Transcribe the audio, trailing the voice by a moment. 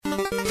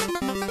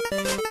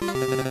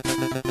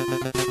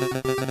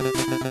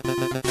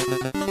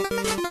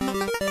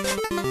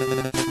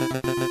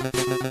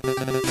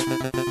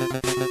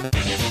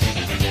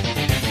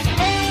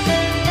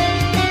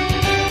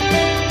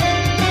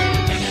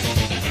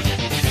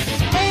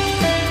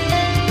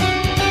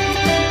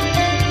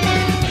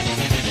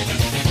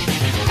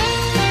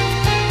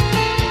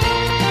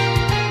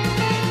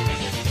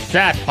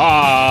Chat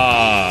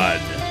Pod.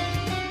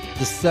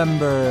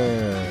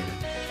 December.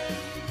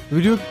 Did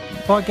we do a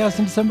podcast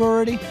in December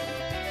already?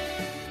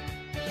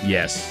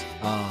 Yes.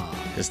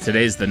 Because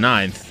today's the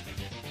 9th.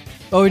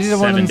 Oh, we did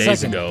one in the 7 days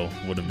second. ago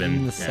would have been In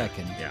the yeah,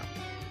 second. Yeah.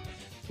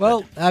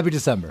 Well, happy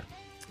December.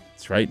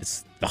 That's right.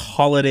 It's the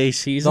holiday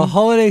season. The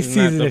holiday Isn't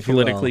that season, the if you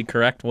will. politically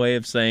correct way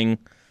of saying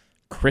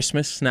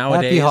Christmas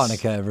nowadays. Happy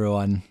Hanukkah,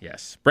 everyone.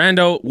 Yes.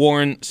 Brando,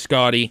 Warren,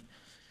 Scotty,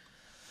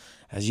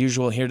 as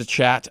usual, here to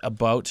chat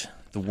about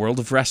the world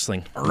of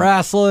wrestling.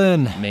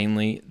 Wrestling.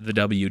 Mainly the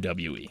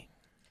WWE,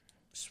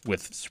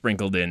 with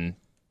sprinkled in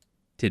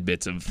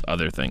tidbits of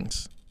other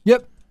things.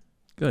 Yep.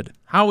 Good.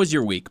 How was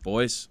your week,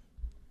 boys?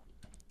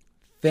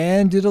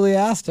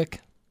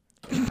 Fan-diddly-astic.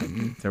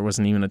 There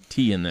wasn't even a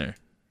T in there.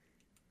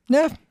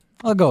 Yeah,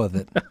 I'll go with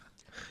it.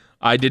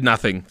 I did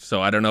nothing,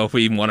 so I don't know if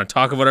we even want to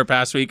talk about our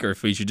past week or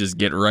if we should just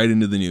get right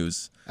into the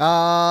news.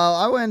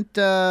 I went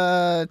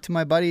to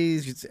my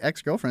buddy's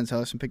ex-girlfriend's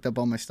house and picked up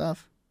all my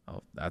stuff.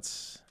 Oh,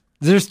 that's...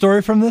 Is there a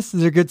story from this?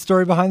 Is there a good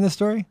story behind this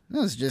story? It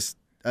was just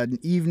an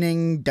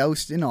evening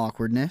doused in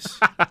awkwardness.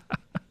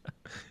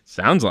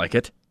 Sounds like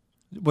it.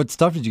 What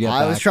stuff did you get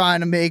I back? was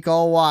trying to make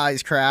all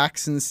wise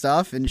cracks and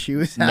stuff, and she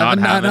was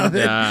having Not none of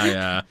having it.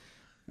 Yeah.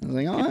 I was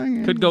like,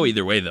 oh, Could go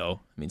either way,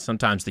 though. I mean,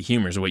 sometimes the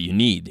humor is what you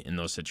need in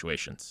those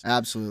situations.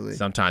 absolutely.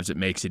 Sometimes it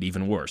makes it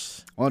even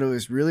worse. Well, it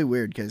was really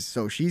weird because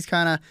she's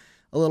kind of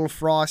a little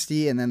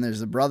frosty, and then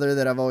there's the brother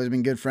that I've always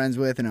been good friends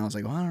with, and I was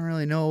like, well, I don't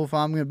really know if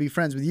I'm going to be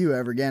friends with you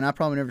ever again. I'll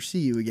probably never see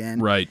you again.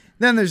 Right.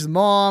 Then there's the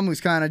mom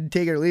who's kind of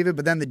take it or leave it,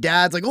 but then the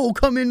dad's like, oh,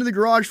 come into the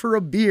garage for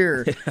a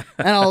beer.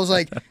 And I was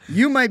like,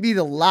 you might be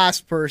the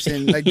last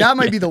person. Like, that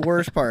might be the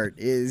worst part,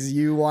 is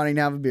you wanting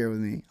to have a beer with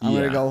me. I'm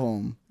going Yeah. to go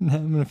home.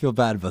 I'm going to feel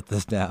bad about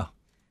this now.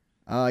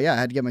 Yeah, I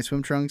had to get my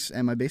swim trunks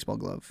and my baseball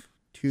glove.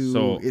 Two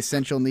So-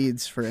 essential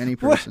needs for any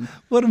person.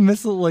 What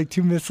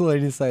two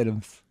miscellaneous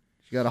items.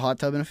 You got a hot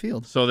tub and a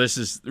field. So this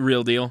is the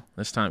real deal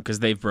this time? Because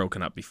they've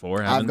broken up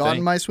before, haven't I've gotten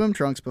they? my swim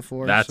trunks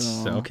before. That's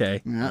so,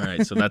 okay. yeah. All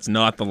right, so that's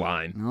not the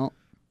line. No,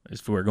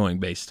 If we're going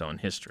based on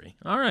history.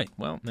 All right,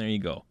 well, there you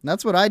go.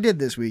 that's what I did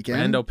this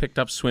weekend. Brando picked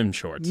up swim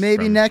shorts.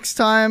 Maybe from- next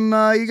time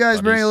you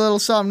guys bring buddies. a little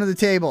something to the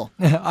table.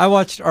 I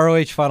watched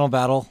ROH Final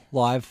Battle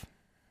live.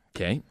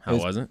 Okay, how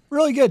was it?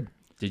 Really good.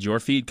 Did your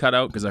feed cut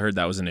out? Because I heard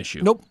that was an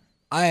issue. Nope.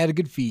 I had a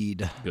good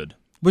feed. Good.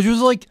 Which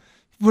was like,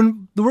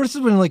 when the worst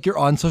is when like you're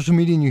on social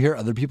media and you hear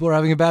other people are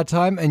having a bad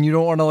time and you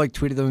don't want to like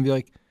tweet at them and be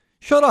like,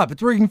 shut up,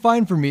 it's working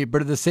fine for me.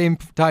 But at the same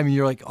time,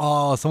 you're like,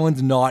 oh,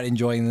 someone's not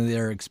enjoying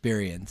their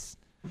experience.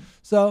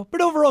 So,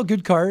 but overall,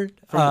 good card.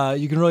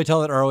 You can really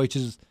tell that ROH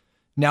is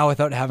now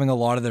without having a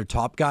lot of their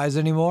top guys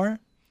anymore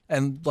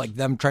and like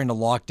them trying to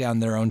lock down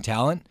their own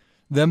talent,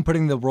 them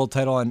putting the world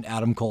title on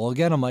Adam Cole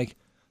again. I'm like,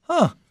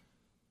 huh.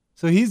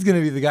 So he's going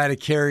to be the guy to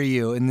carry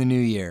you in the new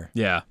year.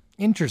 Yeah.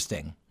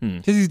 Interesting.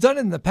 Because he's done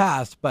it in the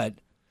past, but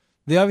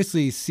they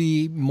obviously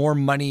see more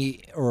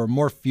money or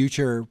more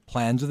future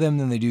plans with him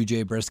than they do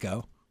Jay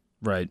Briscoe,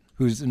 Right.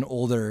 who's an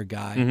older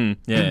guy.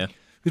 Mm-hmm. Yeah.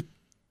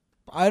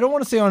 I don't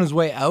want to say on his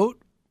way out,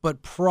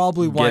 but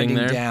probably Getting winding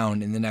there.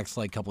 down in the next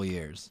like couple of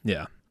years.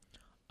 Yeah.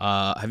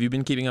 Have you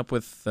been keeping up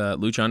with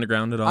Lucha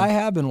Underground at all? I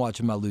have been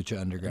watching my Lucha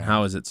Underground.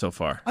 How is it so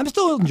far? I'm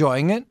still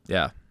enjoying it.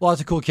 Yeah.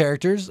 Lots of cool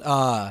characters.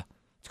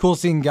 It's cool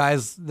seeing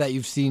guys that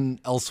you've seen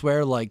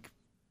elsewhere, like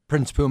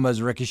Prince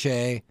Puma's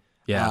Ricochet.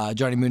 Yeah.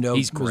 Johnny Mundo,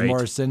 He's was great.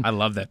 Morrison. I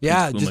love that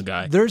Yeah, Puma just,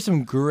 guy. there's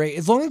some great.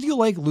 As long as you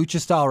like lucha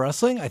style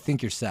wrestling, I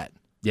think you're set.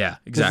 Yeah,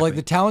 Because exactly. like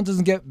the talent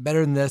doesn't get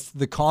better than this.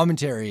 The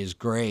commentary is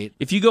great.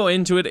 If you go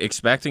into it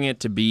expecting it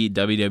to be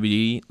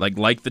WWE,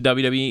 like the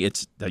WWE,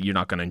 it's that you're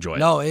not going to enjoy it.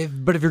 No,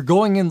 but if you're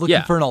going in looking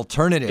Yeah. for an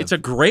alternative, It's a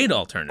great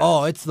alternative.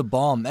 oh, it's the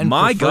bomb. And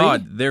My for free,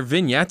 God, their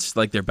vignettes,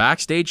 like their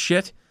backstage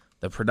shit,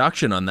 the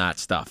production on that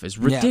stuff is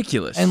yeah.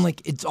 ridiculous. And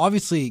like it's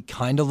obviously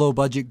kind of low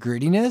budget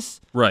grittiness,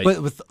 Right. But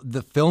with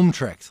the film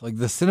tricks, like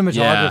the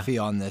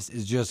cinematography on this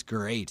is just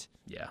great.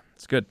 yeah,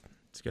 it's good.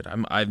 It's good.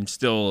 I'm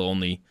still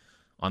only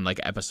on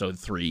like episode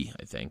 3,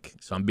 I think,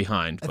 so I'm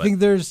behind. I But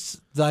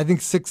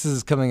think 6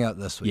 is coming out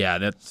this week. yeah,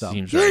 that So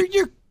seems you're,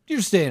 right.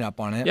 you're staying up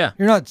on it. Yeah.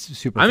 You're not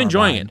super. I'm far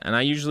enjoying behind. it, and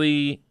I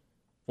usually,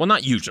 well,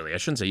 not usually. I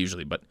shouldn't say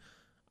usually, but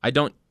I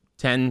don't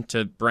tend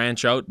to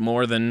branch out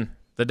more than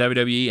the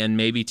WWE and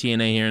maybe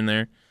TNA here and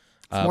there.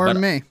 More but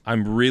than me.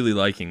 I'm really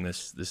liking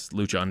this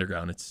Lucha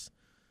Underground.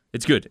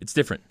 It's good. It's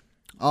different.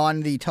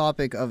 On the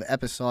topic of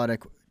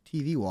episodic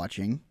TV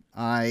watching,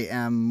 I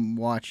am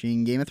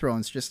watching Game of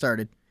Thrones. Just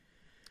started.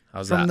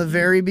 How's From that? the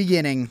very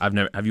beginning.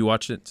 Have you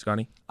watched it,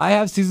 Scotty? I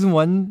have season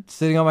 1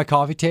 sitting on my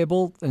coffee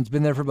table, and it's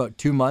been there for about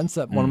 2 months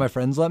that one of my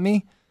friends let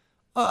me.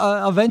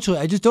 Eventually,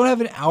 I just don't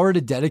have an hour to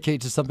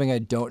dedicate to something I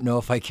don't know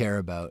if I care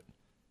about.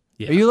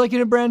 Yeah. Are you liking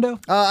it, Brando?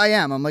 I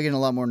am. I'm liking it a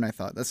lot more than I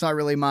thought. That's not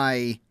really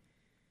my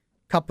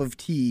cup of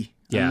tea.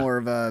 Yeah. I'm more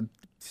of a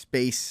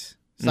space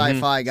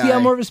sci-fi guy. Yeah,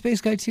 I'm more of a space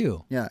guy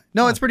too. Yeah.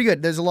 No, it's pretty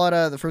good. There's a lot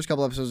of, the first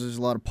couple episodes, there's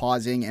a lot of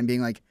pausing and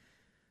being like,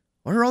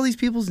 what are all these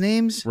people's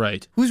names?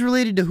 Right. Who's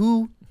related to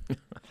who?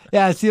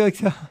 Yeah, see, like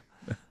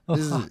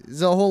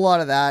There's a whole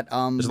lot of that.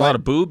 There's a but lot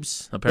of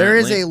boobs, there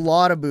apparently. is a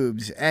lot of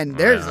boobs, and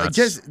there's Yeah, like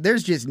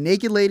there's just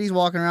naked ladies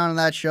walking around on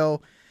that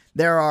show.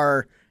 There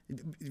are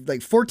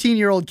like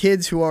 14-year-old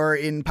kids who are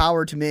in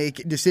power to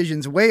make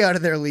decisions way out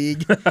of their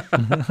league.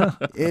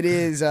 It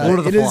is Lord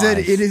of the Flies.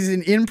 it is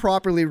an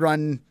improperly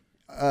run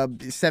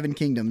Seven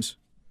Kingdoms.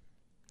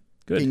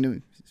 Good.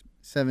 Kingdom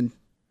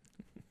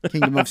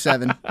of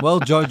Seven. Well,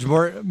 George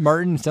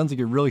Martin sounds like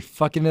you're really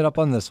fucking it up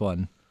on this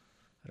one.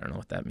 I don't know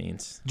what that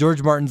means.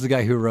 George Martin's the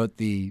guy who wrote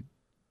the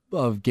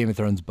Game of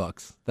Thrones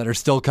books that are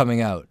still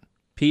coming out.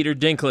 Peter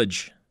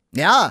Dinklage.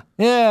 Yeah.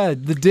 Yeah,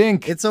 the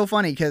Dink. It's so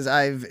funny because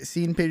I've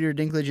seen Peter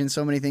Dinklage in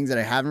so many things that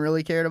I haven't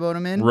really cared about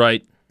him in.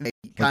 Right.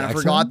 Kind of X-Men?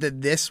 forgot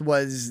that this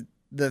was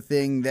the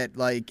thing that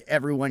like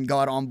everyone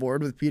got on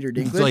board with Peter It's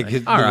Dinklage. like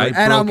All the right. light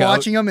and I'm broke out.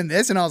 watching him in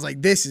this, and I was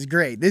like, "This is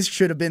great. This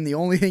should have been the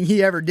only thing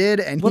he ever did,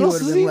 and What he else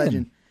would have is been he a in?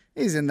 legend."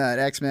 He's in that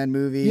X-Men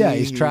movie. Yeah,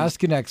 he's He-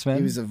 Trask in X-Men.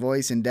 He was a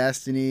voice in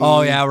Destiny.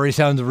 Oh, yeah, where he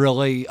sounds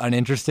really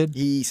uninterested.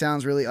 He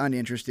sounds really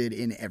uninterested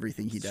in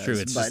everything he does. true,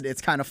 it's but just-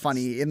 it's kind of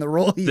funny in the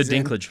role he's The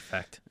in. Dinklage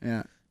effect.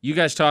 Yeah. You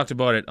guys talked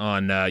about it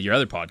on your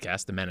other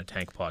podcast, the Men of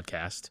Tank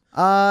podcast.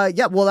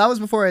 Yeah. Well, that was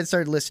before I had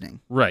started listening,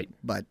 Right.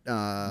 but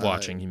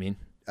Watching, you mean?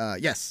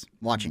 Yes,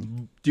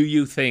 watching. Do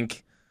you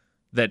think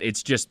that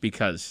it's just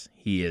because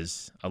he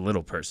is a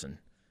little person?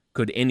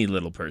 Could any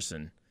little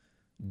person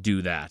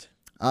do that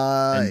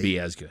and be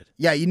as good?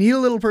 Yeah, you need a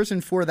little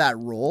person for that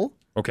role.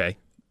 Okay.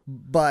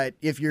 But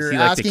if you're Is he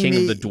like the asking king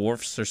me, of the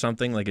dwarfs or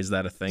something? Like, is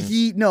that a thing?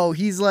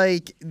 he's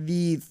like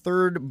the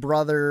third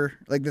brother,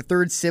 like the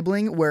third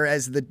sibling,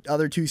 whereas the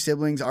other two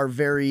siblings are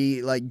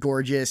very like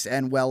gorgeous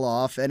and well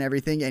off and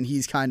everything, and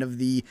he's kind of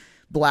the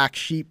black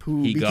sheep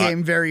who He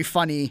became very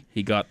funny.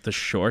 He got the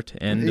short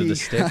end of He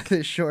the got stick.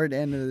 the short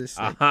end of the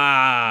stick.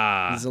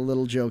 Aha! There's a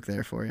little joke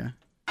there for you.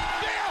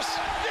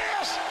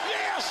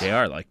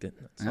 JR liked it.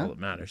 That's all that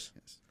matters.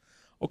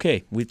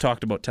 Okay, we've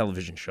talked about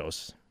television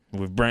shows.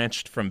 We've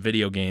branched from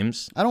video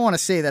games. I don't want to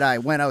say that I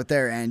went out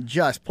there and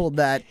just pulled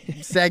that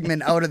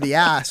segment out of the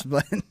ass,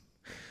 but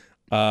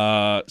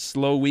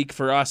Slow week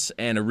for us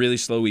and a really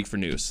slow week for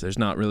news. There's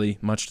not really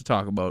much to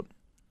talk about.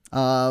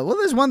 well,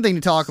 there's one thing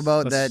to talk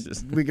about Let's that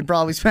just- we could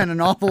probably spend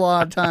an awful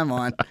lot of time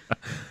on. It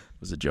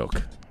was a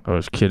joke. I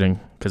was kidding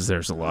because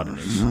there's a lot of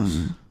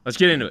news. Let's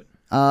get into it.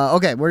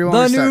 Okay, where do you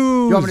want me to The start?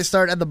 You want me to news.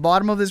 start at the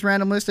bottom of this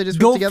random list I just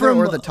put Go together, from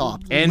or the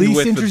top? And least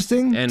with the-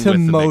 interesting and to with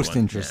the big most one,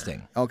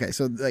 interesting. Okay,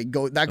 so like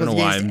that don't goes know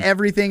why against I'm-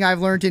 everything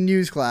I've learned in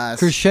news class.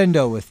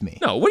 Crescendo with me.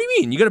 No, what do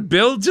you mean? You got to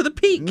build to the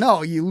peak.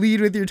 No, you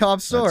lead with your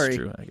top story. That's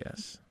true, I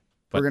guess.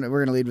 We're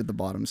gonna lead with the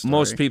bottom story.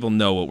 Most people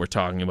know what we're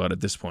talking about at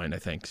this point, I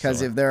think. Because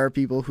so. if there are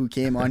people who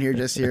came on here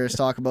just to hear us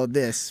talk about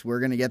this, we're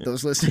gonna get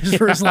those listeners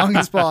for as long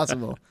as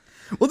possible.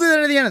 We'll do that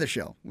at the end of the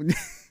show.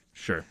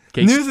 Sure.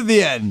 Case, News at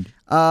the end.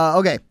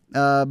 Okay,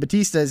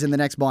 Batista is in the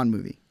next Bond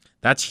movie.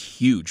 that's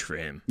huge for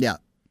him. Yeah,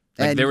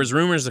 Like and there was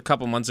rumors a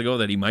couple months ago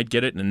that he might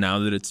get it, and now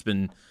that it's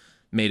been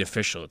made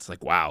official, it's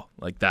like, wow,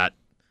 like that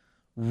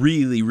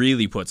really,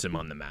 really puts him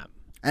on the map.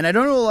 and I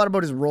don't know a lot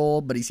about his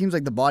role, but he seems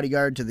like the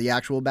bodyguard to the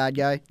actual bad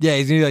guy, Yeah,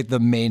 he's gonna be like the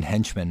main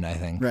henchman, I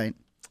think. right?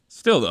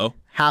 Still, though,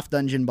 Half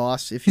dungeon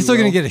boss, if He's you still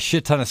will. gonna get a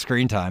shit ton of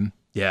screen time,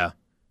 yeah.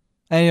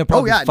 and he'll Oh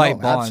probably yeah, fight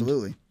no, Bond.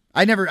 absolutely.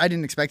 I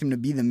didn't expect him to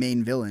be the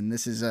main villain.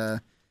 This is a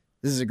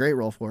great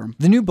role for him.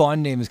 The new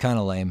Bond name is kind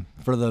of lame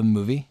for the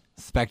movie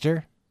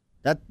Spectre.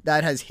 That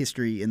has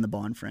history in the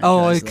Bond franchise.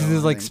 Oh, because though,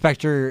 it's I like think.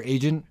 Spectre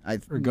Agent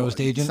or Ghost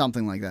Agent.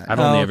 something like that.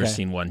 I've only Oh, ever okay.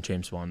 seen one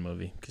James Bond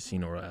movie,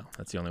 Casino Royale.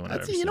 That's the only one I've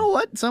ever You seen. know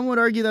what? Some would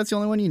argue that's the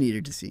only one you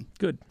needed to see.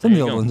 Good. Some of There the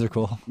you old go. ones are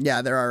cool.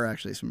 Yeah, there are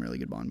actually some really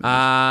good Bond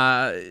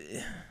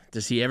movies.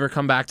 Does he ever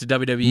come back to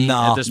WWE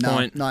No. at this no,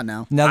 point? not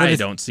now. Now that I it's-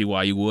 don't see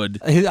why you would.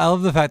 I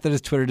love the fact that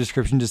his Twitter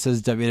description just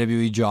says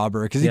WWE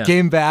jobber because Yeah. he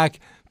came back,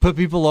 put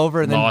people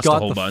over, and then Lost got a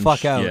whole the bunch.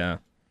 fuck out. Yeah.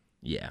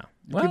 Yeah.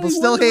 Well, People he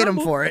still won the hate him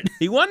Rumble. for it.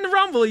 He won the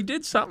Rumble. He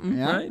did something,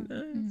 Yeah. right?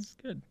 That's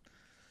good.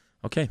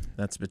 Okay,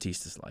 that's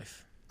Batista's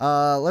life.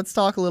 Let's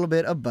talk a little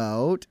bit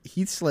about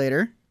Heath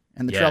Slater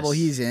and the Yes. trouble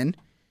he's in.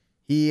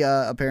 He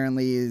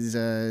apparently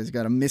has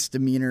got a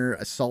misdemeanor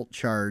assault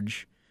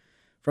charge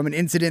from an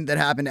incident that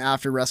happened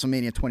after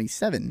WrestleMania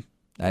 27.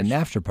 At an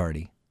after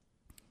party.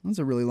 That was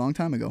a really long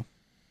time ago.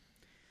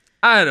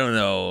 I don't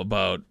know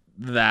about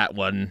that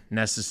one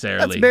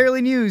necessarily. That's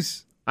barely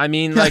news. I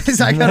mean, like,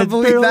 Guys, I gotta That's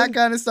believe barely- that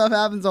kind of stuff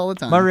happens all the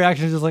time. My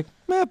reaction is just like,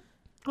 meh,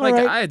 all like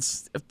right.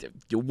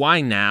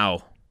 why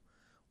now?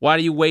 Why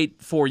do you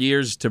wait 4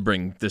 years to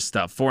bring this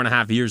stuff?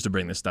 4.5 years to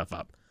bring this stuff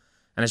up,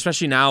 and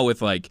especially now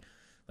with like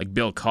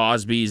Bill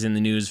Cosby's in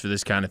the news for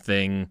this kind of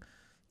thing.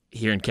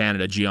 Here in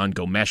Canada, Gian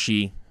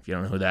Gomeshi. If you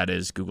don't know who that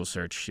is, Google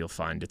search, you'll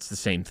find it's the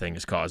same thing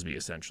as Cosby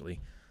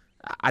essentially.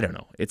 I don't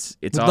know. It's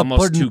With the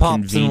almost pudding too pops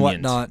and convenient.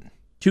 whatnot.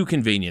 Too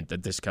convenient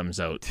that this comes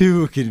out.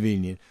 Too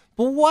convenient.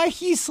 But why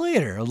Heath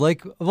Slater?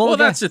 Like, of all Well,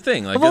 the that's guys, the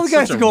thing. Like, of all the it's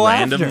guys such to a go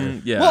random.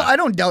 after. Yeah. Well, I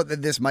don't doubt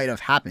that this might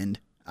have happened.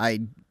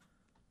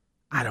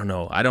 I don't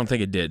know. I don't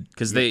think it did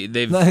because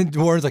they've.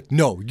 Warren's like,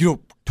 no, you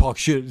don't talk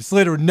shit.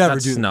 Slater would never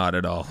That's do that. not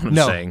at all what I'm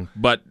No. saying.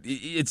 But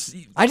it's.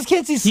 I just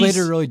can't see He's-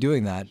 Slater really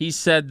doing that. He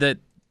said that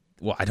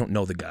well, I don't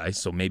know the guy,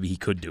 so maybe he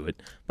could do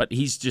it. But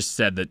he's just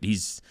said that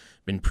he's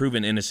been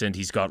proven innocent.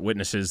 He's got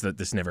witnesses that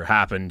this never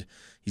happened.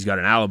 He's got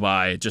an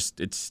alibi.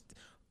 It's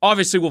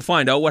obviously we'll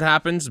find out what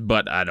happens,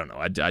 but I don't know.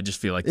 I just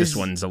feel like this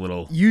one's a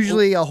little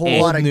usually a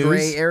whole lot of news.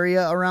 gray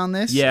area around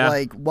this. Yeah.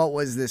 Like, what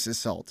was this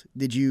assault?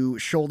 Did you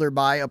shoulder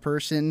by a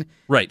person,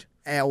 right.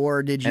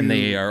 or did you? And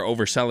they are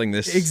overselling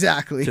this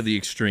Exactly. to the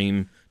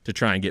extreme to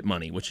try and get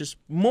money, which is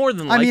more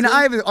than I likely. mean,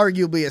 I've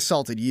arguably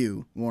assaulted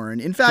you, Warren.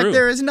 In fact, True.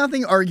 there is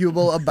nothing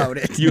arguable about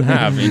it. You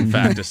have, in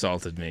fact,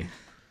 assaulted me.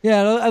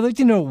 Yeah, I'd like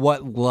to know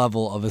what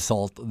level of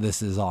assault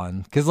this is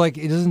on, because like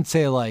it doesn't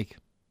say like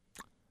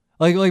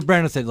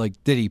Brandon said,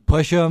 like did he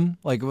push him?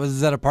 Like was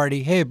this at a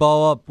party? Hey,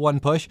 ball up, one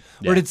push,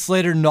 Yeah. or did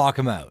Slater knock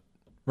him out?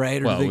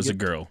 Right? Or Well, did it they was a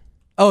girl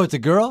Oh, it's a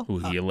girl. who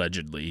he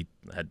allegedly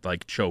had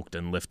like choked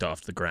and lifted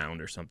off the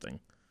ground or something.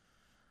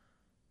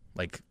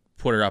 Like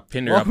put her up,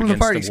 pinned her Welcome up to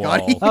the against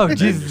party, the Scotty. wall. Oh, and then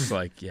Jesus. just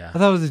like, yeah. I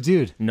thought it was a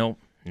dude. No.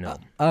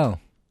 Oh,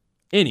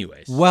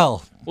 Anyways,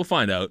 well, we'll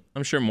find out.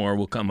 I'm sure more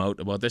will come out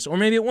about this, or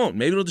maybe it won't.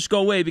 Maybe it'll just go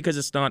away because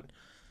it's not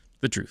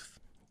the truth.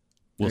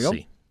 We'll There you go.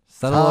 see.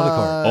 settle out of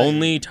court.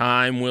 Only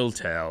time will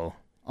tell.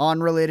 On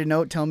related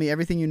note, tell me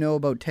everything you know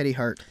about Teddy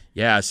Hart.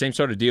 Yeah, same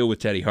sort of deal with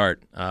Teddy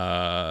Hart.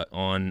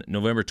 On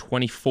November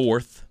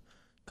 24th,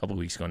 a couple of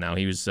weeks ago now,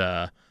 he was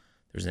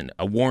there's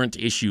a warrant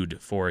issued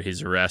for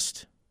his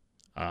arrest,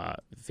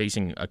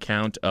 facing a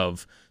count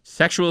of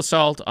sexual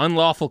assault,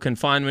 unlawful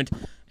confinement,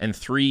 and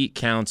 3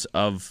 counts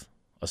of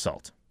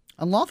assault.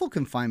 Unlawful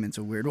confinement's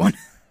a weird one.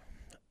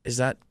 Does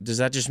that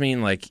just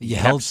mean like You you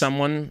held kept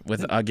someone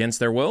with against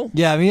their will?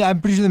 Yeah, I mean, I'm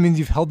pretty sure that means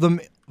you've held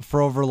them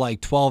for over like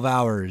 12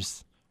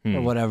 hours Hmm.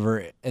 or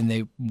whatever, and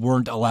they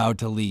weren't allowed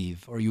to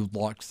leave, or you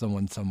locked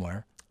someone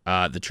somewhere.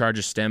 The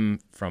charges stem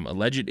from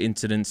alleged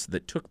incidents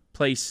that took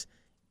place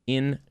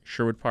in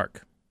Sherwood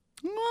Park,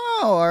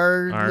 Oh,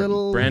 our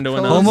little Brando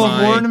and Home of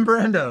my- Warren and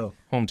Brando.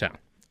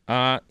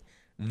 hometown.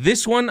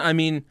 This one, I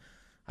mean,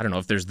 I don't know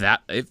if there's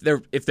that. If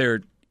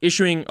they're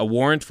issuing a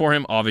warrant for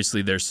him,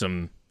 obviously there's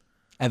some.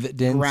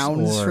 Evidence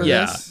Grounds or for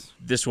Yeah, this?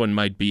 this one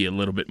might be a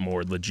little bit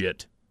more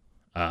legit.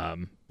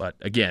 But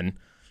again,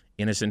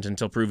 innocent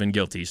until proven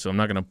guilty. So I'm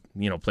not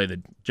gonna play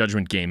the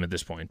judgment game at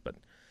this point. But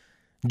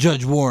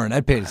Judge Warren.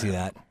 I'd pay to see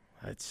that.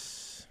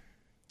 it's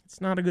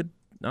not a good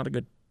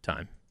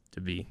time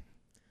to be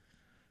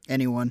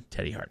Anyone.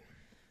 Teddy Hart.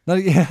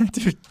 Yeah,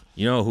 dude.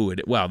 You know who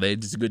it? Well,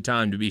 it's a good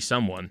time to be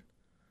someone.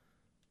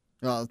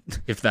 Well,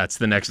 If that's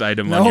the next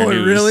item on no, your it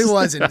news. really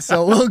wasn't.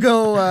 So we'll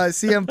go.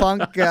 CM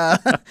Punk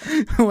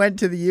went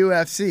to the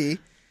UFC.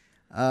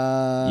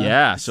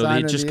 Yeah, so they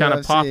signed with just the kind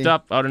of UFC. popped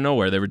up out of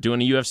nowhere. They were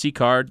doing a UFC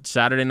card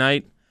Saturday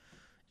night.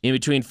 In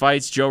between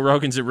fights, Joe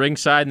Rogan's at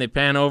ringside, and they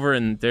pan over,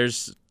 and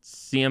there's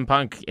CM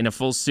Punk in a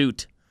full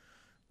suit.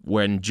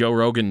 When Joe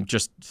Rogan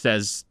just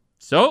says,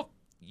 "So,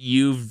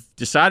 you've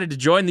decided to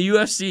join the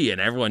UFC,"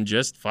 and everyone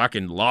just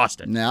fucking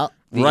lost it. No.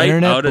 The Right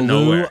internet out of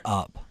blew nowhere.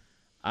 up.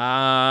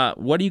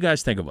 What do you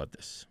guys think about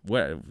this?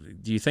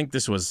 What do you think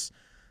this was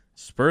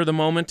spur of the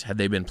moment? Had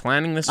they been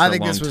planning this for I a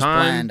think long this was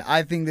time? planned.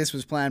 I think this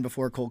was planned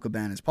before Colt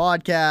Cabana's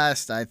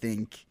podcast. I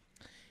think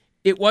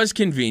It was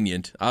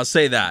convenient. I'll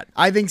say that.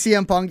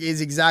 CM Punk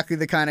is exactly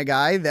the kind of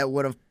guy that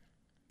would have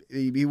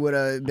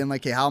been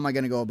like, hey, how am I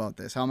going to go about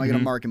this? How am I going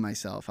to market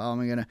myself? How am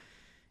I going to?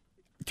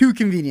 Too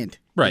convenient.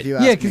 Right. If you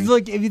Yeah, ask because me.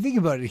 like if you think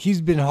about it,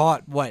 he's been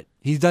hot. What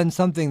he's done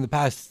something the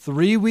past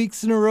 3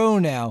 weeks in a row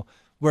now,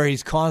 where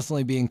he's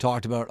constantly being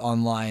talked about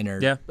online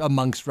or Yeah.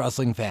 amongst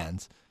wrestling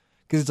fans.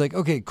 Because it's like,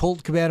 okay,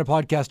 Colt Cabana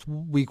podcast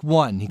week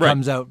 1, he Right.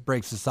 comes out,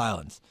 breaks the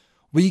silence.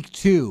 Week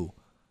 2,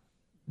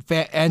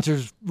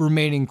 answers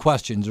remaining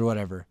questions or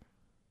whatever.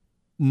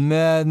 And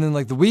then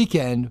like the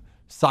weekend,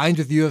 signs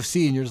with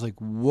UFC, and you're just like,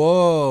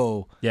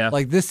 whoa. Yeah.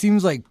 Like this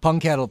seems like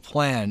Punk had a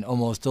plan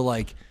almost to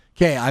like,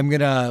 okay, I'm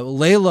gonna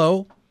lay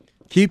low,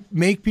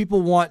 make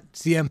people want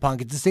CM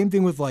Punk. It's the same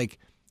thing with like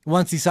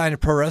once he signed a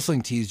pro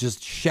wrestling tees,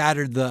 just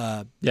shattered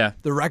the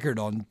record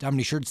on how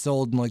many shirts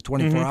sold in like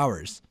 24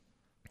 hours.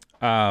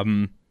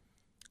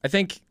 I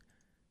think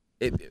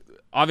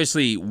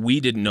obviously we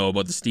didn't know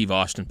about the Steve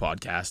Austin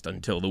podcast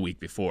until the week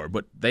before,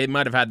 but they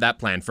might have had that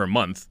planned for a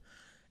month.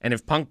 And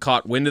if Punk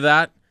caught wind of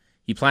that,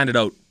 he planned it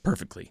out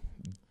perfectly.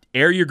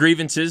 Air your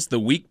grievances the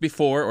week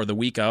before or the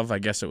week of, I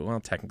guess,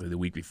 technically the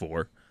week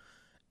before,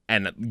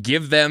 and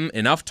give them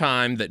enough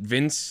time that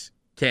Vince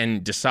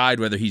can decide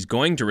whether he's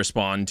going to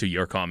respond to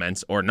your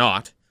comments or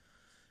not.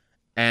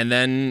 And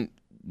then,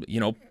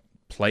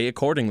 play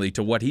accordingly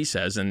to what he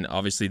says. And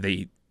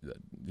obviously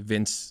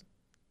Vince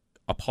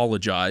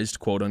apologized,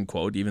 quote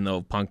unquote, even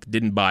though Punk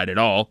didn't buy it at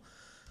all.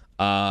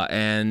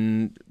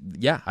 And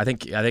yeah, I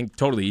think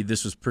totally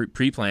this was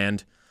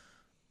pre-planned.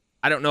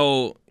 I don't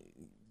know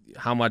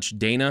how much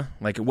Dana,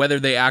 like whether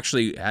they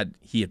actually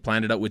he had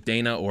planned it out with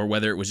Dana or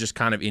whether it was just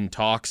kind of in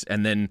talks.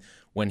 And then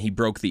when he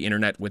broke the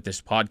internet with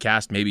this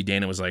podcast, maybe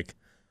Dana was like,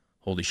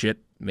 holy shit,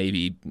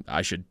 maybe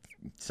I should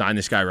sign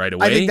this guy right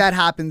away. I think that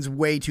happens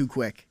way too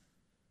quick.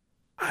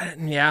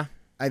 Yeah.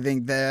 I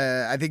think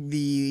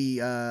the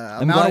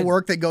amount glad- of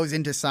work that goes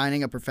into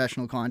signing a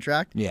professional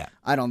contract. Yeah.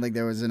 I don't think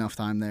there was enough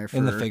time there for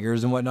In the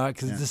figures and whatnot,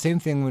 because it's the same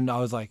thing when I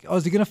was like, oh,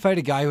 is he going to fight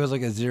a guy who has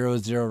like a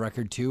 0-0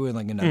 record too and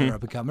like another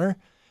up-and-comer?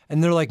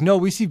 And they're like, no,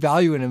 we see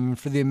value in him. And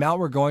for the amount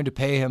we're going to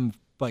pay him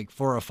like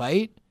for a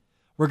fight,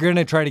 we're going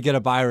to try to get a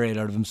buy rate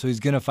out of him. So he's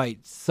going to fight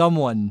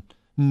someone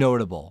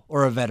notable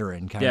or a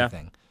veteran kind of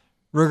thing.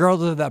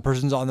 Regardless if that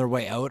person's on their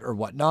way out or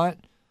whatnot,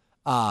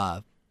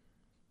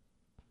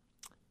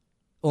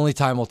 only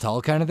time will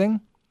tell kind of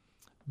thing.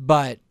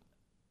 But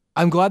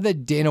I'm glad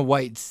that Dana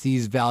White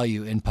sees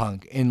value in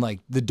Punk in like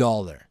the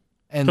dollar.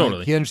 And like,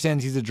 Totally. he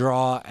understands he's a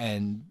draw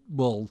and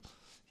will,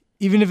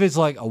 even if it's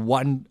like a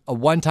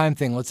one-time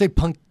thing, let's say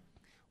Punk,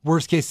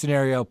 worst case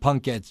scenario,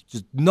 Punk gets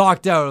just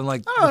knocked out in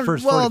like the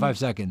first 45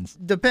 seconds.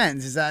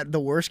 Depends. Is that the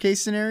worst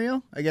case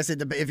scenario? I guess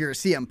if you're a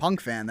CM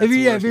Punk fan, that's If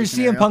you're a the worst case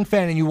CM scenario. Punk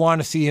fan and you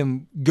want to see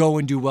him go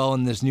and do well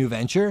in this new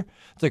venture,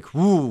 it's like,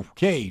 ooh,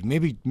 okay,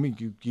 maybe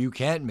you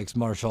can't mix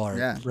martial art.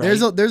 Yeah, right?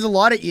 there's a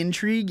lot of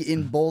intrigue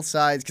in both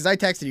sides because I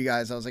texted you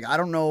guys. I was like, I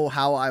don't know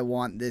how I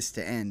want this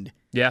to end.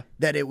 Yeah.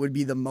 That it would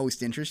be the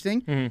most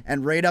interesting,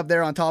 and right up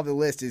there on top of the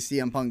list is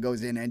CM Punk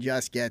goes in and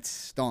just gets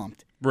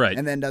stomped, Right.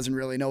 and then doesn't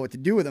really know what to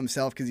do with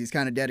himself because he's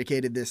kind of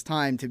dedicated this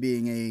time to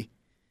being a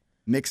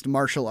mixed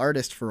martial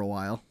artist for a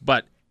while.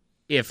 But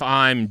if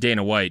I'm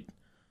Dana White,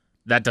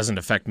 that doesn't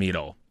affect me at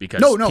all because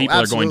No, people are going to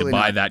absolutely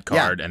buy not. that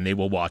card and they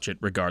will watch it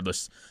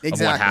regardless of what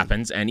Exactly.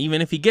 happens. And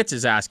even if he gets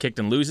his ass kicked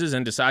and loses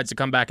and decides to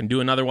come back and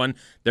do another one,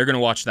 they're going to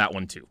watch that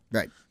one too.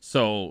 Right.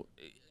 So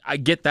I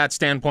get that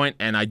standpoint,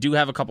 and I do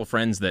have a couple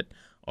friends that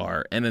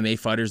are MMA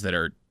fighters that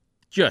are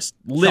just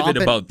livid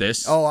Chomping. about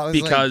this Oh, I was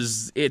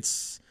because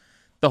it's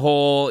the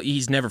whole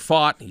he's never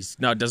fought.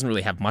 Doesn't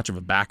really have much of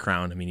a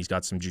background. I mean, he's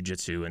got some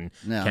jiu-jitsu and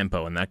Yeah.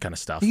 kempo and that kind of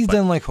stuff. He's but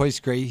done like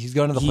Hoist Gracie. He's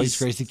gone to the He's- Hoist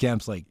Gracie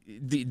camps like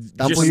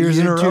Couple just years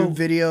in a YouTube row.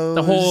 videos.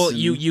 the whole and-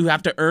 you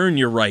have to earn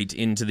your right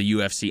into the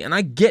UFC, and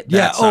I get that.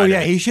 yeah. side Oh of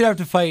yeah, it. he should have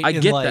to fight. I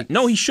in, get like, that.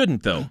 No, he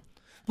shouldn't though.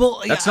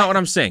 Well, That's not what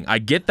I'm saying. I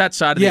get that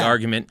side of the Yeah.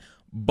 argument,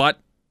 but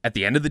at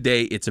the end of the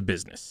day, it's a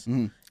business.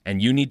 Mm-hmm. And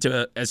you need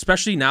to,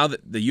 especially now that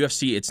the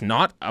UFC, it's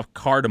not a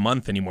card a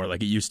month anymore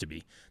like it used to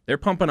be. They're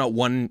pumping out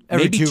one,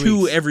 Every maybe 2 two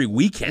weeks. every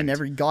weekend. in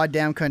every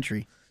goddamn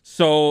country.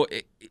 So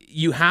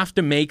you have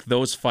to make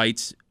those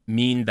fights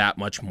mean that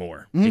much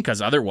more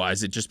because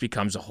otherwise it just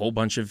becomes a whole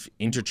bunch of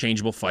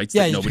interchangeable fights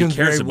Yeah, that it nobody becomes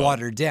cares very about.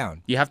 watered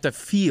down. You have to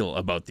feel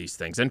about these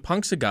things. And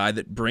Punk's a guy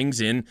that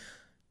brings in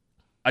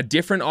a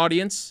different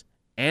audience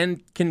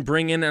and can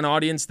bring in an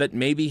audience that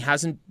maybe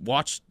hasn't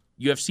watched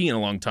UFC in a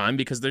long time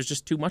because there's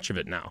just too much of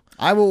it now.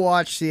 I will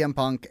watch CM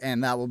Punk,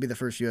 and that will be the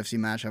first UFC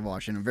match I've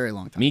watched in a very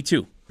long time. Me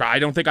too. I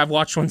don't think I've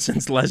watched one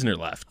since Lesnar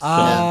left. So,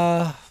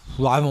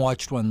 Well, I haven't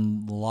watched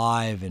one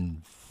live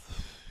in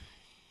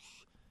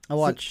I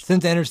watched.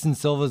 since Anderson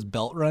Silva's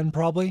belt run,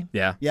 probably.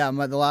 yeah. Yeah,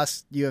 the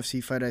last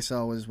UFC fight I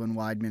saw was when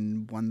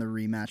Weidman won the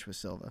rematch with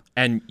Silva.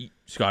 And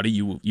Scotty,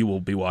 you will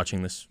be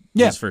watching this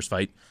Yeah. his first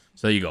fight.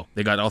 So there you go.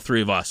 They got all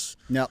three of us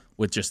Yep.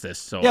 with just this.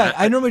 So Yeah,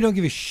 I normally don't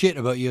give a shit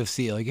about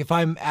UFC. Like if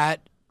I'm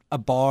at a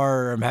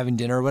bar or I'm having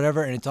dinner or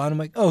whatever and it's on, I'm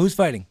like, oh, who's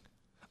fighting?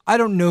 I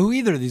don't know who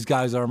either of these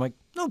guys are. I'm like,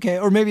 okay.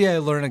 Or maybe I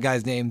learn a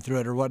guy's name through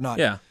it or whatnot.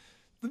 yeah.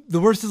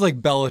 The worst is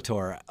like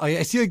Bellator.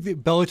 I see like the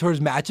Bellator's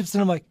matchups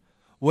and I'm like,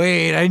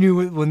 wait, I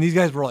knew when these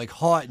guys were like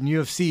hot in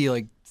UFC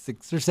like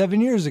 6 or 7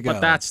 years ago.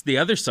 But that's the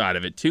other side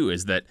of it too,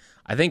 is that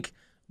I think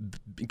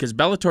because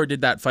Bellator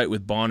did that fight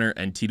with Bonner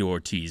and Tito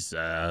Ortiz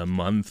a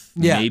month,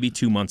 Yeah. maybe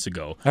 2 months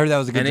ago. I heard that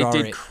was a good And draw it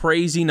did rate.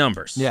 crazy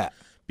numbers. Yeah.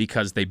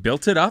 Because they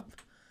built it up.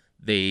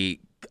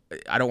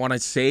 I don't want to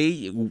say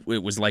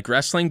it was like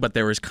wrestling, but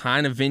there was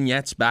kind of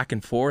vignettes back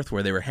and forth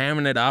where they were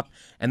hamming it up,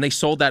 and they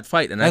sold that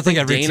fight. And That's I think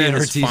like every Dana Tito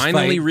has Ortiz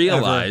finally fight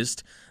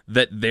realized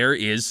that there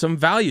is some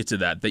value to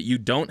that you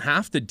don't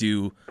have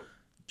to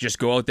just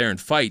go out there and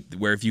fight,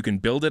 where if you can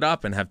build it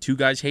up and have two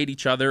guys hate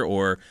each other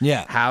or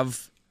Yeah.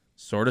 have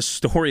sort of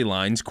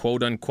storylines,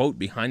 quote unquote,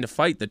 behind a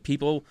fight, that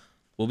people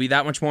will be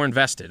that much more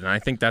invested. And I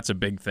think that's a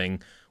big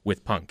thing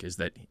with Punk is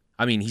that,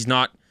 I mean, he's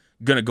not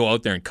going to go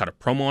out there and cut a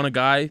promo on a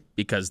guy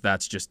because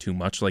that's just too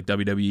much like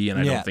WWE, and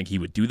I Yeah. don't think he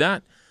would do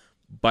that.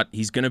 But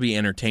he's going to be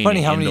entertaining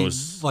Funny how in many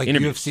those like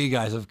interviews. UFC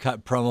guys have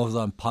cut promos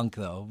on Punk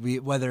though,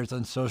 whether it's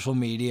on social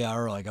media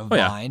or like a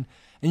yeah. Vine,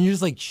 and you're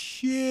just like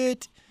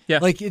shit. Yeah.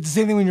 Like it's the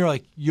same thing when you're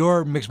like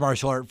your mixed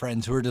martial art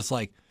friends who are just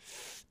like,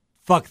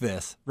 fuck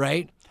this,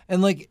 right?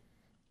 And like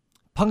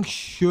Punk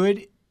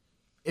should,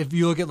 if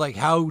you look at like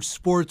how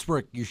sports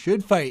work, you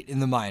should fight in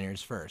the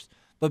minors first.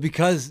 But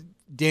because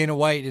Dana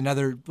White and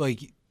other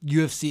like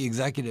UFC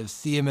executives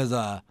see him as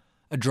a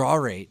draw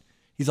rate,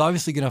 he's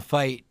obviously going to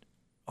fight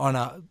on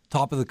a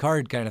top of the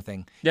card kind of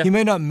thing. Yeah. He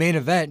may not main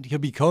event, he'll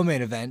be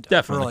co-main event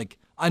Definitely. for like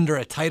under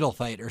a title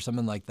fight or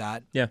something like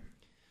that. Yeah.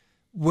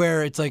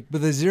 Where it's like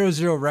with a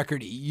 0-0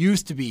 record, it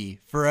used to be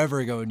forever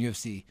ago in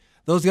UFC.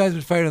 Those guys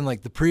would fight in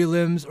like the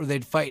prelims or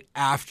they'd fight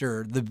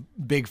after the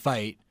big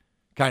fight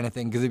kind of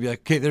thing because they'd be like,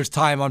 okay, there's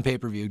time on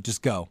pay-per-view,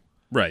 just go.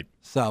 Right.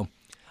 So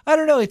I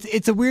don't know.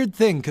 It's a weird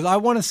thing because I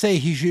want to say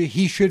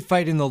he should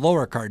fight in the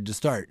lower card to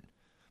start,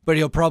 but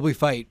he'll probably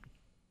fight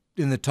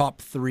in the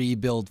top 3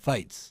 build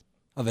fights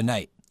of a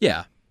night.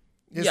 Yeah.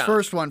 His Yeah.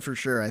 first one for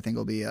sure, I think,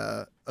 will be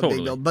a Totally.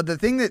 big build. But the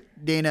thing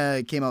that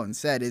Dana came out and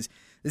said is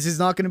this is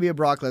not going to be a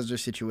Brock Lesnar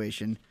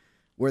situation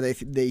where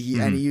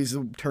and he used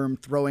the term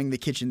throwing the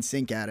kitchen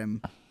sink at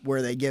him,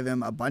 where they give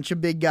him a bunch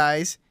of big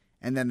guys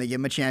and then they give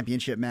him a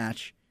championship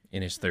match.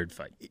 In his third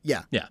fight.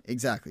 Yeah. Yeah.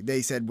 Exactly.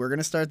 They said, we're going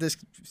to start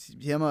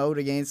him out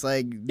against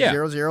like Yeah.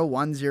 0-0,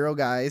 1-0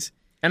 guys.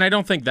 And I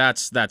don't think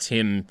that's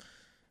him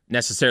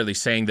necessarily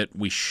saying that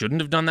we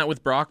shouldn't have done that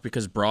with Brock,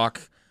 because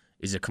Brock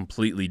is a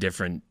completely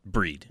different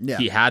breed. Yeah.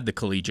 He had the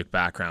collegiate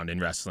background in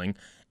wrestling,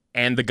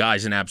 and the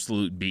guy's an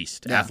absolute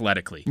beast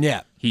athletically.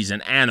 Yeah. He's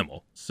an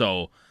animal.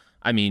 So,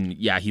 I mean,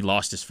 yeah, he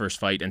lost his first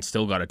fight and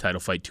still got a title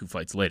fight 2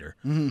 fights later.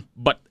 Mm-hmm.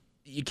 But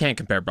you can't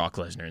compare Brock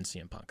Lesnar and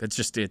CM Punk. It's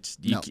just, They're it's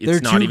not two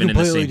even in the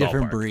completely same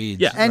different ballpark.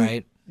 breeds, Yeah. And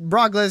right?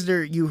 Brock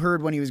Lesnar, you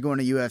heard when he was going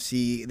to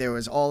UFC, there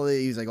was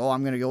he was like, oh,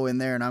 I'm going to go in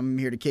there and I'm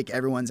here to kick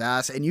everyone's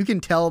ass. And you can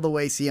tell the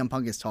way CM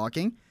Punk is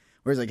talking,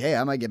 where he's like, hey,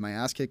 I might get my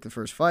ass kicked the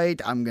first fight.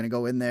 I'm going to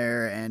go in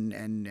there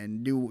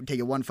and take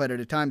it one fight at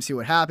a time, see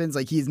what happens.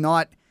 Like, he's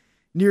not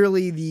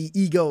nearly the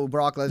ego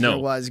Brock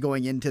Lesnar was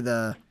going into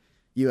the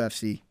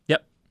UFC.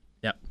 Yep.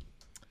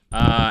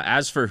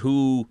 As for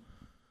who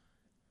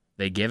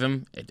they give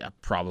him, it'd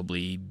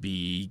probably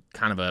be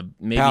kind of a Power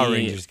maybe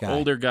Rangers guy.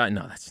 older guy.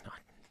 No, that's not.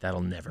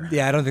 That'll never happen.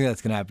 Yeah, I don't think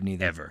that's going to happen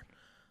either. Ever.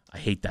 I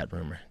hate that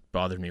rumor. It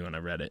bothered me when I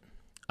read it.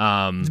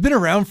 It's been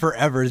around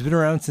forever. It's been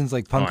around since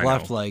like Punk I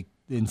left know. like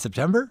in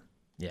September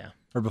Yeah.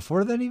 or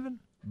before then even.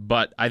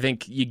 But I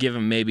think you give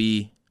him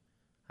maybe,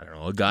 I don't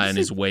know, a guy on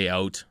his way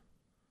out.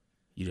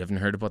 You haven't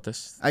heard about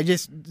this? Did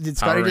Power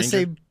Scotty just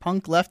say Ranger?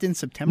 Punk left in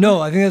September?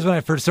 No, I think that's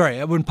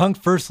when Punk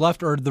first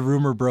left, or the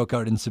rumor broke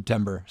out in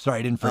September. Sorry,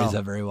 I didn't phrase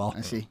that very well.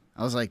 I see.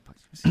 I was like,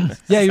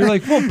 Yeah, you're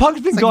like, well,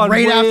 Punk's been it's gone like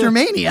right way- after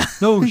Mania.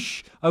 No,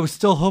 I was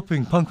still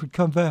hoping Punk would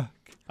come back.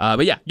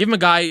 But yeah, give him a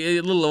guy a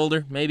little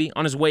older, maybe,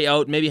 on his way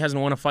out. Maybe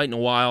hasn't won a fight in a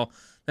while.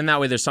 Then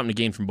that way there's something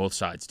to gain from both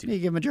sides, too. You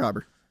give him a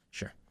jobber.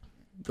 Sure.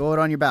 Go out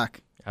on your back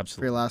for your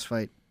Absolutely. last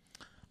fight.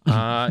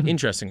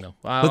 Interesting, though.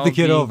 Put the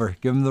kid over.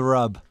 Give him the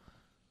rub.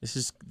 This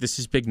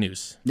is big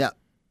news. Yeah.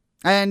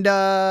 And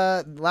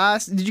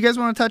did you guys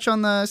want to touch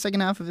on the second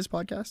half of his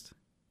podcast?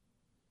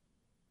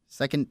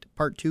 Second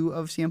part 2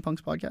 of CM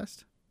Punk's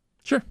podcast?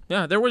 Sure.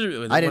 Yeah, there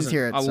I didn't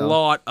hear it, a so.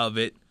 lot of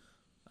it.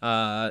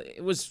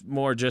 It was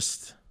more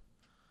just,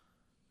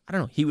 I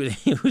don't know. He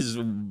was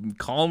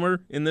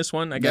calmer in this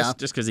one, I guess, Yeah.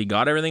 just because he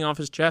got everything off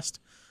his chest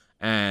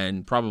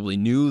and probably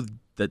knew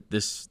that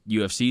this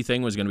UFC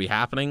thing was going to be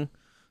happening.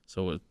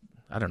 So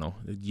I don't know.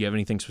 Do you have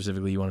anything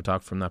specifically you want to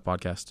talk from that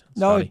podcast?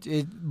 No, Scotty?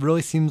 it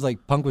really seems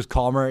like Punk was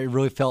calmer. It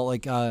really felt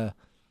like the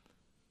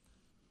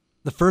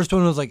first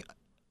one was like,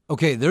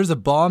 okay, there's a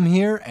bomb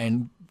here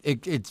and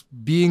it's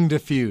being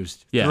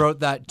diffused. Yeah. Throughout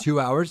that 2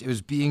 hours, it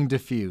was being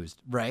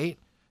diffused, right?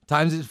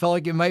 Times it felt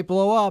like it might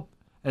blow up,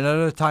 and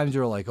other times you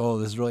were like, oh,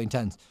 this is really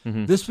intense.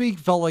 Mm-hmm. This week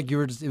felt like it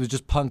was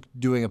just Punk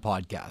doing a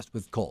podcast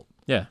with Colt.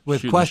 Yeah. With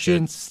shooting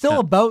questions, shit. still Yeah.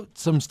 about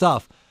some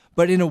stuff,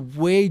 but in a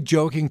way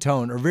joking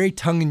tone or very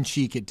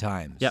tongue-in-cheek at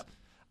times. Yep.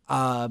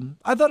 I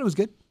thought it was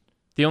good.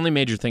 The only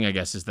major thing, I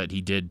guess, is that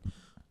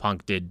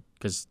Punk did,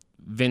 because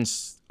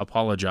Vince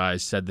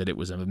apologized, said that it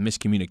was a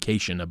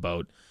miscommunication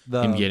about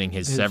him getting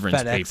his severance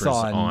FedEx papers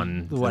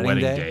on the wedding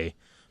day. I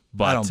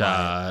But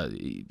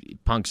don't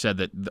Punk said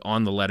that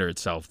on the letter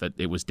itself that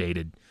it was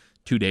dated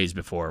 2 days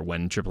before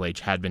when Triple H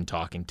had been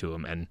talking to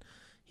him. And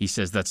he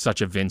says that's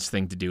such a Vince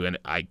thing to do. And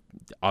I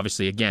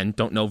obviously, again,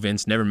 don't know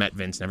Vince, never met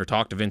Vince, never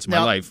talked to Vince in my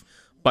No. life.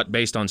 But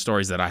based on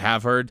stories that I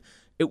have heard,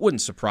 it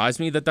wouldn't surprise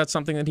me that that's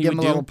something that he Give him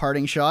would a do. little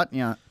parting shot.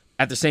 Yeah.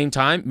 At the same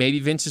time, maybe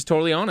Vince is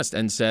totally honest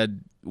and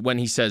said when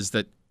he says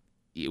that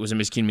it was a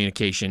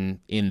miscommunication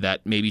in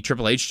that maybe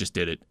Triple H just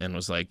did it and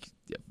was like,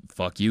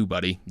 fuck you,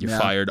 buddy. You're Yeah.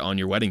 fired on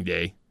your wedding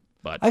day.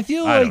 But I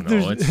feel I like don't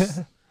know. there's It's,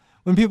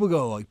 when people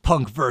go like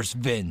Punk versus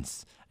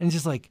Vince, and it's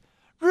just like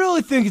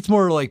really think it's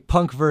more like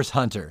Punk versus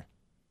Hunter,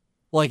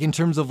 like in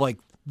terms of like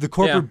the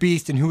corporate Yeah.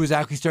 beast and who was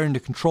actually starting to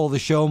control the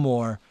show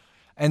more.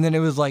 And then it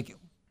was like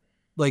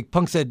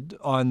Punk said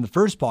on the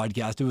first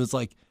podcast, it was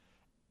like,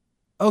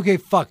 okay,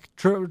 fuck,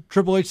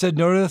 Triple H said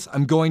no to this.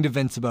 I'm going to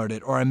Vince about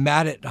it, or I'm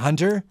mad at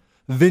Hunter.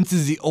 Vince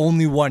is the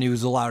only one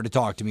who's allowed to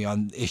talk to me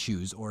on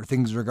issues or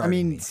things I regarding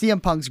mean, me.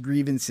 CM Punk's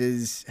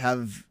grievances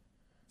have,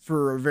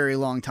 for a very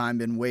long time,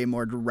 been way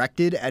more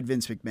directed at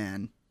Vince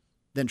McMahon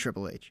than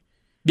Triple H.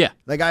 yeah.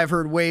 Like, I've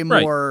heard way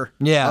Right. more.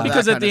 Yeah. of that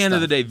Because at kind the end of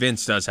the stuff. day,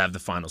 Vince does have the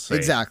final say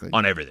Exactly.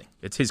 on everything.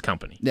 It's his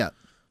company. Yeah.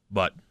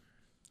 But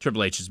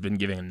Triple H has been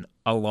giving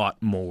a lot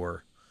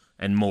more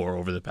and more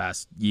over the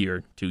past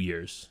year, 2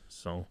 years.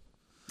 So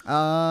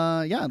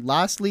Yeah.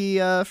 Lastly,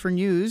 for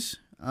news,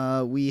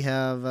 we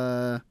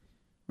have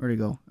where'd it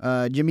go?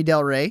 Jimmy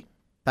Del Rey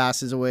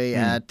passes away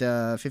at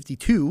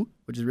 52,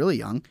 which is really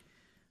young.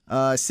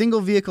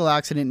 Single vehicle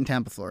accident in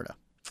Tampa, Florida.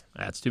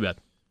 that's too bad.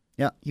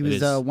 Yeah, he It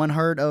was is. one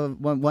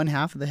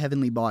half of the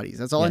Heavenly Bodies.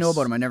 That's all I know Yes.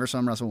 about him. I never saw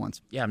him wrestle once.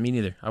 Yeah, me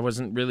neither. I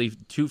wasn't really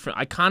too.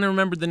 I kind of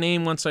remembered the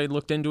name once I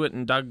looked into it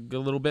and dug a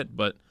little bit,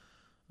 but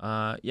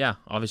yeah,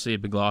 obviously a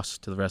big loss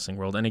to the wrestling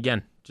world. And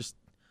again, just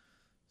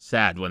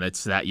sad when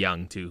it's that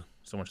young, too.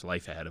 So much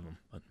life ahead of him.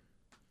 But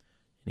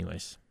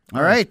anyways.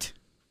 All right.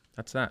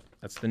 That's that.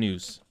 That's the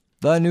news.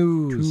 The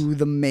news. To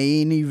the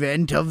main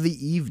event of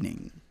the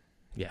evening.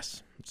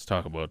 Yes. Let's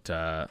talk about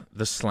the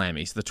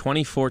Slammies. The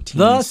 2014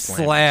 The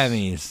Slammies.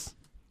 Slammies.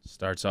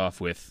 Starts off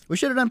with, We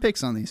should have done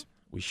picks on these,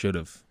 we should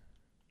have.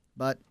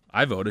 but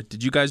I voted.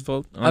 Did you guys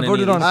vote? I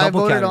voted on a I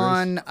couple voted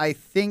categories. on, I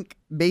think,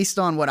 based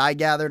on what I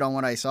gathered on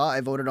what I saw,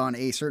 I voted on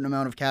a certain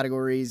amount of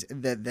categories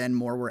that then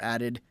more were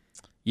added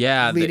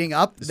Yeah. leading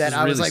up this that is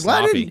I was really like, why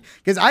sloppy. didn't,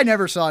 because I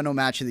never saw no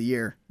match of the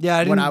year. Yeah, I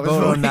when didn't I was vote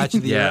on voting. match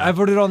of the year. Yeah. I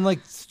voted on like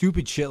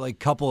stupid shit, like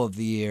couple of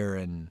the year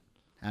and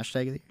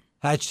Hashtag of the year.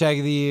 hashtag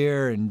of the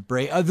year and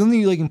break. The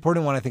only like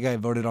important one I think I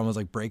voted on was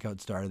like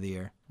breakout star of the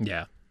year.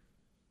 Yeah.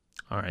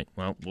 All right.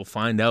 Well, we'll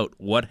find out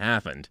what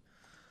happened.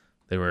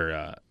 They were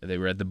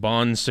at the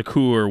Bon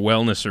Secours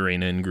Wellness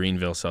Arena in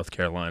Greenville, South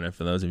Carolina,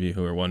 for those of you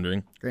who are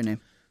wondering. Great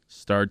name.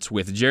 Starts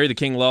with Jerry the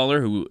King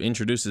Lawler, who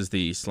introduces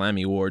the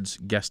Slammy Awards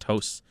guest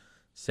host,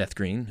 Seth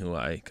Green, who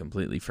I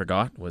completely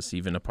forgot was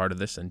even a part of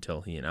this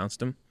until he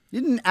announced him.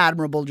 You did an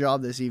admirable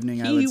job this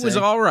evening, I would He say. was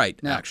all right,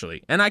 Yeah.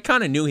 actually. And I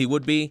kind of knew he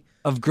would be.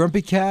 Of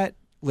Grumpy Cat,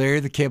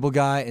 Larry the Cable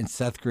Guy, and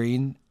Seth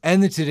Green,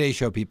 and the Today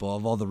Show people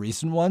of all the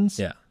recent ones.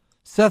 Yeah.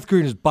 Seth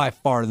Green is by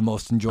far the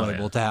most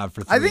enjoyable yeah. to have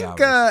for 3 I think,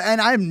 hours.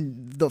 and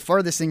I'm the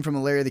farthest thing from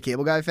a Larry the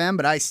Cable Guy fan,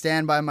 but I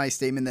stand by my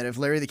statement that if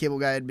Larry the Cable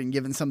Guy had been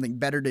given something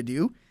better to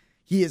do,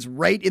 he is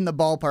right in the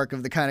ballpark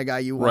of the kind of guy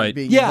you want Right.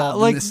 being Yeah, involved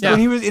like in this stuff.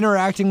 when he was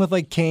interacting with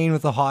like Kane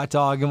with the hot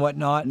dog and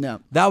whatnot. No.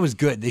 That was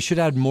good. They should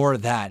add more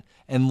of that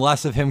and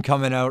less of him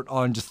coming out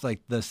on just like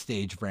the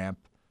stage ramp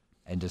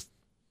and just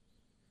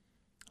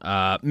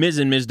Miz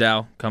and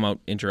Mizdow come out,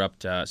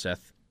 interrupt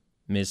Seth.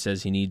 Miz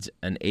says he needs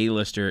an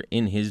A-lister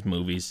in his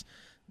movies.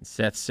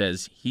 Seth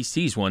says he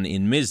sees one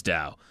in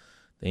Mizdow.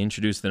 They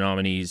introduce the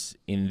nominees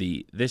in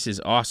the This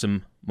Is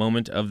Awesome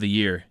Moment of the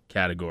Year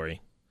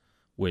category,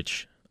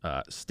 which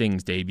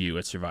Sting's debut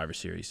at Survivor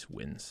Series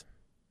wins.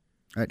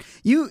 Right.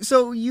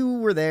 So you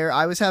were there.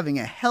 I was having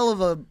a hell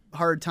of a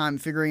hard time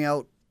figuring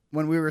out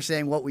when we were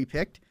saying what we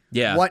picked.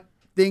 Yeah. What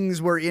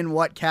things were in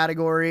what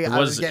category. It I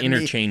was getting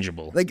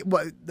interchangeable.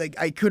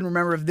 I couldn't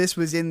remember if this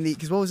was in the,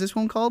 because what was this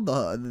one called?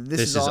 The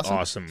This is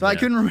Awesome. So I yeah.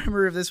 couldn't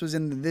remember if this was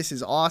in the This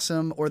Is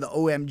Awesome or the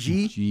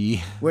OMG,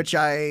 gee. which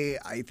I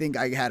think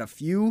I had a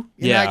few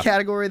in Yeah. that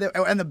category.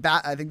 And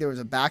I think there was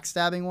a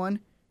backstabbing one,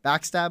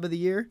 backstab of the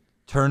year,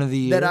 Turn of the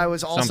year. that I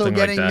was also Something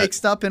like getting that.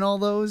 mixed up in all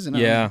those. And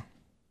Yeah.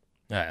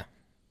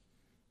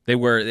 They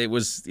were, it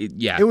was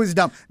It was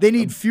dumb. They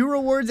need fewer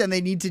awards and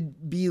they need to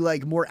be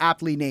like more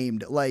aptly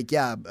named. Like,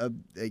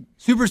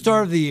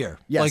 Superstar of the year.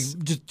 Yes.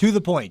 Like just to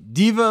the point.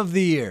 Diva of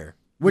the year.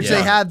 which Yeah.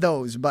 they had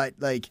those, but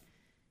like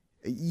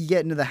you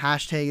get into the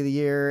hashtag of the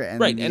year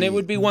and right. And it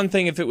would be one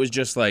thing if it was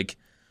just like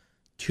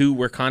two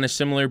were kind of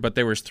similar, but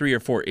there was 3 or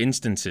 4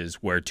 instances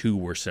where 2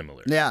 were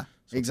similar. Yeah, So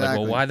it's exactly.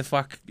 like, well, why the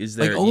fuck is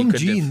there? Like you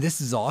could OMG have- and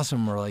This Is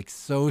Awesome are like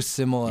so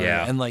similar.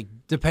 Yeah. And like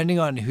depending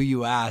on who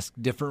you ask,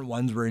 different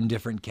ones were in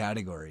different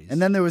categories.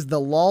 And then there was the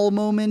lull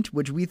moment,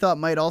 which we thought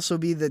might also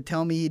be the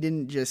tell me he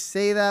didn't just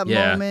say that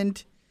Yeah.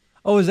 moment.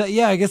 oh, is that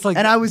I guess like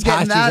And I was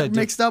getting pastors that had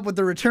mixed up with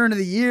the return of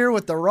the year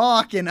with The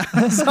Rock, and I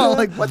was all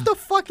like, what the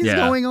fuck is Yeah.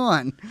 going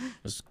on?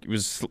 it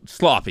was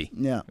sloppy.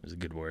 Yeah. It was a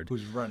good word.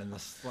 who's running the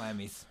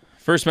Slammies.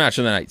 First match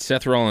of the night: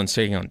 Seth Rollins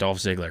taking on Dolph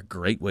Ziggler.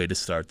 Great way to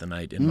start the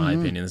night, in my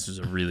opinion. This was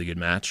a really good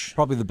match.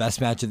 Probably the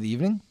best match of the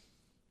evening.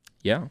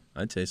 Yeah,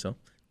 I'd say so.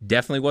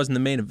 Definitely wasn't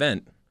the main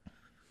event.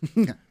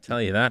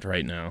 Tell you that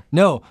right now.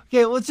 No.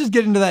 Okay, let's just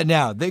get into that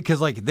now. Because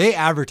they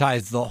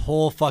advertised the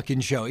whole fucking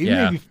show, even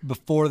Yeah. maybe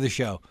before the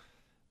show.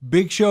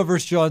 Big Show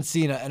versus John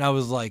Cena, and I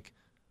was like,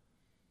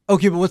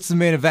 okay, but what's the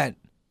main event?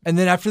 And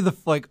then after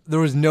there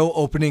was no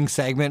opening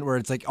segment where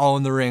it's like all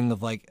in the ring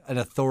with like an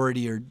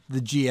authority or the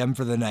GM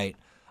for the night.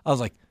 I was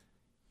like,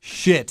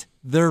 shit,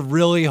 they're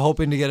really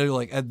hoping to get it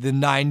like at the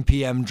 9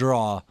 p.m.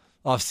 draw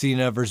off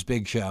Cena versus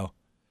Big Show.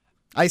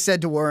 I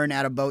said to Warren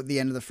at about the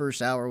end of the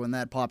first hour when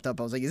that popped up,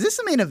 I was like, is this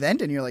the main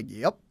event? And you're like,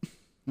 yep.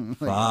 I'm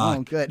like, oh,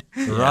 Fuck. good.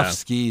 Rough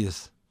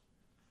skis.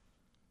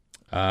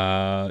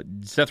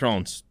 Seth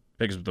Rollins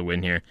picks up the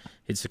win here.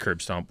 Hits the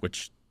curb stomp,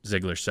 which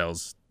Ziggler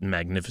sells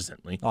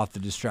magnificently. Off the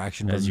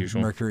distraction As from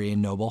usual. Mercury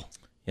and Noble.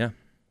 Yeah,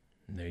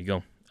 there you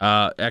go.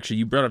 Actually,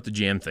 you brought up the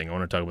GM thing. I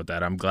want to talk about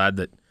that. I'm glad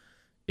that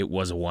it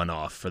was a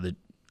one-off for the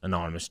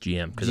anonymous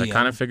GM because I GM.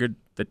 kind of figured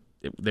that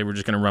they were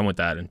just going to run with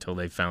that until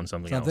they found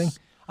something else.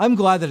 I'm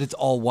glad that it's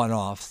all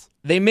one-offs.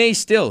 They may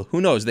still.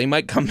 Who knows? They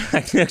might come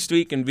back next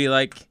week and be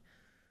like,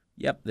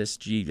 "Yep, this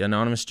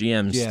anonymous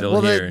GM's Yeah. still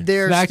Well, here."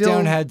 they're SmackDown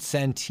still, had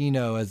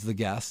Santino as the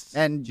guest.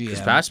 And GM.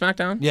 Is past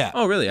SmackDown? Yeah.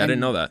 Oh, really? I and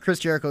didn't know that. Chris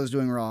Jericho's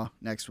doing Raw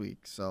next week,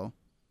 so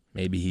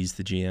Maybe he's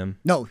the GM.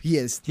 no, he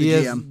is the He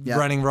GM. is Yeah.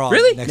 running Raw.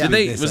 Really? next Did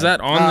week, they? said. Was that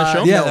on the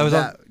show? Yeah, no,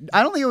 that was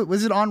I don't think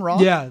was it on Raw.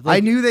 Yeah, I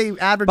like, knew they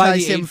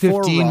advertised him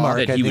for 8:15 Raw. mark.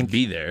 That I he think- would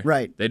be there.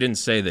 Right. They didn't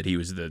say that he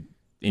was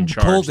in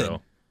charge Pulled it.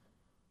 though.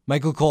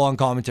 Michael Cole on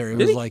commentary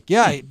was like,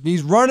 yeah,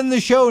 he's running the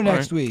show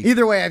next week.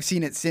 Either way, I've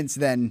seen it since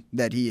then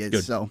that he is.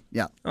 Good. So,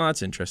 yeah. Oh,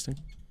 that's interesting.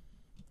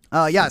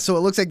 So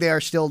it looks like they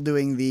are still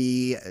doing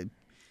the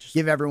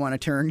give everyone a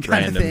turn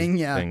kind Random of thing.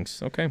 Yeah.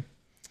 things. Okay.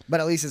 But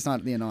at least it's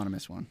not the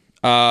anonymous one.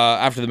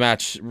 After the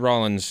match,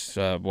 Rollins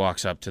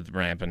walks up to the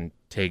ramp and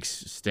takes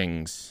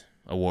Sting's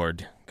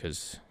award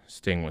because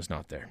Sting was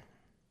not there.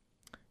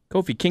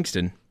 Kofi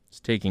Kingston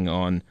is taking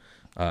on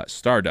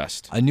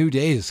Stardust. A New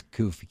Day's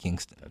Kofi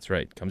Kingston. That's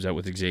right. Comes out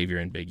with Xavier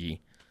and Big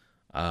E.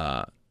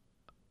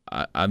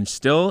 I'm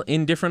still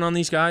indifferent on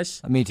these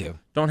guys. Me too.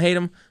 Don't hate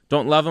them,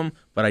 don't love them,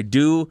 but I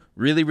do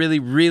really, really,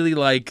 really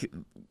like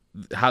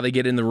how they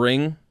get in the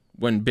ring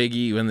when Big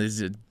E, when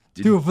there's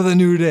Do it for the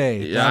New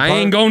Day. yeah, I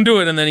ain't gonna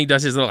do it, and then he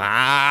does his little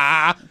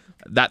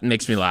that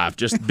makes me laugh.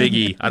 Just Big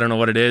E. I don't know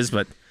what it is,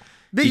 but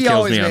Big he E kills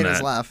always me on made that.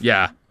 us laugh.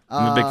 Yeah,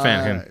 I'm a big fan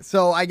of him.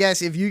 So I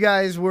guess if you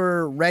guys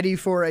were ready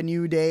for a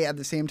New Day at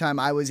the same time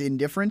I was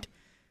indifferent,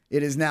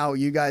 it is now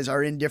you guys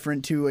are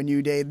indifferent to a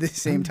New Day at the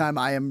same time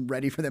I am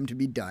ready for them to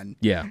be done.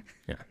 Yeah.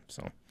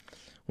 So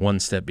one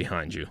step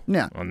behind you.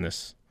 Yeah. On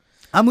this.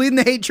 I'm leading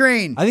the hate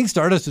train. I think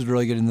Stardust is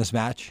really good in this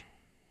match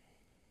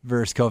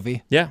versus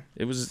Kofi. Yeah,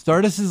 it was.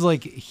 Stardust's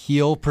like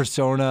heel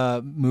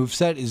persona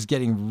moveset is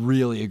getting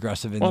really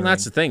aggressive in Well, the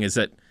that's ring. the thing is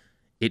that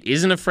it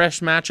isn't a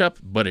fresh matchup,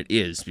 but it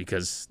is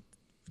because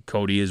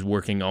Cody is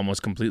working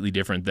almost completely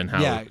different than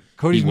how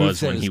Cody's he was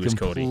moveset when is he was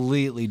Cody.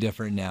 completely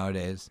different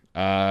nowadays.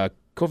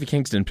 Kofi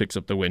Kingston picks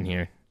up the win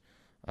here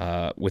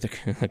with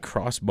a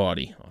cross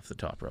body off the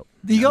top rope.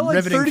 He got like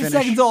Riveting 30 finish.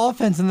 seconds of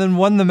offense and then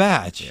won the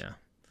match.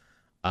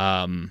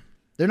 Yeah.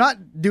 They're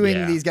not doing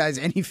Yeah. these guys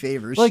any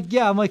favors.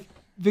 I'm like,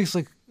 Vic's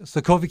like, so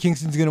Kofi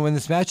Kingston's going to win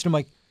this match? And I'm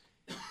like,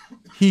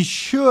 he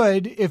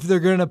should if they're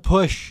going to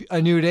push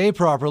a New Day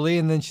properly.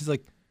 And then she's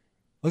like,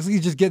 looks like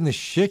he's just getting the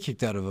shit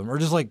kicked out of him or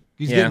just like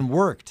he's getting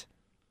worked.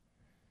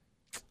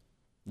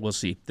 We'll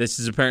see. This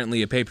is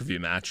apparently a pay-per-view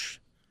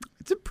match.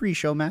 it's a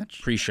pre-show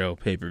match. Pre-show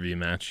pay-per-view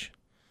match.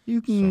 You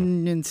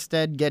can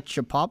instead get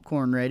your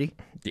popcorn ready.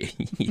 Yeah.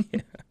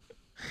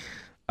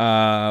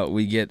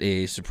 We get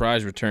a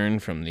surprise return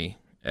from the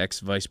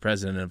ex-vice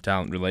president of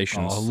talent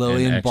relations. Oh, and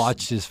Lillian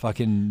botched his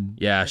fucking...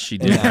 Yeah, she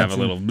did have a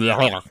little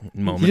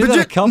moment. He did that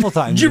a couple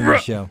times in the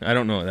show. I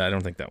don't know. I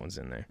don't think that one's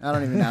in there. I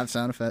don't even have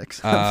sound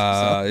effects.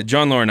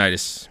 John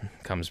Laurinaitis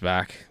comes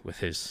back with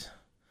his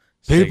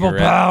People power. Oh,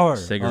 that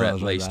was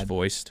cigarette-laced really bad.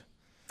 voice.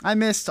 I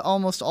missed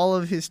almost all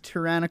of his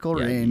tyrannical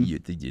Yeah, reign. you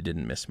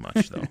didn't miss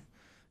much though.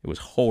 It was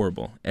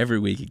horrible. Every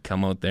week he'd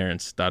come out there and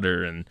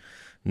stutter and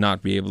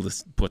not be able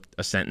to put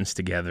a sentence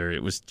together.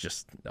 It was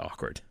just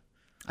awkward.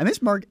 I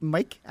miss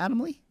Mike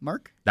Adamle.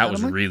 Mark. That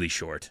was Adamle? really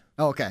short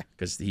Oh, okay.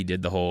 because he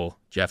did the whole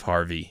Jeff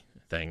Harvey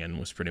thing and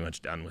was pretty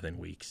much done within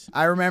weeks.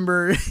 I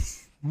remember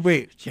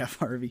Wait, Jeff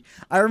Harvey.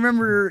 I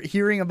remember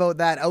hearing about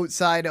that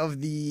outside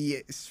of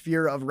the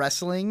sphere of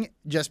wrestling,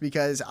 just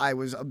because I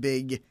was a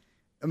big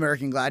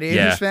American Gladiators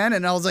Yeah. fan,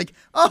 and I was like,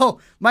 "Oh,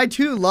 my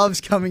two loves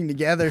coming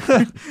together."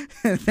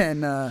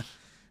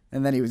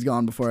 and then he was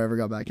gone before I ever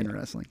got back into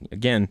wrestling.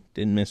 Again,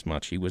 didn't miss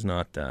much. He was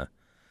not the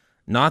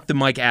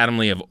Mike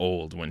Adamle of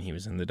old when he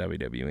was in the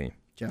WWE.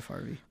 Jeff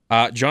Harvey.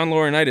 John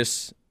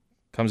Laurinaitis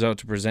comes out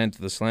to present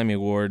the Slammy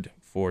Award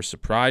for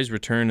Surprise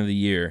Return of the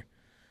Year,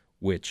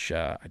 which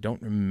I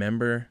don't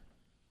remember.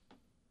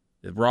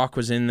 The Rock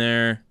was in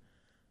there.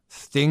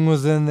 Sting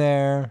was in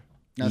there.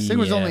 Now, Sting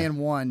was Yeah. only in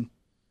one.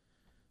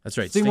 That's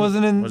right. Sting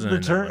wasn't in that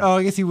return. one. Oh,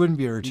 I guess he wouldn't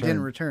be a He return.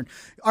 didn't return.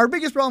 Our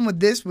biggest problem with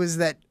this was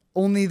that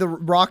only the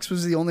Rocks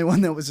was the only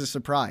one that was a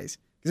surprise.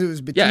 Because it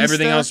was Batista. Yeah,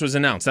 everything else was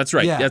announced. That's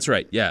right. Yeah. That's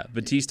right. Yeah,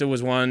 Batista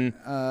was one.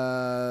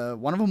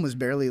 One of them was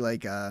barely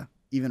like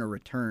even a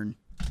return.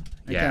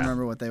 I Yeah. can't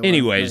remember what they were.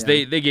 Anyways, But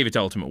yeah. they gave it to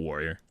Ultimate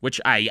Warrior,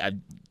 which I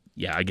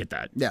get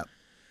that. Yeah.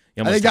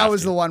 You I almost think that have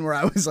was to. the one where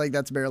I was like,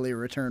 "That's barely a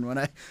return."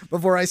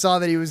 Before I saw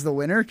that he was the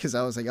winner, because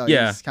I was like, "Oh,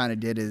 Yeah. he just kind of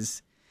did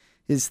his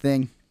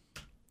thing."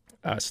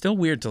 Still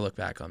weird to look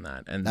back on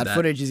that. And That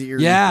footage is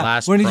eerie. Yeah,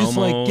 last when he just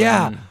promo like,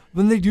 yeah, and-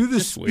 when they do the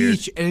just weird.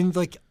 speech and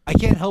like, I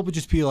can't help but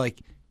just be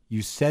like,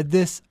 you said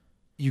this,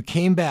 you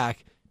came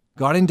back,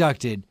 got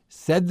inducted,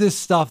 said this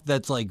stuff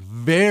that's like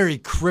very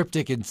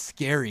cryptic and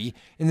scary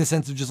in the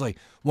sense of just like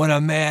when a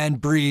man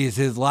breathes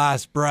his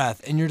last breath,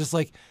 and you're just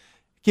like,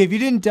 okay, if you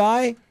didn't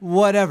die,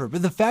 whatever.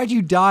 But the fact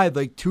you died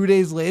like 2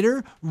 days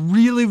later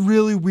really,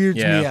 really weirds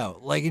me Yeah.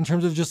 out. Like in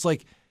terms of just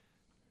like,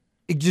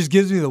 it just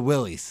gives me the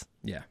willies.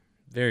 Yeah,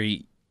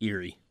 very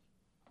eerie.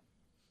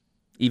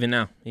 Even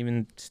now,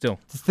 even still.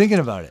 Just thinking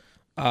about it.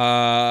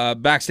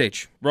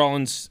 Backstage,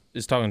 Rollins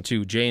is talking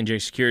to J&J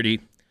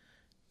Security.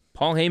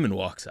 Paul Heyman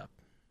walks up.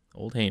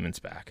 Old Heyman's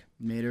back.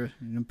 Made an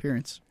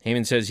appearance.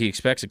 Heyman says he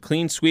expects a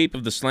clean sweep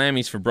of the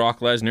Slammies for Brock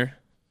Lesnar,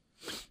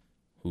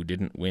 who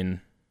didn't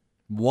win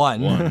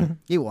one.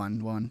 He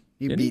won.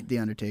 He Did beat he? The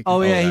Undertaker.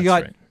 Oh, yeah, he that's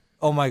got, right.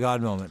 oh my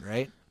God moment,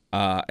 right?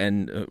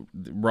 And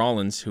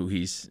Rollins, who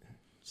he's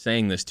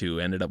saying this to,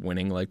 ended up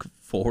winning like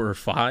 4 or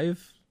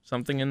 5,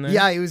 something in there.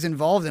 Yeah, he was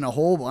involved in a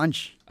whole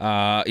bunch.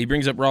 He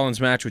brings up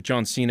Rollins' match with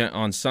John Cena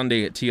on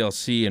Sunday at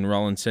TLC, and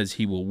Rollins says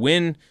he will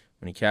win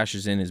when he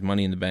cashes in his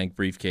Money in the Bank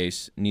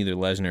briefcase, neither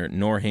Lesnar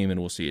nor Heyman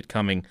will see it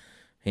coming.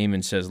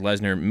 Heyman says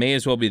Lesnar may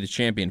as well be the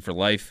champion for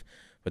life,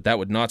 but that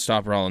would not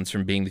stop Rollins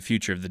from being the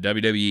future of the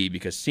WWE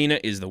because Cena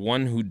is the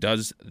one who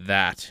does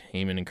that.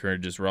 Heyman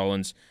encourages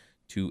Rollins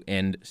to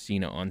end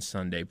Cena on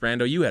Sunday.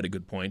 Brando, you had a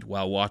good point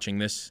while watching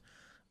this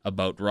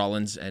about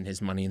Rollins and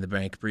his Money in the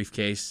Bank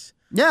briefcase.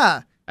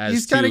 Yeah. As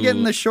He's kind of to-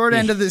 getting the short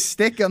end of the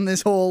stick on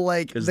this whole,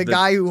 like, 'Cause the the-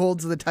 guy who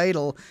holds the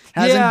title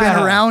hasn't Yeah.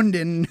 been around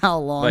in how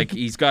long? Like,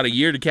 he's got a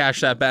year to cash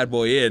that bad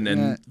boy in,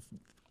 and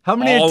How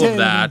many all atten- of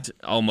that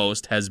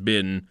almost has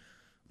been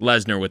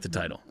Lesnar with the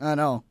title. I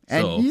know.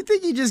 And So- you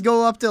think you just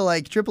go up to,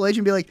 like, Triple H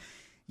and be like,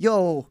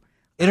 yo,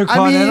 I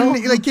Intercontinental?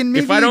 mean, like, can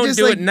maybe If I don't just,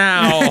 do like, it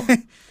now,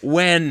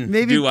 when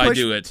maybe do I push,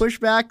 do it? push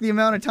back the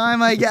amount of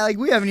time I get. Like,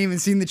 we haven't even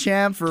seen the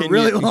champ for a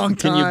really long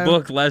time. Can you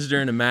book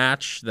Lesnar in a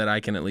match that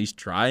I can at least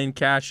try and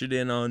cash it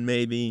in on,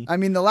 maybe? I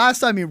mean, the last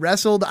time he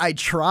wrestled, I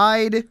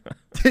tried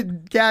to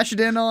cash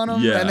it in on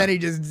him, Yeah. and then he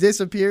just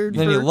disappeared.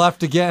 Then he for-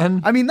 left again.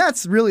 I mean,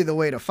 that's really the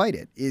way to fight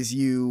it, is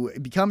you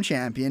become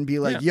champion, be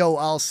like, yo,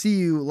 I'll see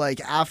you,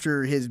 like,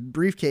 after his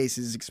briefcase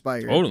is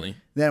expired. Totally.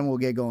 Then we'll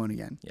get going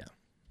again. Yeah.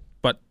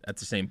 But at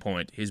the same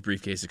point, his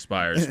briefcase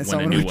expires when a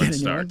Someone new would one get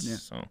a new one, starts. yeah.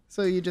 So,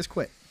 So you just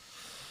quit.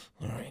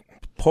 all right.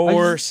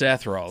 Poor I just-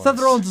 Seth Rollins. Seth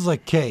Rollins is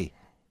like, okay,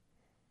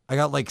 I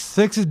got like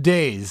 6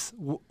 days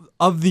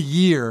of the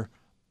year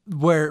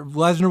where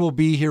Lesnar will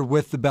be here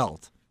with the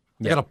belt.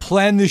 I got to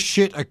plan this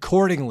shit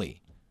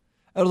accordingly.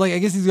 I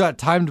guess he's got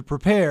time to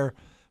prepare,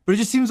 but it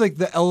just seems like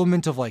the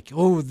element of like,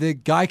 oh, the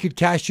guy could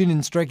cash in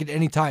and strike at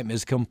any time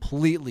is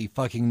completely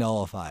fucking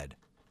nullified.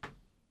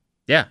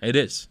 Yeah, it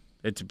is.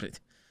 It's a bit,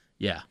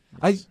 yeah.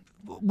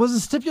 Was the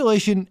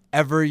stipulation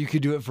ever you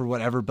could do it for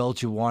whatever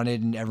belt you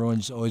wanted and everyone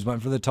just always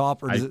went for the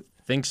top? Or does I it?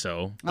 think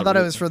so. I thought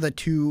it was for the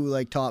two,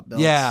 like, top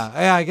belts. Yeah,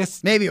 I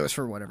guess. Maybe it was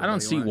for whatever. I don't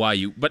belt you see wanted. why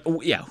you, but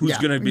yeah, who's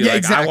Yeah. going to be Yeah, like,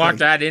 exactly. I want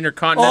that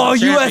Intercontinental Oh, U.S.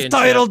 Championship.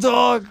 title,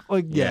 dog!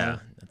 Like, Yeah,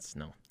 that's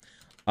no.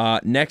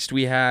 Next,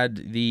 we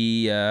had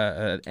the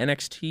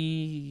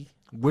NXT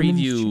Women's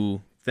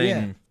preview thing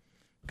yeah.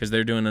 because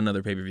they're doing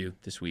another pay-per-view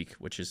this week,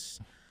 which is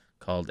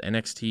called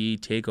NXT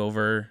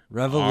Takeover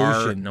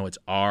Revolution. No, it's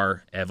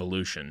R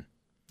Evolution,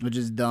 Which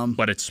is dumb.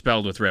 but it's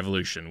spelled with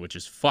Revolution, which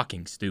is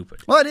fucking stupid.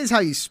 Well, it is how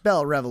you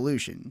spell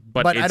revolution.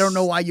 But But I don't it's-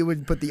 know why you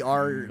would put the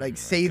R, like,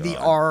 say the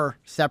God. R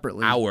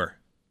separately. Our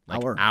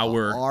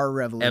R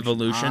revolution.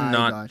 evolution, I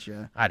not.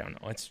 Gotcha. I don't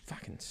know. It's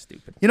fucking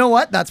stupid. You know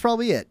what? That's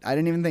probably it. I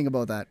didn't even think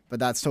about that, but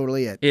that's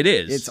totally it. It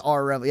is. It's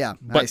R rev. Yeah, I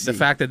But see. the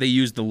fact that they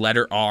use the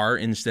letter R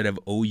instead of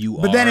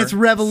OUR. But then it's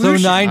revolution.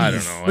 So 90s. I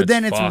don't know. But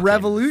then it's fucking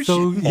revolution.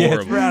 So, yeah, it's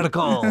Horrible.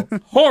 radical.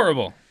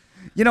 horrible.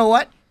 You know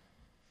what?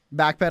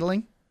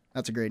 Backpedaling.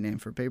 That's a great name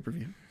for pay per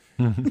view.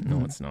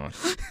 No, it's not.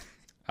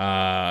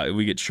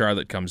 We get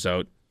Charlotte comes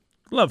out.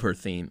 Love her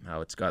theme. How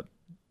it's got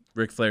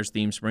Ric Flair's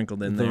theme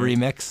sprinkled in The there. I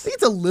remix. think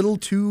it's a little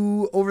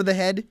too over the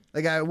head.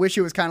 Like, I wish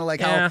it was kind of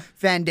like Yeah. how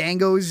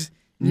Fandango's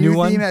New new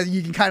one? theme has.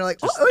 You can kind of like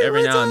Just oh,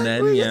 every what's now and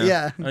that? then. Yeah.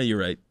 yeah. Oh, you're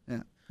right.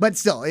 Yeah. But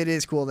still, it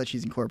is cool that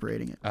she's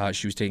incorporating it.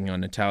 She was taking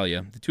on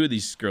Natalia. The two of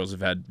these girls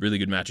have had really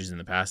good matches in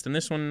the past, and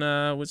this one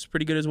was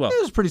pretty good as well. It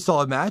was a pretty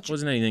solid match.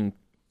 Wasn't anything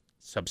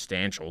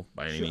substantial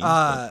by any means.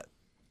 but-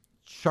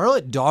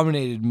 Charlotte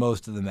dominated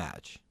most of the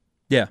match,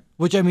 yeah.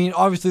 which, I mean,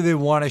 obviously they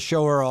want to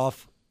show her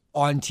off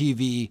on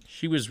TV.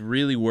 She was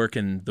really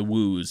working the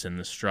woos and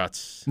the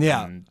struts.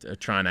 Yeah. And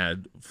trying to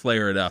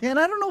flare it up. And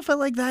I don't know if I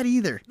like that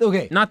either.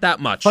 Okay, Not that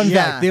much. fun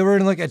Yeah. fact, they were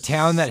in like a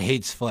town that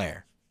hates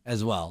Flair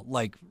as well,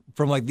 like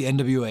from like the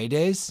NWA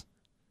days.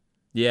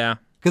 Yeah.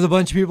 Because a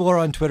bunch of people are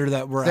on Twitter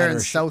that were They're at in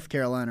her South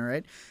Carolina,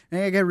 right?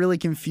 And I got really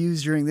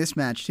confused during this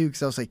match too,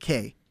 because I was like,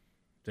 "Hey,"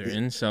 They're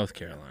in South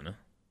Carolina.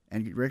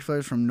 and Ric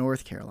Flair's from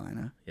North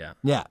Carolina, Yeah.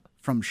 Yeah.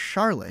 from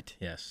Charlotte,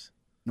 Yes.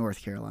 North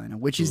Carolina,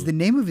 which is the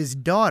name of his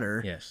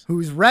daughter, Yes.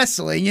 who's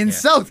wrestling in Yeah.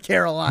 South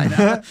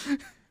Carolina.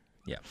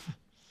 Yeah.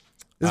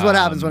 This is what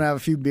happens when I have a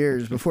few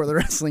beers before the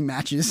wrestling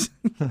matches.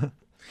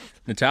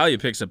 Natalia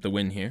picks up the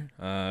win here.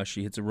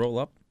 She hits a roll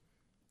up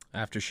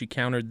after she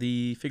countered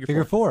the figure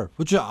Figure four. four,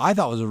 which I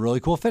thought was a really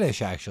cool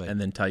finish, actually. And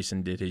then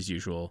Tyson did his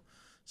usual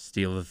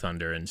steal the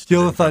thunder and Steal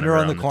stood the in front of thunder her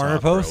on the corner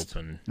top post.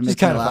 rope and- Which is Make me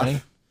kind of laugh.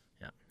 funny.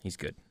 yeah, he's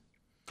good.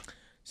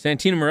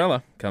 Santino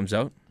Marella comes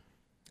out,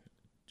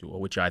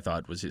 which I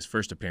thought was his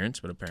first appearance,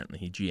 but apparently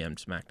he GM'd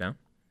SmackDown.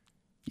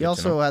 He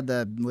also had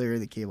the Larry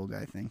the Cable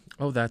Guy thing.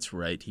 Oh, that's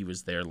right. He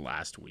was there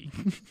last week.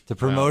 To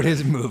promote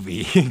his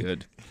movie.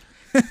 Good.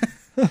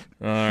 All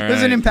right. It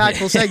was an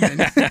impactful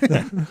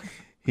segment.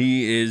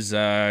 He is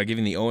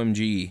giving the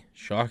OMG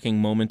shocking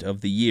moment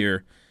of the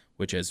year,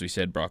 which, as we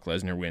said, Brock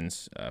Lesnar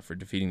wins for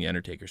defeating The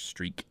Undertaker's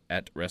streak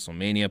at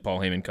WrestleMania. Paul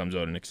Heyman comes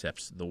out and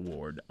accepts the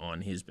award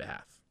on his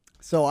behalf.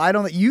 So I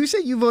don't. You said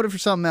you voted for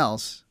something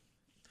else,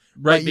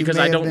 Right, But you because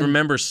may I have don't been-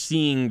 remember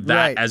seeing that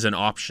Right. as an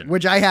option.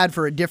 which I had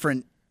for a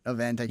different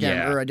event. I can't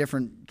Yeah. or a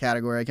different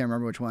category. I can't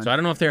remember which one. So I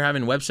don't know if they're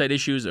having website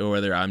issues or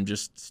whether I'm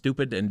just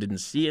stupid and didn't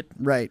see it,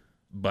 Right.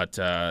 but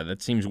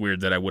that seems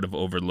weird that I would have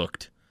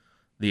overlooked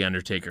the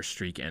Undertaker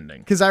streak ending.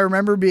 Because I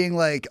remember being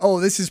like,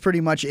 "Oh, this is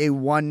pretty much a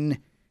one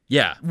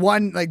Yeah.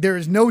 One, like there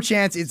is no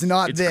chance it's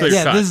not It's this. clear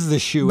Yeah, cut. this is the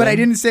shoe. But I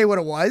didn't say what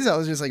it was. I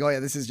was just like, oh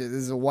yeah, this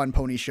is a one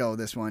pony show.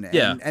 This one.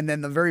 Yeah. And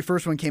then the very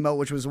first one came out,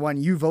 which was the one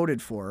you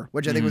voted for,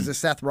 which I think was the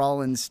Seth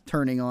Rollins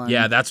turning on.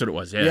 Yeah, that's what it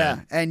was. Yeah. Yeah.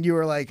 And you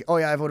were like, oh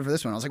yeah, I voted for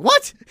this one. I was like,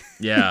 what?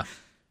 Yeah.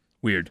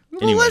 Weird.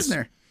 Well, Anyways,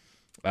 Lesnar.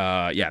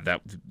 yeah,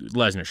 that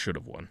Lesnar should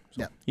have won.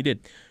 So Yeah. he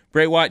did.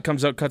 Bray Wyatt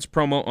comes out, cuts a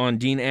promo on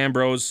Dean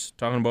Ambrose,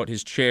 talking about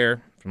his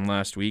chair from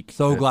last week.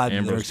 So that glad that they're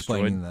Ambrose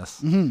explaining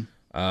destroyed.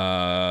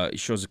 this. He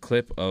shows a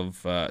clip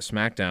of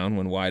SmackDown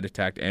when Wyatt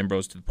attacked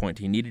Ambrose to the point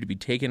he needed to be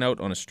taken out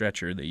on a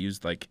stretcher. He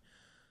used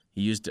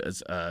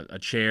a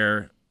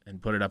chair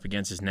and put it up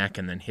against his neck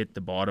and then hit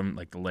the bottom,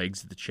 like the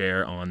legs of the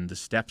chair, on the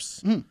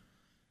steps. And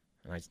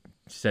I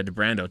said to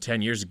Brando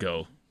 10 years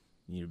ago,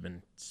 you've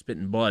been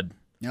spitting blood.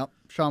 Yep.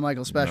 Shawn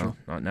Michaels special.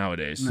 No, not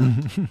nowadays.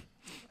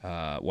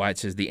 Wyatt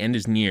says the end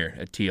is near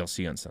at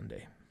TLC on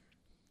Sunday.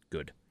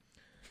 Good.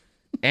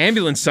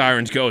 Ambulance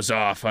sirens goes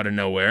off out of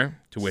nowhere,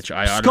 to which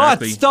I Scott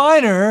automatically...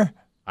 Steiner.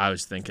 I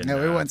was thinking... Yeah,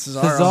 we went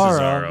Cesaro.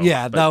 Cesaro.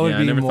 Yeah, but that would I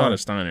be never more- thought of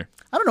Steiner.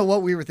 I don't know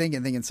what we were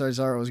thinking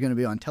Cesaro was going to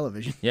be on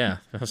television. Yeah,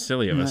 how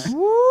silly of us.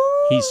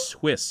 He's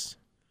Swiss.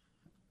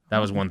 That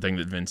was one thing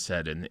that Vince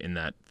said in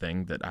that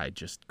thing that I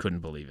just couldn't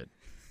believe it.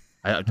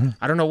 I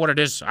don't know what it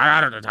is.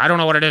 I don't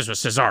know what it is with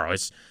Cesaro.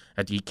 It's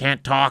that he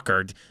can't talk,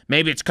 or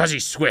maybe it's because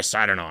he's Swiss.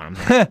 I don't know. I'm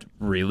like,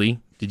 really?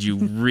 Did you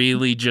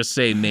really just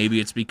say maybe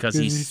it's because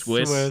he's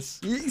Swiss?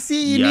 You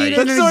see, you need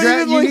Yikes. an, That's not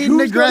even like an who's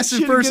got aggressive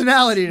shit against-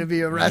 personality to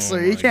be a wrestler.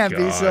 Oh you my can't be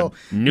God. so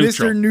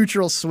Neutral. Mr.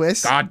 Neutral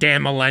Swiss.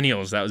 Goddamn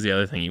millennials. That was the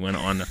other thing. He went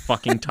on a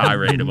fucking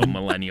tirade about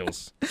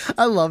millennials.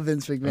 I love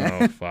Vince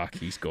McMahon. Oh, fuck.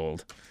 He's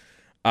gold.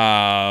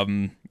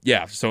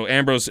 Yeah, so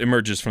Ambrose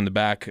emerges from the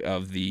back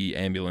of the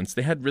ambulance.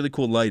 They had really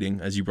cool lighting,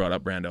 as you brought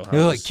up, Brando. They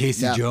look like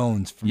Casey Yeah.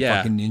 Jones from Yeah.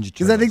 fucking Ninja Turtles.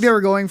 Because I think they were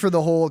going for the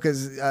whole,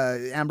 because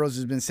Ambrose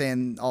has been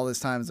saying all this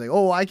time, it's like,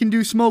 oh, I can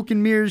do smoke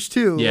and mirrors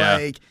too. Yeah.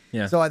 Like,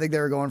 Yeah. So I think they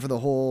were going for the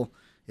whole,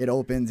 it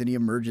opens and he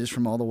emerges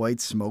from all the white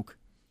smoke.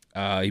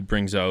 He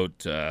brings out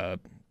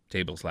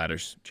tables,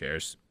 ladders,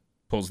 chairs,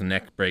 pulls the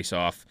neck brace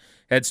off,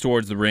 heads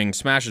towards the ring,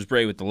 smashes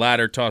Bray with the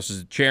ladder, tosses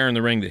a chair in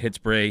the ring that hits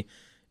Bray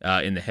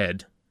in the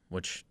head,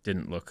 which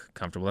didn't look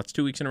comfortable. That's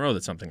 2 weeks in a row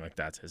that something like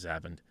that has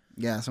happened.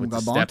 Yeah, someone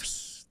With got the bonked.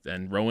 steps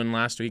and Rowan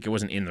last week. It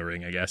wasn't in the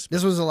ring, I guess.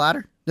 This was a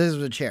ladder? This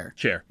was a chair.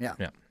 Chair. Yeah.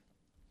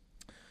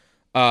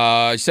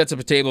 He sets up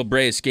a table.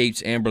 Bray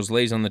escapes. Ambrose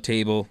lays on the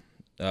table,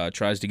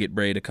 tries to get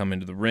Bray to come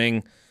into the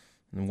ring.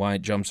 And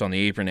Wyatt jumps on the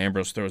apron.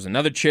 Ambrose throws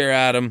another chair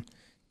at him.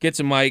 Gets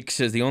a mic.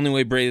 Says the only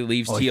way Bray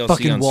leaves he TLC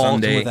fucking on walled him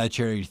Sunday with that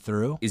chair he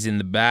threw. is in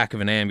the back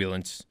of an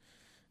ambulance.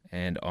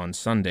 And on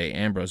Sunday,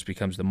 Ambrose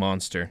becomes the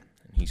monster.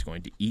 And he's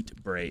going to eat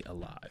Bray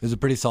alive. It was a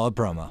pretty solid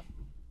promo.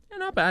 Yeah,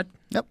 not bad.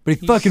 Yep. But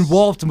he fucking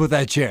walled him with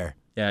that chair.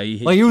 Yeah, he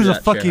hit Like it was a that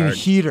chair fucking hard.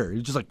 heater. He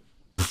was just like,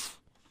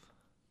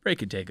 Bray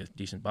could take a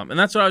decent bump. And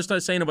that's what I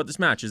was saying about this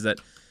match is that,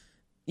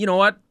 you know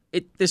what?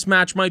 This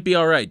match might be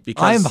all right.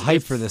 Because I am hyped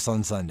if for this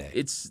on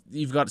Sunday.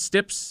 You've got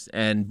Stips,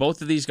 and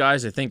both of these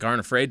guys, I think, aren't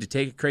afraid to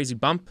take a crazy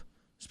bump,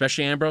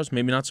 especially Ambrose.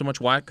 Maybe not so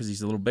much Wyatt because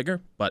he's a little bigger.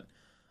 But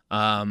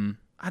I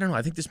don't know.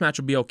 I think this match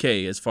will be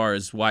okay as far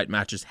as Wyatt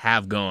matches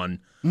have gone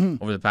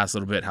over the past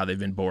little bit, how they've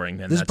been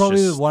boring. And This is that's probably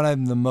just, the one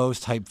I'm the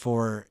most hyped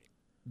for,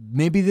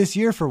 maybe this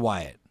year for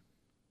Wyatt.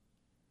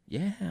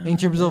 yeah. In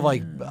terms of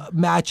like It's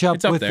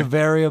matchup up with there. the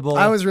variable.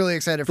 I was really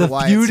excited for The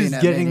Wyatt feud seeing is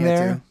at getting Mania,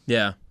 there. too.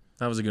 Yeah,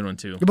 that was a good one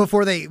too.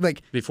 Before they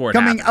Before it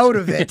coming happened. out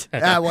of it,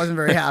 I wasn't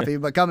very happy,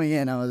 but coming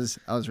in, I was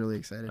really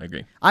excited. I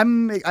agree.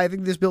 I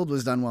think this build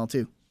was done well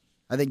too.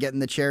 I think getting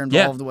the chair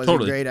involved was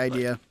totally. a great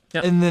idea.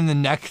 Yeah. And then the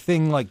neck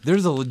thing, like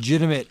there's a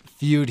legitimate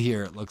feud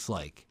here, it looks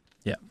like.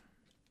 Yeah.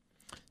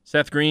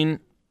 Seth Green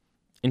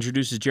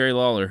introduces Jerry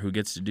Lawler, who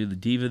gets to do the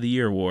Diva of the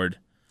Year award.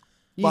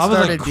 He Well, I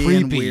was, like, started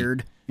being creepy.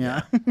 weird.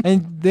 Yeah.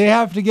 And they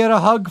have to get a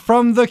hug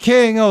from the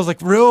king. I was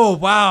like, real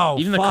wow.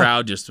 Even the fuck.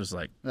 crowd just was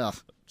like Ugh.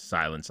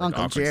 silence, like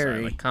Uncle awkward Jerry.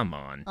 silence. Like, come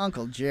on.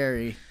 Uncle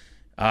Jerry.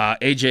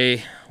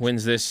 AJ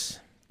wins this,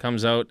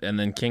 comes out, and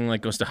then King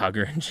like goes to hug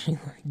her, and she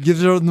like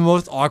Gives her the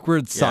most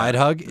awkward side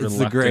hug. It's the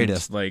reluctant,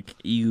 greatest. like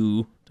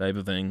ew type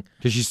of thing.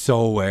 Because she's so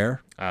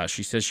aware.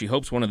 She says she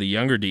hopes one of the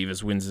younger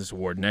divas wins this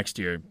award next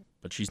year,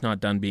 but she's not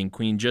done being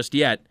queen just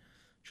yet.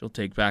 She'll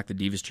take back the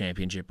Divas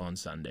Championship on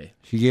Sunday.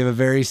 She gave a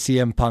very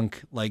CM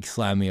Punk like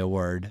Slammy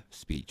Award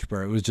speech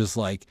where it was just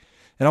like,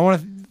 and I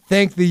want to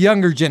thank the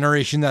younger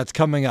generation that's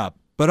coming up,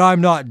 but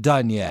I'm not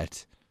done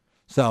yet.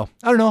 So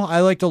I don't know. I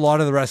liked a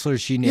lot of the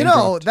wrestlers she named. You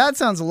know, that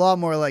sounds a lot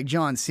more like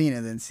John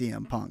Cena than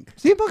CM Punk.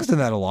 CM Punk's done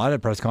that a lot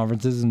at press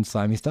conferences and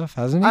slimy stuff,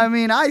 hasn't he? I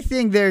mean, I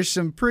think there's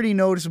some pretty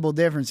noticeable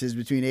differences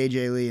between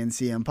AJ Lee and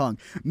CM Punk.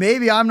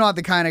 Maybe I'm not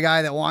the kind of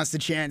guy that wants to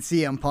chant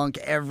CM Punk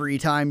every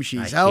time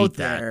she's I out hate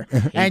that. there I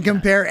hate and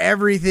compare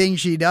everything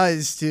she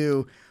does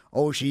to,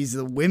 oh, she's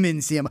the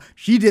women's CM.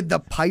 She did the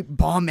pipe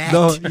bomb act.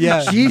 No,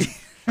 yeah. She,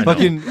 I know.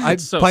 Fucking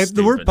It's so the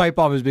word stupid. pipe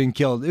bomb is being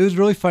killed. It was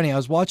really funny. I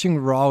was watching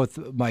Raw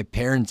with my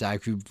parents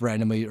actually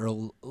randomly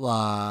about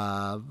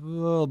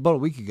a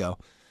week ago.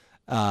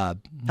 how'd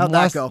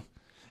that go?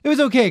 It was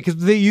okay because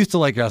they used to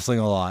like wrestling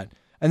a lot.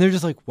 And they're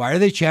just like, why are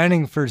they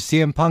chanting for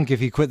CM Punk if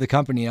he quit the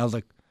company? And I was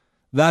like,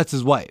 that's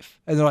his wife.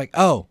 And they're like,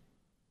 oh,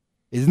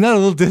 isn't that a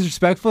little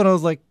disrespectful? And I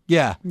was like,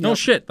 yeah. No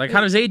shit. Like, how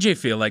does AJ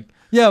feel? Like,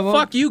 Yeah, well,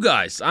 fuck you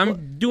guys.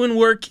 I'm doing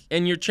work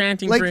and you're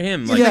chanting Like, for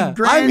him. yeah. Like, yeah,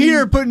 grand- I'm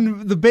here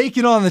putting the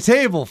bacon on the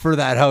table for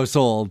that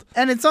household.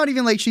 And it's not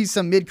even like she's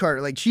some mid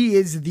card. Like she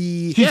is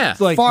the She's Yeah.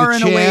 like far the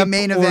and away champ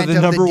main or event the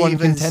of number the one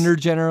Divas. contender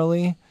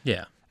generally.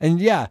 yeah. And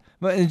yeah,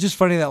 but it's just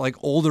funny that like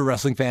older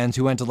wrestling fans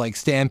who went to like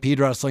Stampede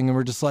Wrestling and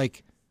were just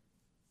like,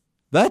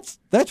 that's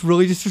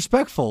really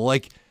disrespectful.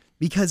 Like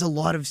because a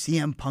lot of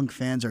CM Punk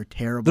fans are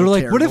terrible. they're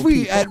like, what if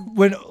terrible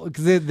we people.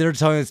 because they're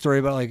telling a story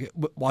about like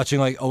watching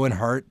like Owen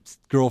Hart's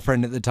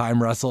girlfriend at the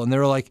time wrestle, and they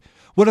were like,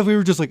 what if we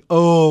were just like,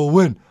 oh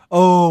win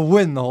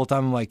the whole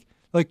time? I'm like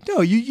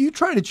no, you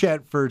try to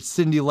chant for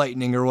Cindy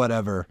Lightning or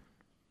whatever.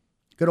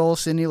 Good old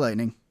Cindy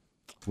Lightning.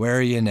 Where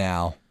are you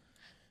now?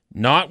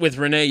 Not with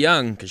Renee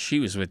Young, because she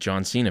was with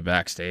John Cena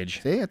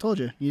backstage. See, I told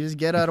you. You just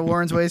get out of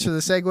Warren's ways for the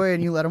segue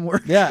and you let him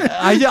work. Yeah,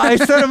 I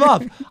set him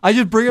up. I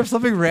just bring up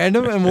something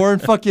random and Warren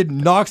fucking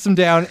knocks him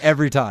down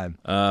every time.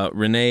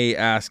 Renee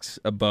asks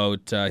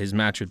about his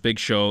match with Big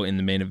Show in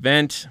the main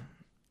event.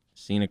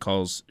 Cena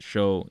calls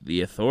Show the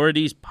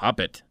Authority's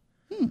puppet.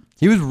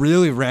 He was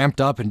really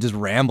ramped up and just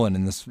rambling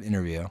in this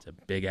interview. It's a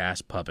big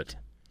ass puppet.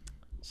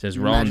 Says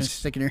Imagine Rollins.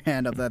 sticking your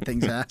hand up that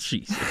thing's ass.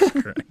 Jesus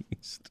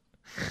Christ.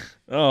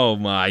 Oh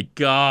my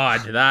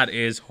God, that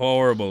is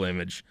horrible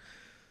image.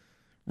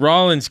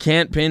 Rollins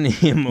can't pin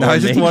him or No, I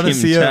just make want to him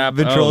see a tap out.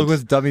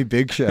 ventriloquist dummy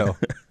Big Show.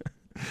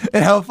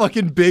 And how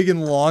fucking big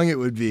and long it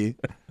would be.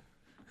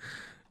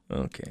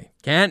 Okay.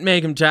 Can't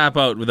make him tap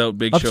out without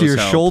Big Up Show's to your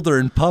help. shoulder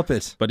and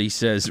puppet. But he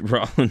says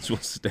Rollins will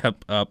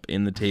step up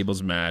in the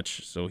tables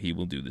match, so he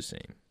will do the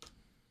same.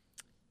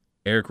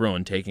 Eric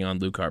Rowan taking on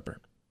Luke Harper.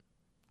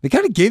 They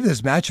kind of gave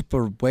this matchup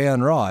away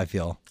on Raw, I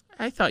feel.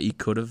 I thought you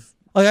could have.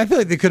 Like, I feel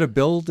like they could have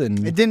built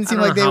and It didn't seem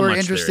I don't like know they how were much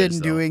there interested is,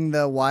 in though. doing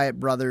the Wyatt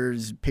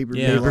Brothers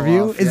pay-per-view. Yeah.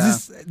 pay-per-view.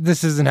 blow-off,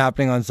 This isn't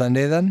happening on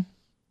Sunday then?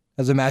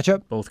 As a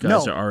matchup? Both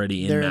guys No, are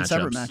already in they're in matchups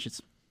separate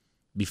matches.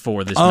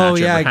 before this Oh,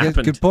 match yeah, ever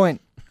happened. good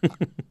point.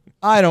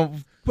 I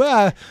don't... who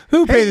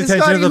Hey, pays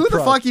attention Scotty, to the who the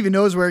pro? fuck even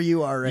knows where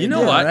you are right You now?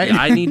 know what? Right?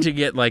 I need to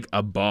get like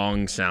a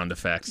bong sound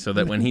effect so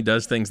that when he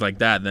does things like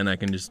that, then I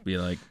can just be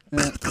like,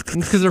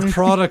 Because their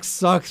product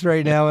sucks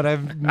right now and I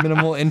have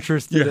minimal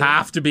interest in you it.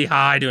 have to be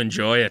high to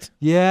enjoy it.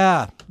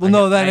 Yeah. Well, I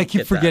no, get- then I I keep get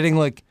that. forgetting,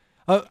 like,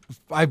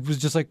 I was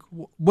just like,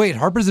 wait,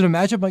 Harper's in a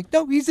matchup? I'm like,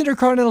 no, he's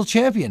Intercontinental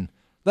Champion.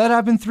 That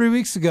happened 3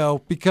 weeks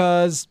ago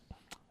because,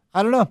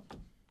 I don't know.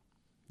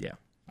 Yeah.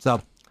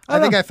 So, I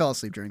think know. I fell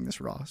asleep during this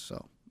Raw,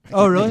 so.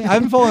 Oh, really? I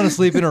haven't fallen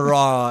asleep in a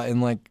Raw in,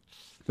 like,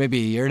 maybe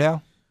a year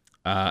now.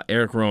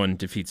 Eric Rowan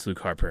defeats Luke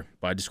Harper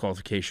by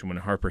disqualification when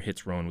Harper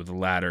hits Rowan with a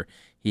ladder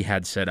he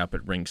had set up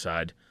at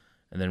ringside,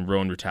 and then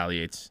Rowan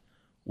retaliates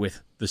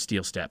with the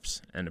steel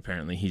steps, and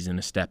apparently he's in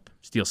a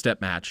steel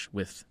step match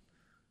with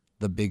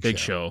The Big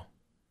Show.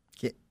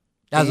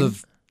 As Game?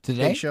 of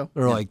today? Big Show?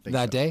 Or, Yeah, like, Big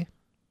that Show. day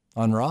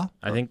on Raw?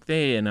 I think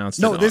they announced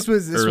No, it this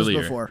was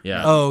earlier. before.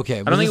 Yeah. Oh, okay.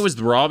 I don't think it was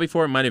Raw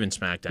before. It might have been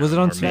SmackDown. Was it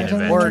on or main SmackDown?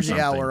 event Or, something.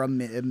 yeah, or a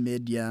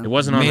mid, yeah. It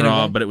wasn't on Main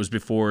Raw, event? but it was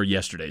before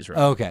yesterday's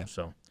Raw. Okay.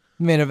 So,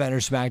 Main event or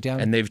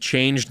SmackDown? and they've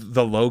changed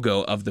the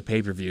logo of the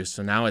pay-per-view,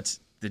 so now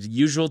it's the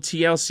usual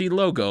TLC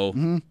logo,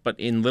 but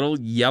in little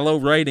yellow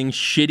writing,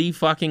 shitty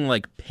fucking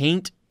like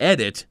paint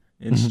edit.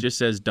 It just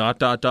says ...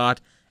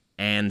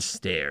 and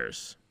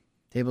stairs.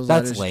 Tables,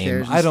 That's ladders, lame.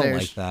 stairs, and I don't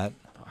stairs. like that.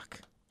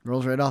 Fuck.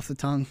 Rolls right off the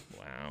tongue.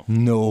 Wow.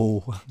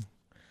 No.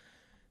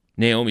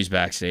 Naomi's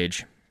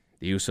backstage.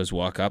 The Usos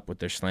walk up with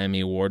their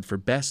Slammy Award for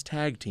Best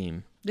Tag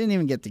Team. Didn't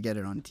even get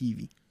it on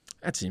TV.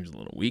 That seems a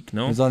little weak, It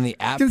no? was on the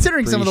app.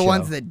 Considering some of the pre-show.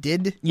 ones that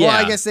did. Yeah.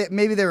 Well, I guess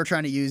maybe they were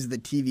trying to use the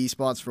TV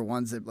spots for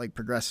ones that like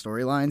progress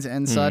storylines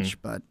and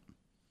such. But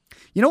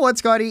you know what,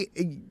 Scotty?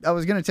 I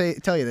was going to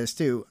tell you this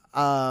too.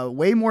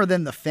 Way more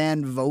than the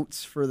fan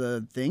votes for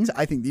the things.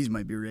 I think these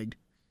might be rigged.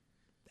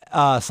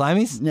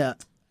 Slimies? Yeah.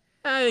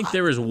 I think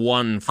there was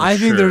one for I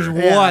sure. think there's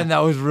Yeah. one that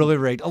was really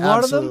rigged. A lot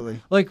of Absolutely.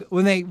 them, like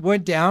when they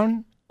went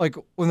down, like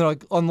when they're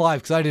like on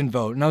live, because I didn't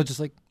vote, and I was just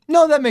like,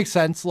 no, that makes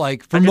sense.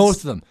 Like for I could most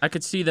s- of them, I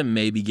could see them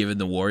maybe giving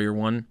the Warrior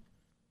one,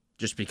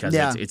 just because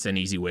Yeah. it's an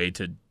easy way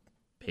to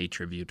pay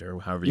tribute or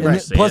however you And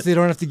want to say plus it. they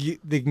don't have to.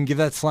 They can give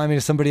that slimy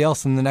to somebody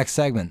else in the next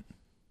segment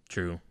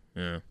True.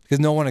 Yeah.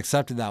 because no one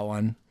accepted that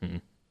one. I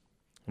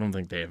don't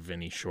think they have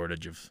any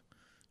shortage of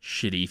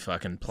shitty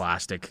fucking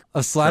plastic.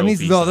 Of slimies,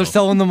 trophies, no, though. they're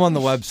selling them on the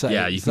website.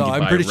 Yeah, you so can I'm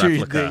buy a pretty sure.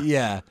 replica.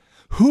 Yeah,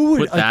 who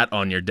would? Put that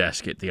on your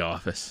desk at the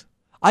office.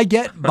 I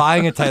get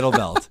buying a title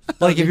belt.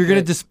 Like if you're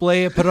gonna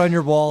display it, put it on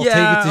your wall, take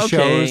it to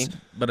shows.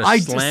 But a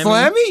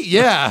Slammy?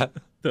 Yeah,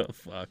 The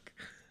fuck.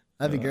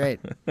 That'd be great.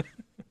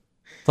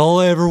 that's all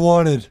I ever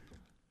wanted.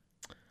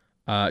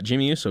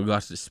 Jimmy Uso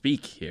got to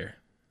speak here.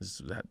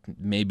 That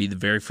may be the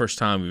very first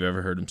time we've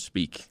ever heard him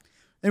speak.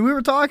 And we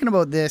were talking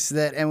about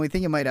and we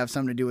think it might have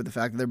something to do with the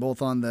fact that they're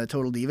both on the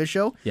Total Divas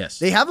show. Yes.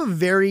 They have a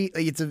very,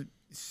 it's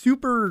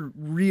super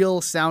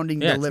real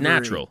sounding Yeah, it's delivery.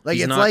 natural. Like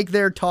He's it's not- like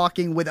they're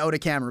talking without a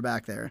camera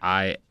back there.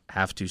 I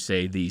have to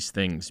say these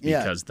things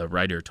Yeah. because the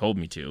writer told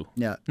me to.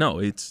 Yeah. No,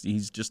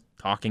 he's just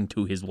talking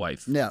to his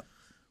wife, Yeah.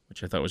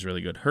 which I thought was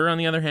really good. Her, on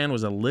the other hand,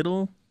 was a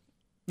little,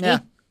 Yeah.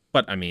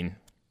 but I mean,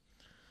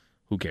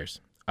 who cares?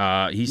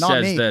 He Not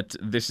says me. that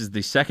this is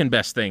the second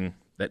best thing,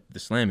 that the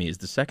Slammy is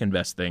the second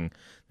best thing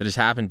that has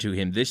happened to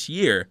him this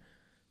year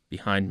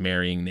behind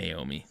marrying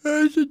Naomi.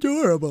 That's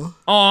adorable.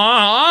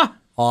 Aww!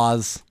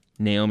 Oz.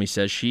 Naomi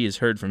says she has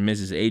heard from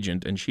Mrs.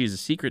 Agent and she has a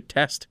secret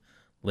test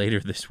later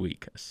this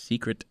week. A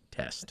secret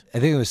test. I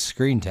think it was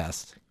screen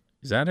test.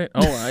 Is that it?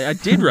 Oh, I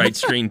did write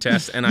screen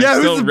test and Yeah, I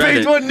who's still the read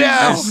big it one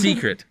now? as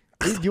secret.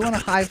 Do you want a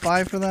high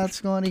five for that,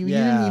 Scotty? You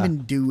Yeah. didn't even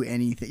do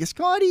anything.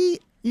 Scotty,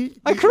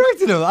 I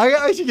corrected him.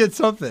 I should get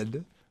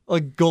something.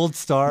 Like gold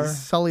star,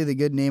 sully the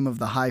good name of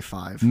the high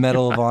five.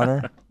 Medal of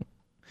Honor.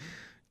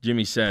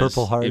 Jimmy says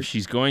Purple Heart. if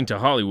she's going to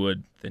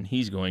Hollywood, then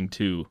he's going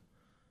too.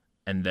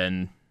 And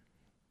then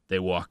they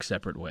walk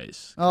separate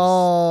ways.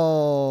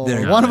 Oh,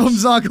 There one of goes.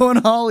 them's not going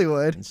to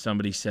Hollywood. And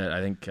somebody said,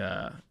 I think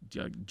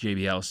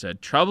JBL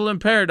said, Trouble in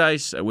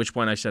Paradise, at which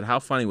point I said, how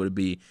funny would it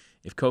be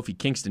if Kofi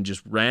Kingston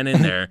just ran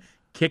in there,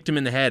 kicked him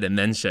in the head, and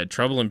then said,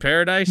 Trouble in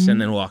Paradise, and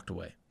then walked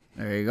away.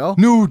 There you go.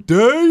 New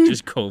day.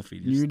 Just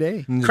Kofi. New Just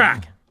day.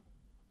 crack.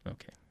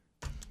 Okay.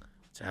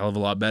 It's a hell of a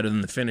lot better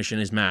than the finish in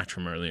his match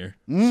from earlier.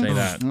 Say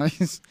that.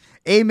 Nice.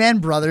 Amen,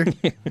 brother.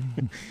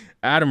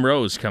 Adam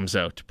Rose comes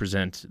out to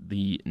present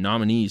the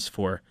nominees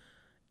for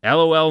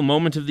LOL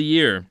Moment of the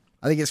Year.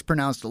 I think it's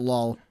pronounced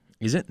lol.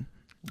 Is it?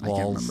 I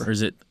can't remember. Or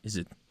is it?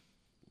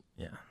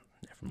 Yeah,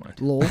 never mind.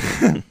 Lol.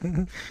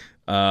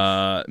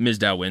 Miz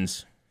Dow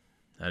wins.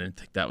 I didn't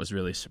think that was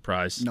really a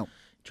surprise. No.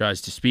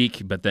 Tries to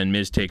speak, but then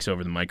Miz takes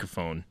over the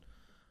microphone.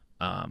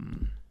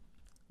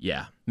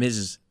 Yeah,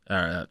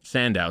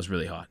 Sandow's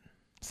really hot.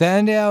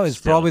 Sandow is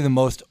Still. probably the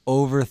most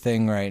over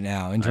thing right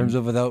now in terms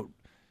of without.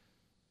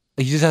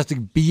 He just has to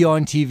be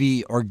on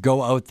TV or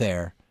go out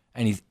there,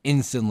 and he's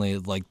instantly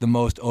like the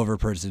most over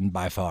person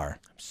by far.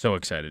 I'm so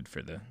excited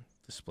for the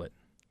split.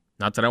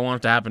 Not that I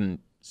want it to happen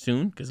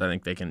soon, because I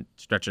think they can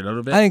stretch it out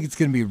a bit. I think it's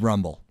going to be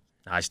Rumble.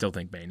 I still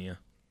think Mania.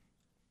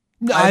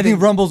 No, I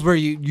think Rumble's where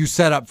you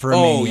set up for a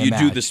Oh, Mania you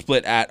do match. the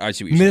split at. I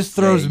see what you're Miz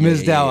saying. throws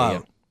Miz Dow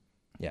out.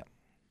 Yeah,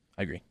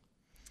 I agree.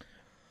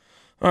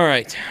 All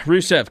right,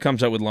 Rusev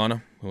comes out with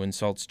Lana, who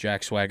insults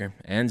Jack Swagger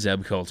and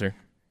Zeb Coulter.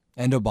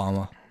 And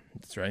Obama.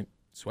 That's right.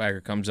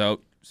 Swagger comes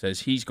out,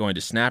 says he's going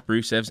to snap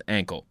Rusev's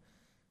ankle,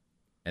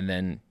 and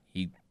then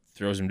he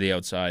throws him to the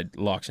outside,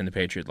 locks in the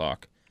Patriot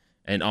lock,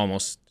 and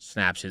almost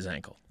snaps his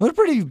ankle. It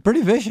was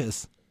pretty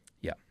vicious.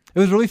 Yeah. It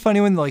was really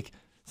funny when like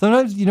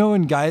sometimes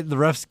when the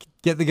refs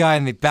get the guy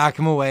and they back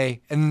him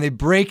away and then they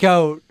break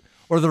out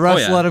or the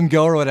refs yeah. let him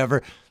go or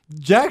whatever.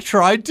 Jack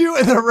tried to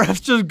and the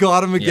refs just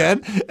got him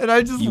again and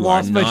I just You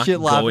lost are my not shit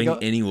laughing.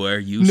 going anywhere,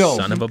 you No,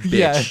 son of a bitch.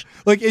 Yeah.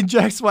 Like in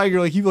Jack Swagger,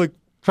 like he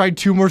tried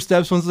 2 more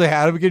steps once they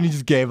had him again. He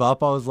just gave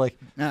up. I was like,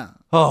 Yeah.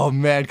 oh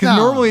man, because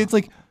No. normally it's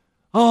like,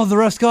 oh the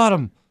refs got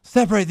him.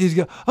 Separate these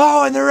guys.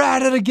 Oh, and they're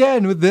at it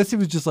again. With this, it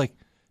was just like,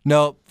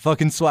 no,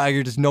 fucking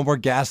Swagger, just no more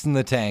gas in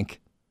the tank.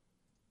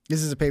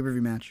 This is a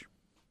pay-per-view match.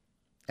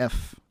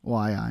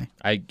 FYI.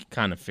 I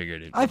kind of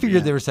figured it. I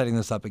figured they were setting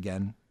this up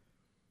again,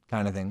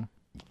 kind of thing.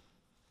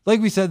 Like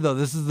we said, though,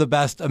 this is the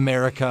best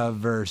America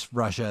versus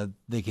Russia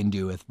they can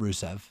do with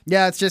Rusev.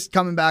 Yeah, it's just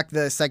coming back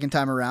the second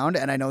time around,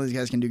 and I know these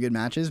guys can do good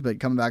matches, but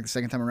coming back the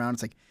second time around,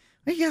 it's like,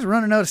 why are you guys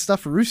running out of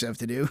stuff for Rusev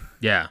to do?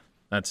 Yeah,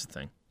 that's the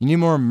thing. You need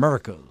more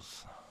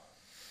Americas.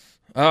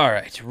 All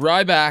right,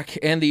 Ryback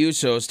and the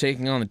Usos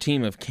taking on the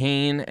team of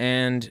Kane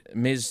and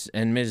Miz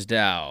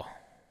Dow.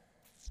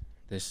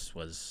 This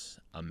was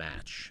a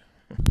match.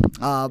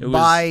 was-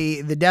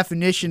 By the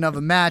definition of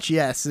a match,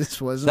 yes,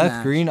 this was a Seth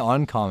match. Green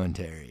on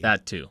commentary.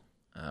 That too.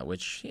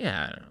 Which,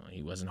 yeah, I don't know.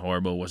 He wasn't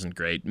horrible, wasn't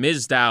great.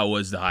 Miz Dow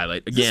was the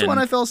highlight. Is this Again, the one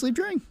I fell asleep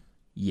during?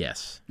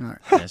 yes. All right.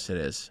 Yes, it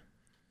is.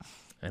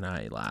 And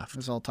I laughed It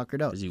was all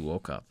tuckered out. as he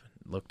woke up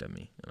and looked at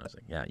me. And I was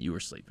like, yeah, you were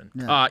sleeping.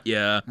 Yeah.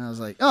 Yeah. And I was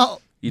like, oh.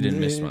 You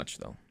didn't miss much,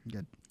 though.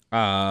 Good.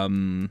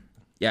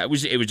 Yeah, it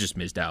was just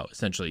Miz Dow,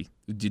 essentially,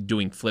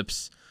 doing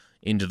flips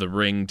into the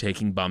ring,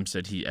 taking bumps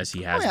as he has Oh,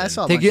 yeah, I been.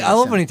 saw a bunch of I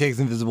love this, when yeah. he takes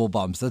invisible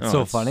bumps. That's Oh, so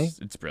it's- funny.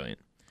 It's brilliant.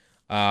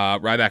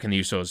 Ryback and the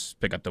Usos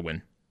pick up the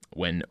win.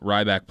 When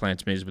Ryback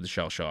plants Miz with a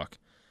shell shock,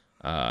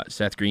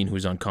 Seth Green,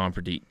 who's on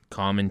commentary,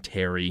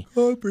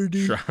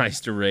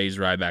 tries to raise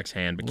Ryback's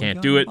hand but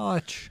can't do it.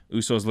 Watch.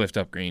 Usos lift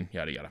up Green,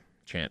 yada yada.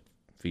 Chant,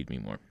 feed me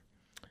more.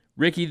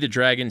 Ricky the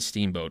Dragon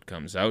Steamboat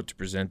comes out to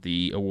present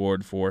the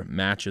award for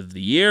Match of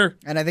the Year.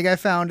 And I think I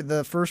found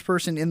the first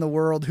person in the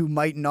world who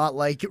might not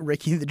like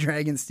Ricky the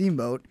Dragon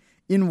Steamboat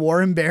in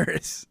Warren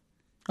Barris.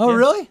 Oh, Yeah,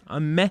 really?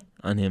 I'm meh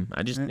on him.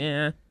 I just, Like,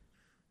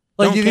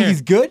 Don't do you think care.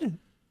 he's good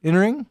in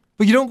ring?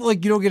 But you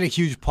don't get a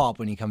huge pop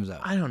when he comes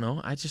out. I don't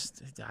know.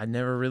 I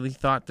never really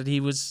thought that he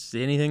was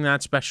anything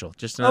that special.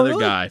 Just another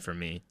really? guy for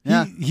me.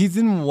 Yeah. He's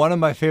in one of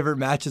my favorite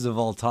matches of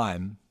all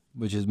time.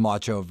 which is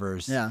Macho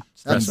versus Yeah,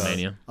 that's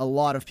WrestleMania. a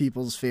lot of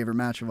people's favorite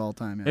match of all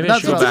time. Yeah. Maybe I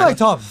That's should go what It's in back.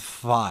 my top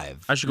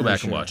 5. I should go for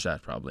back and sure. watch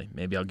that probably.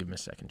 Maybe I'll give him a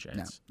second chance.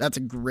 Yeah, that's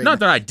a great. Not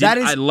that I did. That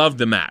is I loved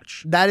the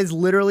match. that is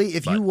literally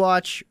if But- you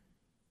watch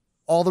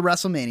all the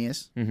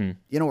WrestleManias Mm-hmm.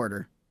 in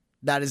order,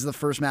 that is the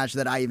first match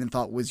that I even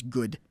thought was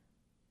good.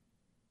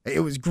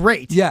 It was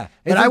great. Yeah,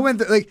 But I went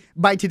through,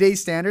 by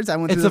today's standards, I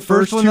went It's through the the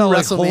first first one two that,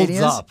 like, holds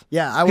WrestleManias. up.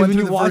 Yeah, I 'Cause went when through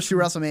you the watch- first two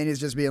WrestleManias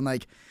just being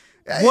like,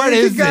 What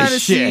is you gotta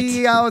this shit?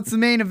 see how it's the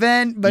main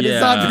event, but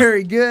it's not Yeah.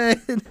 very good.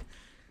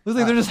 Looks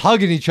like they're just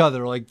hugging each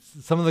other, like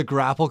some of the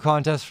grapple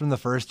contests from the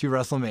first two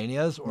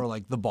WrestleManias, or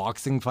like the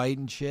boxing fight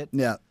and shit.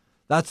 Yeah,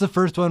 That's the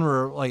first one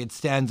where like it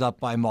stands up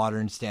by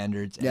modern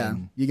standards. yeah.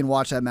 And You can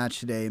watch that match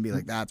today and be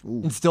like, that's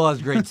ooh. it still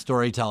has great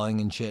storytelling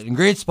and shit, and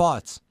great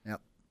spots. Yep.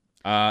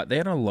 They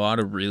had a lot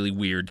of really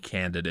weird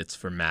candidates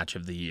for match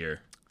of the year.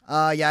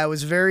 Yeah, it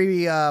was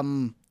very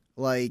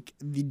like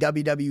the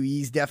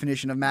WWE's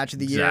definition of match of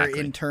the year Exactly.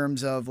 in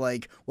terms of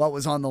like what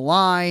was on the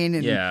line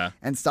and Yeah.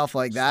 and stuff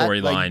like that.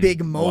 Storyline Like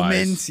big wise.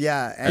 moments.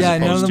 Yeah. As Yeah,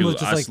 none of opposed them to was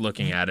just, us like-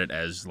 looking at it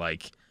as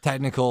like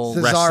Technical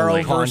Cesaro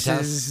wrestling versus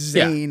contests.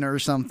 Zayn or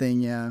something.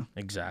 Yeah.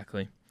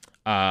 exactly.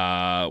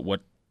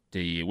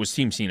 Was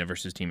Team Cena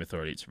versus Team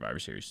Authority at Survivor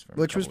Series, from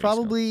a Which couple was weeks ago.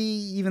 probably,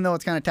 even though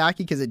it's kind of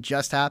tacky because it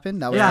just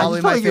happened, that was Yeah, I probably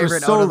just felt my like it was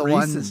favorite so out of the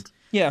recent. ones.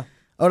 Yeah.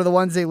 Out of the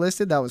ones they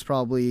listed, that was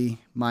probably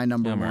my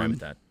number Yeah, I'm all right one. with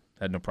that.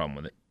 I had no problem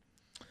with it.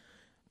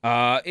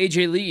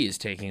 AJ Lee is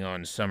taking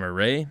on Summer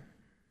Rae.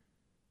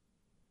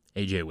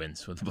 AJ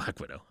wins with the Black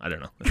Widow. I don't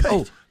know.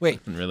 Oh wait,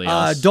 Nothing really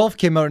else. Dolph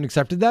came out and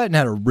accepted that and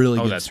had a really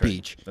Oh, good that's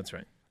speech. right. That's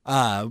right.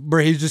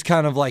 Where he's just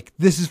kind of like,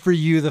 "This is for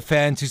you, the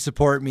fans who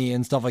support me,"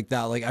 and stuff like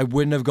that. Like, I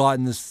wouldn't have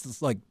gotten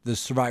this like the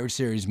Survivor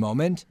Series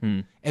moment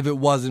if it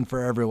wasn't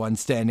for everyone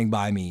standing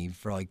by me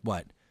for like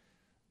what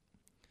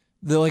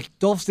the like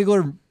Dolph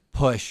Ziggler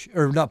push,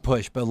 or not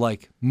push, but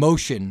like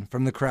motion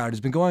from the crowd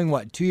has been going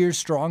 2 years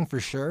strong for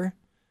sure.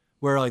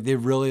 Where like they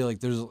really like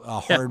there's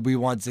a hard "We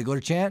want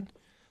Ziggler" chant.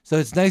 So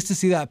it's nice to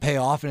see that pay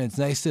off, and it's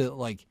nice to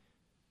like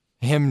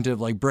him to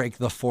like break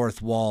the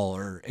fourth wall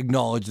or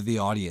acknowledge the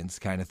audience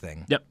kind of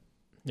thing. Yep.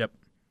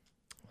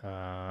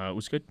 It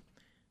was good.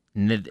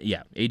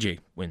 Yeah, AJ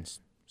wins.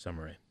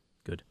 Summer Rae.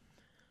 Good.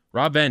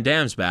 Rob Van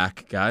Dam's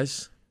back,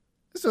 guys.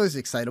 This was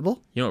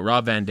excitable. You know what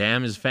Rob Van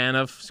Dam is a fan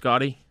of,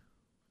 Scotty?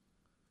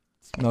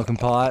 Smoking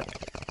pot.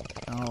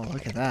 Oh,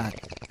 look at that.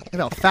 Look at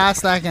how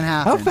fast that can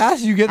happen. How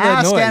fast did you get that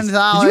Ask noise? and Did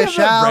thou you have that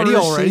shalt ready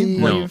already? receive.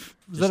 No.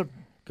 Was that a,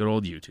 Good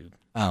old YouTube.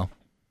 oh,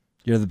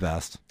 you're the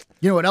best.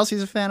 You know what else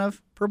he's a fan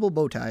of? Purple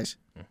bow ties.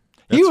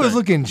 He That's was right.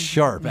 looking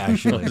sharp,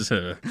 actually. It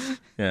was,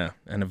 yeah,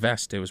 and a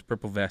vest. It was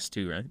purple vest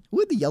too, right?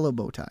 With the yellow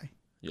bow tie.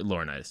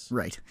 Laurinaitis.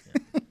 Right.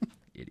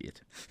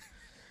 Idiot.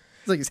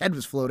 It's like his head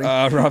was floating.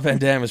 Rob Van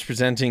Dam is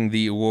presenting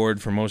the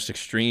award for most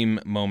extreme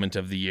moment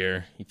of the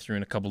year. He threw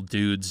in a couple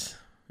dudes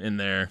in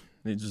there.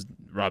 He just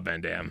Rob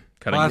Van Dam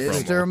cutting a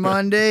Classic. Mr. promo.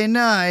 Monday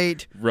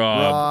Night.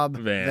 Rob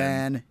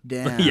Van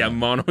Dam. Yeah,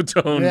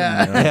 monotone.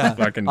 Yeah. Yeah.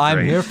 Fucking I'm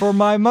great. here for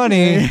my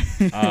money.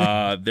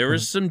 There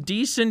was some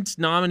decent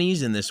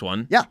nominees in this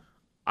one. Yeah.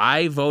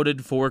 I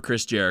voted for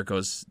Chris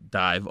Jericho's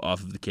dive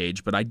off of the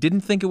cage, but I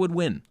didn't think it would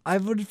win. I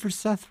voted for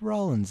Seth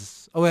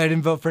Rollins. Oh wait, I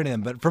didn't vote for any of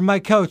them. But from my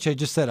coach, I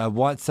just said I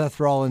want Seth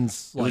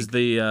Rollins. It was Like,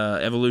 the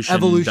Evolution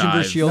Evolution dive.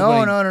 versus Shield. No, when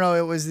he- no.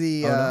 It was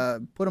the Oh,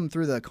 put him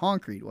through the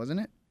concrete, wasn't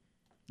it?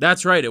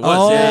 That's right, it was.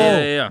 Oh,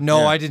 Yeah.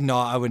 no, Yeah. I did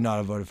not. I would not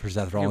have voted for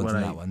Seth Rollins What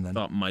in I that one then.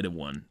 thought might have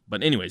won.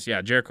 But anyways,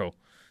 yeah, Jericho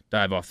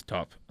dive off the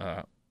top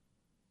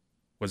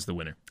was the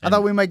winner. I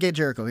thought we might get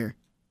Jericho here,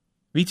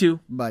 Me too,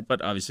 but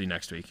but obviously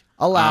next week.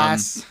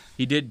 alas.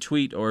 He did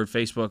tweet or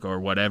Facebook or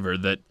whatever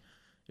that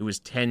it was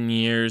 6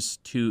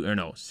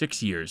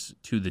 years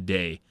to the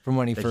day From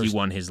when he that first. he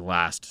won his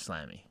last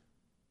Slammy.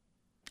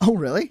 Oh,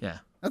 really? Yeah,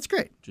 That's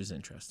great. which is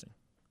interesting.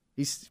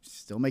 He's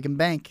still making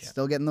bank,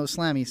 still getting those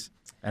slammies.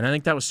 And I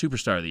think that was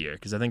Superstar of the Year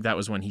because I think that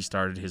was when he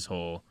started his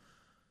whole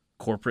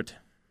corporate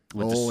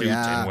with the suit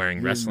and wearing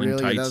He was wrestling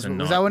really good. tights. And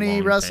Was not that when he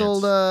long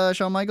wrestled pants.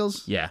 Shawn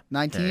Michaels? Yeah.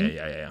 19?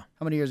 Yeah.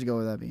 How many years ago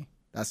would that be?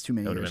 That's too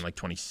many That would have years. been like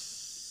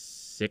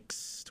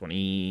 26,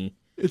 20,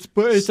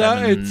 It's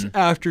Seven.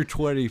 after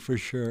 20 for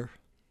sure.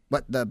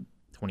 What, the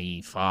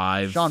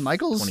 25. Shawn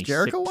Michaels 26.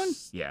 Jericho one?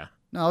 Yeah.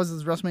 No, this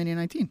is WrestleMania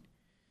 19.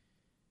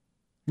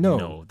 No,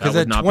 No, that 'cause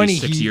would at not be 20,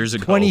 6 years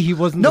ago. 20, he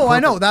wasn't. No, the I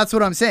know. corporate- That's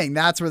what I'm saying.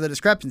 That's where the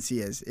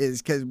discrepancy is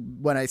because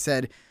when I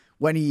said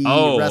when he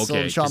wrestled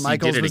okay, 'cause Shawn he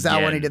Michaels, did it was that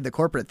when he again. did the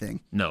corporate thing?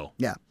 No.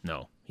 Yeah.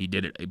 No. He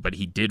did it, but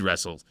he did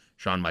wrestle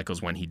Shawn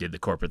Michaels when he did the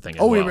corporate thing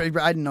as Oh, well. I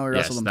didn't know he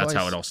Yes, wrestled him that's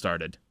twice. how it all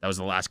started. That was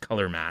the last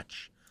color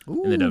match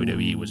in the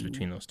WWE was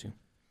between those two.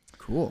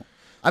 Cool.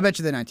 I bet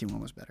you the 19 one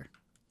was better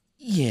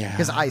Yeah.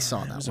 because I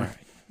saw that one.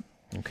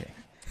 Okay.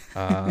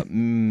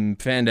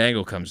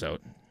 Fandango comes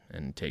out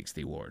and takes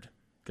the award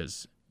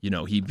because,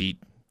 he beat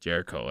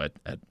Jericho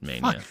at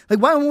Mania. Fuck. Like,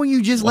 why won't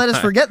you just let us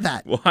Why? forget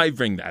that? Why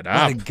bring that Let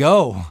up? it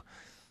go.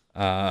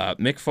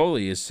 Mick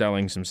Foley is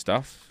selling some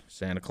stuff,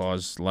 Santa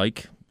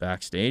Claus-like,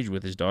 backstage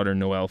with his daughter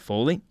Noelle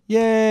Foley.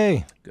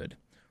 Yay. Good.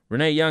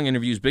 Renee Young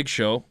interviews Big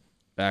Show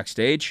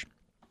backstage.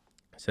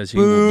 Says he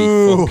will be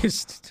Boo.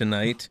 focused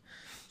tonight.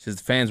 Says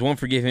the fans won't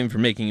forgive him for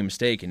making a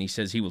mistake, and he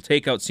says he will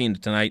take out Cena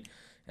tonight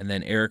and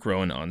then Eric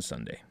Rowan on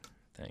Sunday.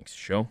 Thanks,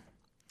 show.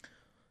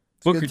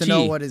 Booker Good to T.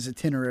 know what his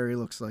itinerary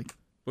looks like.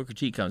 Booker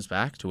T comes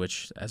back, to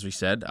which, as we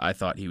said, I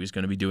thought he was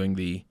going to be doing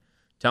the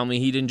tell me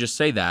he didn't just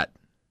say that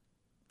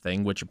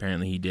thing, which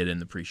apparently he did in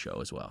the pre-show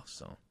as well.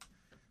 So,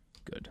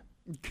 good.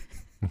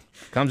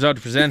 Comes out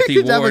to present the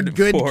Could have a award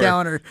good for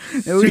counter. We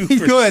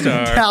Superstar. could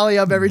tally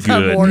up every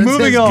time Good. Warren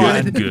Moving says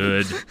on.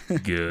 good.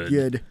 Good.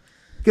 Good.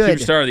 Good.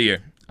 Superstar of the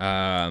year.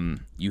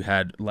 You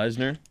had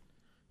Lesnar.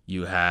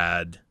 You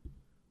had,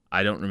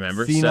 I don't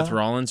remember. Cena. Seth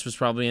Rollins was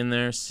probably in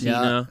there.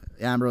 Cena.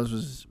 Yeah. Ambrose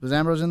was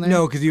Ambrose in there?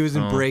 No, because he was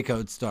in Oh.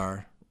 Breakout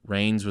Star.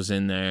 Reigns was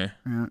in there.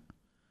 Yeah.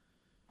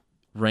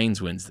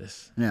 Reigns wins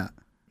this. Yeah.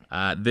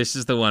 This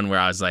is the one where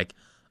I was like,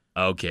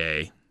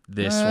 okay,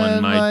 this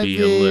one might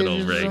be a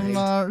little rigged.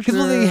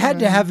 Because they had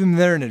to have him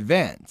there in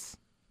advance.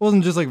 It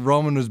wasn't just like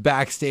Roman was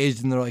backstage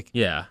and they're like,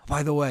 Yeah.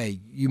 by the way,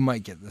 you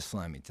might get this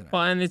Slammy tonight.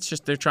 Well, and it's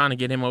just they're trying to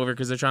get him over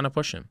because they're trying to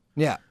push him.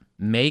 Yeah.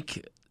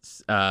 Make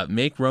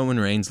Roman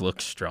Reigns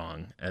look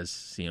strong, as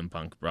CM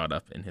Punk brought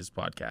up in his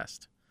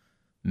podcast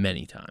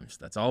many times.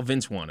 That's all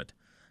Vince wanted.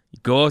 You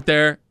go out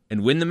there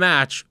and win the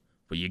match,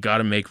 but you got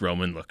to make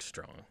Roman look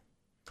strong.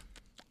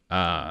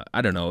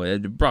 I don't know.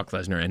 Brock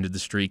Lesnar ended the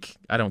streak.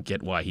 I don't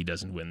get why he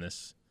doesn't win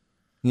this.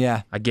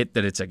 Yeah. I get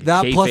that it's like a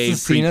That plus the kayfabe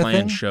Cena pre-planned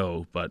thing?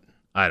 show, but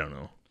I don't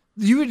know.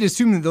 You would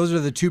assume that those are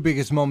the two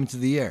biggest moments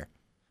of the year.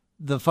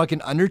 The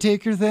fucking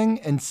Undertaker thing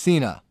and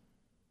Cena.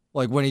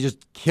 Like when he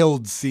just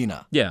killed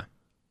Cena. Yeah.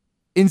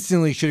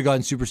 Instantly should have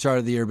gotten Superstar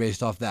of the Year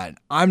based off that.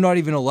 I'm not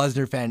even a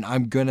Lesnar fan.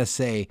 I'm going to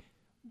say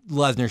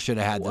Lesnar should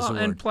have had this Well,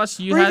 award. and plus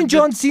you or had even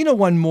John Cena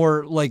won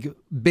more like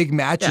big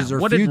matches or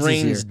what did feuds this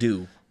Reigns year.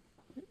 do?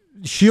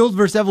 Shield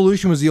versus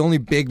Evolution was the only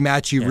big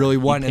match he really he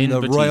won in pinned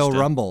the Royal Batista.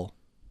 Rumble.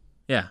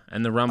 Yeah,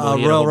 and the Rumble.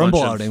 he had a Royal whole Rumble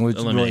bunch of outing, which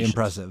was really eliminations.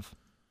 impressive.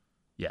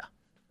 Yeah,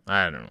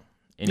 I don't know.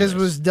 This Anyways.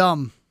 was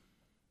dumb.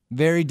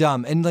 Very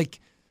dumb. And like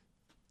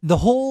the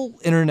whole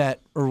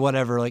internet or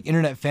whatever, like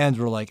internet fans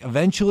were like,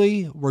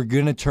 eventually we're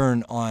going to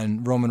turn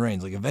on Roman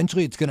Reigns. Like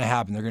eventually it's going to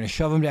happen. They're going to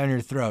shove him down your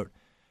throat.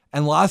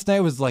 And last night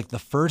was like the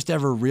first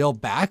ever real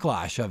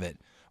backlash of it,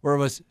 where it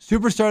was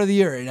Superstar of the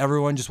Year. And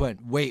everyone just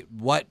went, wait,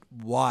 what?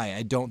 Why?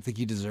 I don't think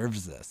he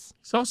deserves this.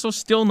 He's also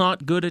still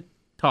not good at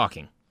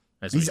talking.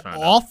 As He's we found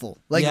out. awful.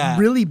 Like Yeah.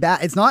 really bad.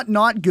 It's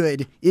not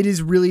good. It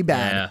is really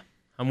bad. Yeah,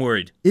 I'm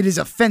worried. It is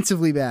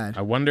offensively bad.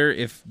 I wonder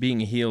if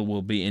being a heel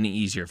will be any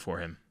easier for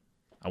him.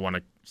 I want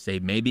to say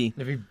maybe.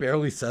 If he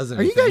barely says Are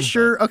anything. you guys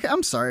sure? Okay,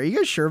 I'm sorry. Are you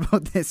guys sure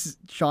about this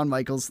Shawn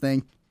Michaels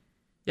thing?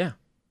 Yeah,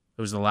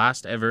 it was the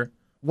last ever.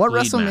 What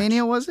Blade WrestleMania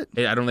match. was it?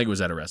 I don't think it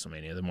was at a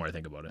WrestleMania. The more I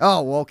think about it.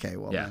 Oh, well, okay.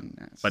 Well, yeah,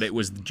 then, but it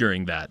was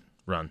during that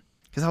run.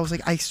 because I was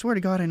like, I swear to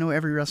God, I know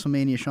every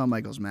WrestleMania Shawn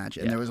Michaels match,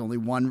 and Yeah. there was only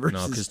one versus.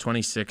 No, because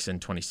 26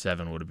 and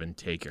 27 would have been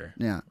Taker.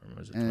 yeah, Or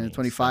was it and 27,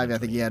 25, I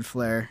think he 28? had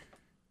Flair.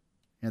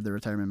 He had the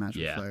retirement match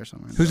Yeah. with Flair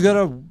somewhere. Who's got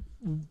a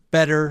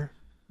better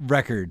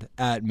record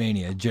at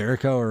Mania,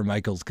 Jericho or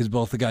Michaels? Because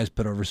both the guys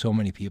put over so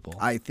many people.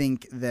 I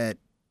think that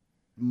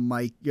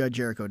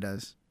Jericho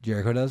does.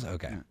 Jericho does?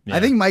 Okay. Yeah. I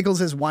think Michaels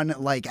has won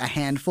like a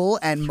handful,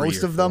 and 3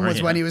 most or of them 4,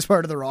 was when yeah. he was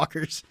part of the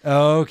Rockers.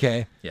 Oh,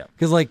 okay. Yeah.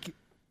 Because like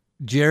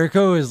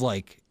Jericho is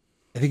like,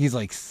 I think he's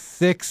like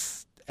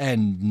 6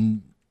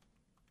 and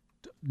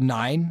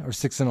 9 or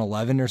 6 and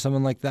 11 or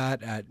something like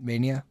that at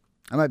Mania.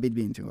 I might be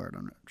being too hard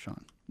on it,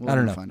 Sean. I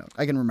don't know. Find out.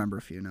 I can remember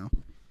a few now.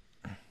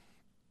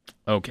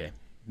 Okay.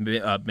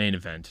 Main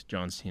event: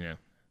 John Cena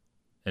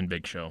and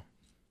Big Show.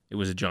 It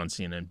was a John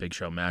Cena and Big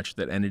Show match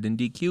that ended in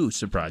DQ.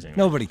 Surprisingly,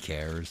 Nobody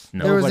cares.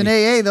 No. There was an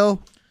AA though.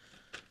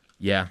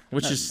 Yeah,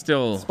 which is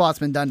still Spot's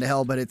been done to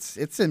hell, but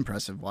it's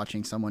impressive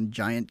watching someone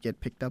giant get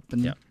picked up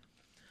and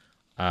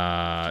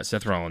Yeah.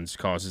 Seth Rollins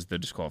causes the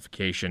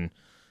disqualification.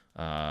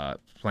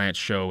 Plants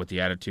Show with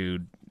the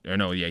attitude. Or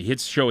no, yeah, he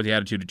hits Show with the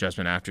attitude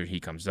adjustment after he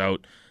comes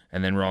out.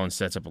 And then Rollins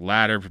sets up a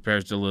ladder,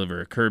 prepares to deliver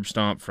a curb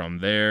stomp from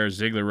there.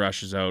 Ziggler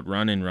rushes out,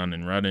 running,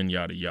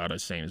 yada, yada,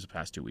 same as the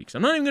past 2 weeks.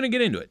 I'm not even going to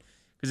get into it.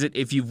 Because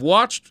if you've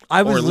watched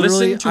I was or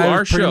listened to I our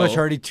was pretty show much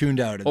already tuned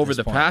out at over this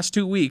the point. past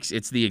 2 weeks,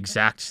 it's the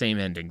exact same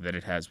ending that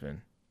it has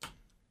been.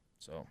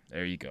 So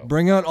there you go.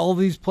 Bring out all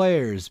these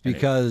players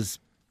because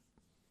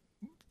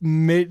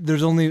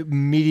there's only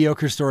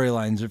mediocre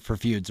storylines for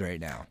feuds right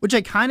now. which I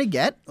kind of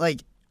get,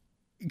 like,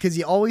 because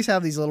you always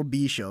have these little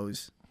B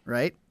shows,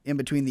 right, in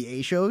between the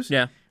A shows.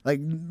 Yeah. Like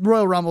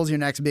Royal Rumble's your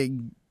next big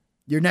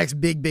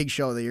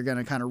show that you're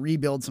gonna kind of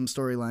rebuild some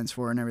storylines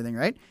for and everything,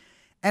 right?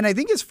 And I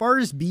think as far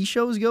as B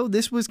shows go,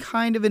 this was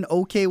kind of an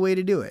okay way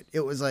to do it.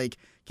 It was like,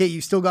 okay,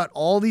 you still got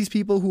all these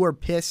people who are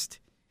pissed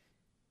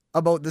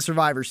about the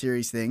Survivor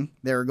Series thing.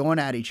 They're going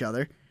at each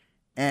other,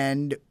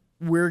 and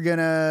we're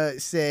gonna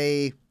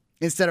say,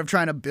 instead of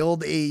trying to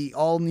build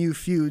all new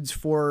feuds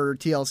for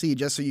TLC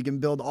just so you can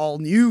build all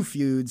new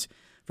feuds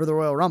for the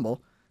Royal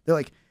Rumble, they're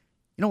like,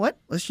 you know what?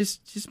 Let's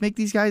just make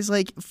these guys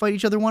like fight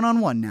each other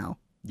one-on-one now.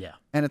 Yeah.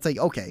 And it's like,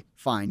 okay,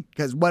 fine.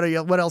 Because what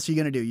else are you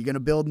going to do? You're going to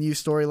build new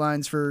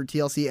storylines for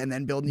TLC and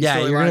then build new storylines Yeah,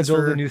 you're going to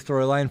build for... a new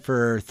storyline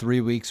for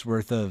 3 weeks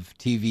worth of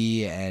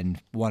TV and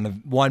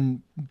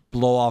one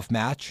blow off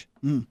match.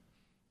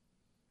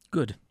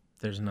 Good.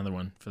 There's another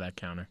one for that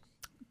counter.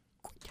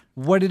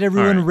 What did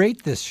everyone All right.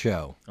 rate this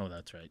show? Oh,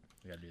 that's right.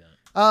 We got to do that.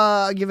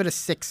 I'll give it a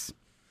 6.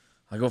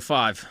 I'll go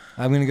 5.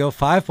 I'm going to go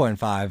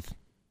 5.5. All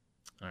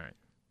right.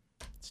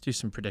 Let's do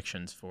some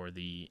predictions for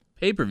the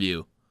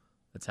pay-per-view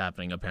that's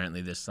happening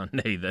apparently this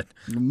Sunday. That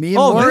Me and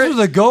Oh, Laura this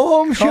was a go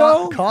home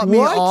show? caught me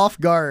What? off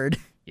guard.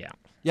 Yeah.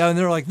 Yeah, and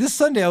they were like, this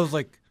Sunday. I was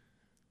like,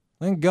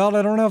 thank God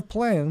I don't have This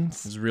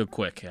plans. is real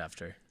quick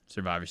after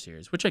Survivor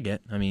Series, which I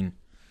get. I mean,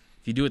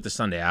 if you do it the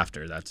Sunday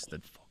after, that's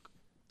the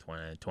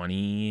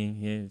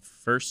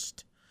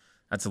 21st.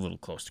 That's a little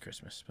close to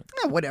Christmas. But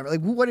Yeah, whatever.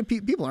 Like, what if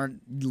people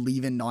aren't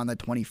leaving on the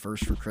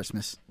 21st for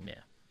Christmas? yeah.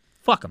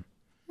 Fuck them.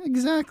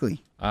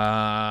 Exactly.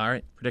 All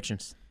right.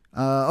 Predictions.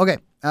 Okay.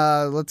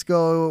 Let's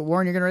go.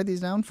 Warren, you're going to write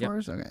these down for Yep.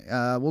 us? Okay.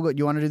 We'll go. Do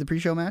you want to do the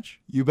pre-show match?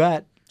 You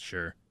bet.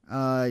 Sure.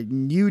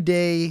 New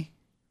Day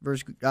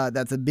versus,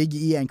 that's a Big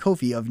E and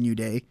Kofi of New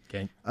Day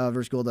Okay.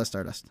 versus Goldust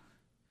Stardust.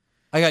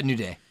 I got New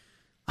Day.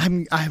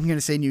 I'm going to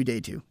say New Day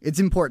too. It's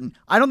important.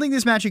 I don't think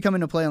this match should come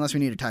into play unless we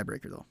need a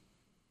tiebreaker though.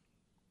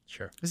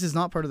 Sure. This is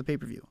not part of the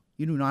pay-per-view.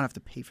 You do not have to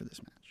pay for this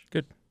match.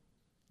 Good.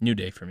 New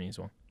day for me as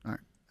well. All right.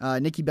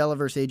 Nikki Bella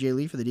versus AJ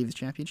Lee for the Divas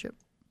Championship.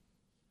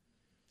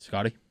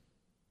 Scotty.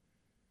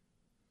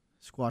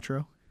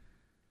 Squatro.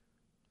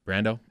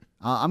 Brando.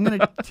 I'm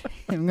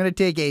gonna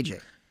take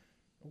AJ.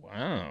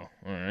 Wow.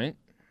 All right.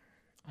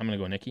 I'm going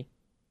to go Nikki.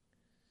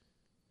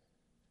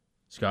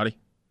 Scotty.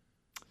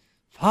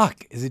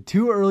 Fuck. Is it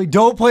too early?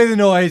 Don't play the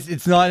noise.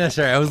 It's not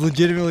necessary. I was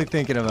legitimately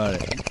thinking about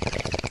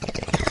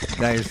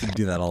it. I used to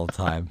do that all the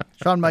time.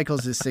 Shawn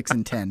Michaels is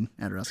 6-10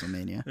 at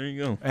WrestleMania. There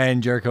you go.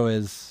 And Jericho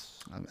is...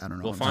 I don't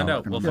know. We'll find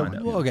out. We'll find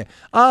out. Well, okay.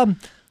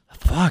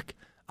 Fuck.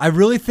 I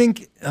really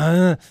think...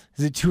 is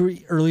it too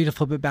early to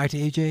flip it back to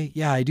AJ?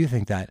 Yeah, I do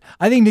think that.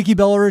 I think Nikki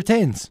Bella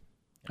retains.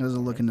 I was a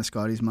look into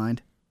Scotty's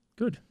mind.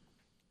 Good.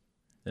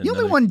 The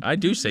only one- I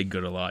do say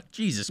good a lot.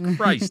 Jesus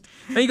Christ.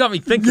 Now you got me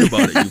thinking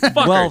about it, you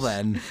fuckers. Well,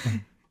 then.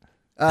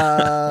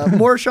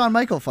 More Shawn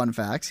Michael fun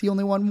facts. He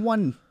only won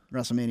one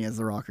WrestleMania as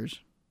the Rockers.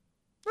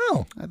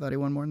 Oh. I thought he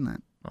won more than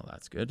that. Well,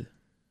 that's good.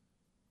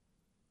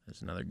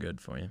 There's another good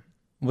for you.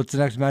 What's the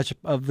next match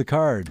of the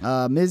card?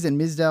 Miz and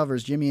Mizdow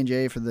versus Jimmy and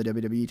Jay for the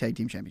WWE Tag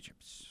Team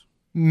Championships.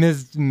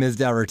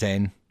 Mizdow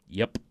retain.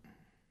 Yep.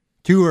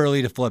 Too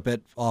early to flip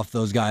it off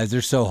those guys.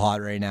 They're so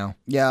hot right now.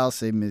 Yeah, I'll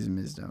say Miz and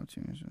Mizdow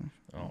too.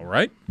 All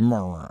right.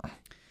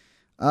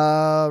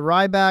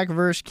 Ryback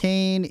versus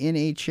Kane in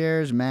a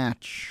chairs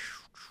match.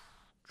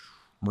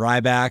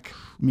 Ryback.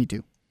 Me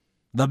too.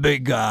 The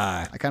big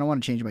guy. I kind of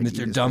want to change my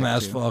Mr. Divas Dumbass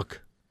pick, too.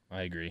 fuck.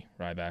 I agree.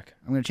 Ryback.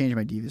 I'm going to change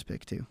my Divas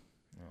pick too.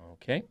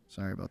 Okay.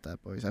 Sorry about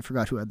that, boys. I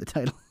forgot who had the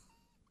title.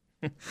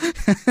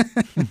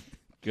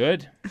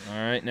 Good. All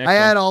right. Next I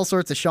had one. all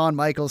sorts of Shawn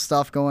Michaels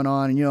stuff going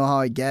on, and you know how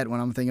I get when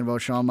I'm thinking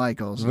about Shawn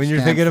Michaels. When Just you're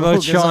can't thinking about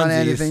focus on Shawnsies.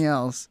 anything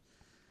else.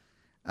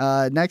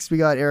 Next, we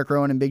got Eric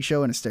Rowan and Big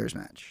Show in a stairs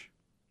match.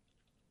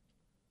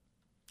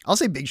 I'll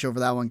say Big Show for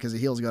that one because the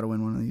heels got to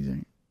win one of these.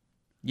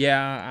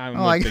 Yeah. I'm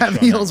I with Big got Show on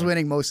that heels one.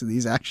 winning most of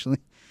these, actually.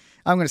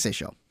 I'm going to say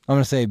Show. I'm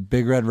going to say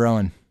Big Red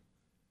Rowan.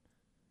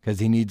 Because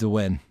he needs a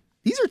win.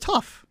 These are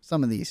tough,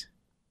 some of these.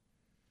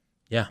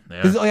 Yeah. They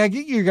are. Because I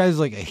get you guys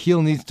like a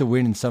heel needs to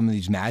win in some of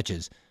these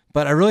matches.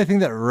 But I really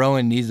think that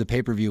Rowan needs a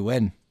pay-per-view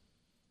win.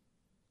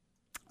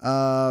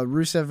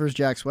 Rusev versus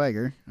Jack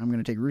Swagger. I'm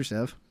going to take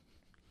Rusev.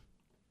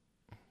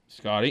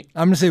 Scotty.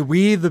 I'm going to say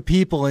we the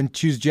people and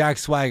choose Jack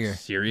Swagger.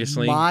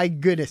 Seriously? My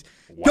goodness.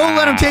 Don't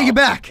let him take it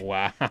back.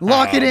 Wow.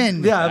 Lock it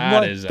in. Yeah,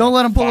 That is Don't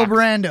let him pull a fucked-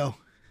 Brando.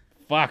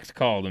 fucked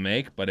call to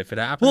make, but if it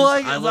happens, Well,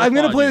 I will I'm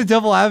going to applaud play you. the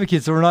devil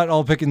advocate so we're not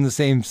all picking the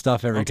same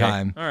stuff every Okay.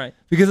 time. All right.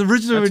 Because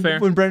originally That's fair.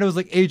 when Brandon was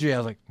like AJ, I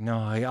was like, no,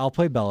 I'll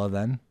play Bella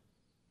then.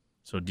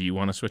 So do you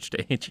want to switch to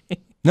AJ?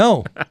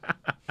 No.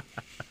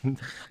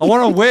 I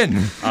want to win.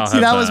 I'll See,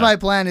 have, that was my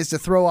plan, is to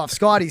throw off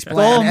Scotty's It's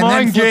plan. all and then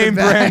mind flip it game,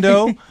 back.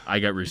 Brando. I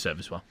got Rusev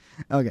as well.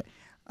 Okay.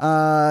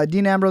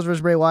 Dean Ambrose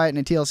versus Bray Wyatt in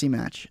a TLC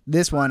match.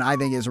 This one I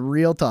think is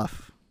real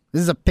tough.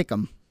 This is a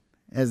pick'em,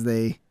 as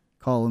they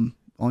call them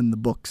on the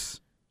books.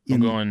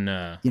 I'm going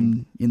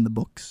in the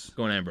books.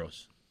 going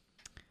Ambrose.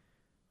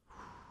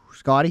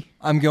 Scotty?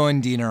 I'm going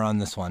Diener on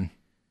this one.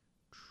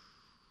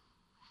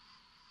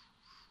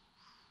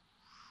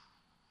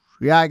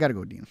 Yeah, I gotta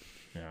go Dean.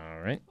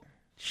 All right.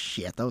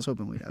 Shit, I was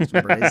hoping we'd have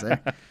some Brays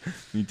there.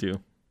 Me too.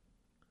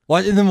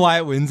 What? And then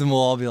Wyatt wins and we'll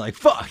all be like,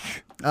 fuck.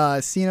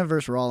 Cena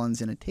versus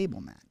Rollins in a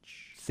table match.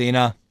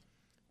 Cena.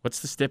 What's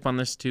the stip on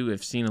this too?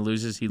 If Cena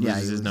loses, he Yeah,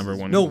 loses he his number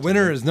loses. one. No,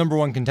 winner is number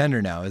one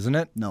contender now, isn't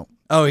it? No,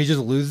 Oh, he just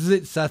loses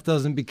it? Seth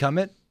doesn't become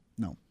it?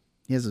 no.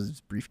 He has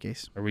his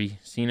briefcase. Are we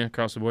Cena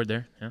across the board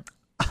there?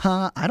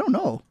 Yeah. I don't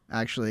know,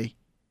 actually.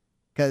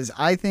 Because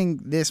I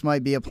think this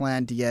might be a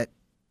plan to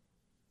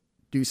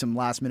do some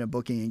last minute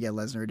booking and get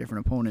Lesnar a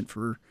different opponent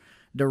for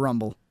the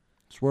Rumble.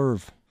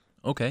 Swerve.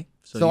 Okay.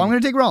 So I'm going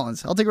to take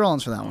Rollins. I'll take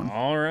Rollins for that one.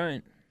 All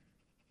right.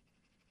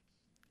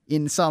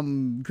 in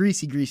some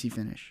greasy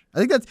finish. I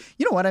think that's,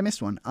 you know what, I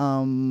missed one.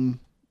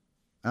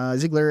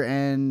 Ziggler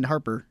and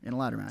Harper in a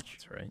ladder match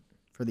That's right.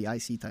 for the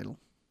IC title.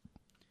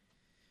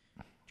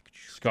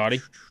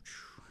 Scotty?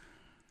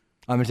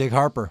 I'm going to take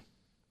Harper.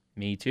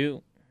 Me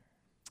too.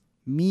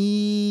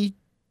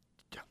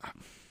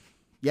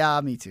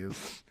 Yeah, me too.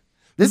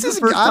 This is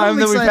the first time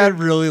that we've had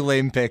really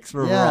lame picks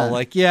where we're all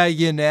like, yeah,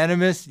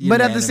 unanimous.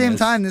 But at the same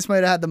time, this might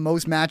have had the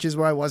most matches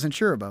where I wasn't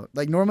sure about.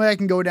 Like, normally I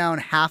can go down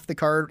half the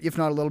card, if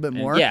not a little bit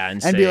more,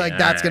 and be say, like,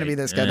 that's going to "Alright, be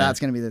this guy, that's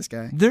going to be this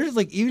guy. There's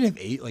like, even if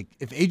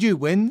AJ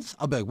wins,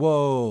 I'll be like,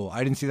 whoa,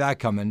 I didn't see that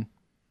coming.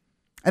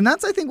 And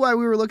that's, I think, why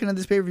we were looking at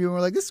this pay-per-view and we're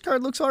like, this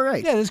card looks all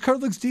right. Yeah, this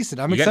card looks decent.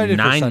 I'm You got excited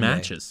for 9 Sunday.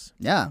 matches.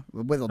 Yeah,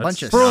 with a That's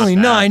bunch of For Not only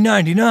bad.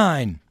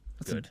 $9.99.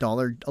 That's Good.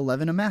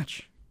 $1.11 a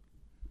match.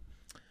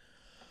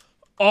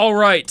 All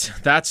right,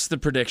 that's the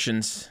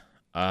predictions.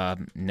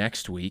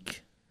 Next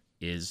week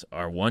is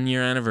our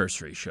 1-year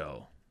anniversary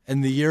show.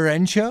 And the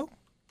year-end show?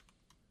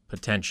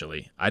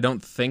 Potentially. I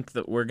don't think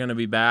that we're going to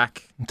be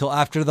back. Until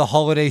after the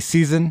holiday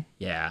season.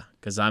 Yeah,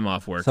 because I'm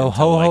off work. So until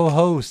ho, ho, like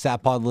ho,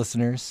 Satpod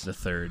listeners. the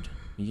 3rd.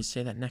 You can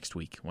say that next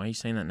week. Why are you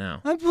saying that now?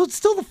 Well, it's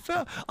still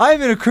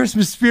I'm in a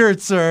Christmas spirit,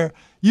 sir.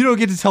 You don't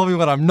get to tell me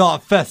when I'm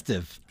not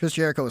festive. Chris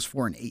Jericho was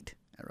 4-8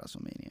 at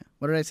WrestleMania.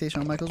 What did I say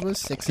Shawn Michaels was?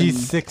 6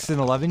 He's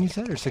 6-11, you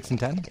said, or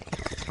 6-10?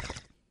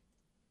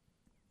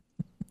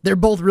 They're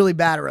both really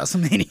bad at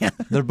WrestleMania.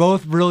 They're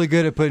both really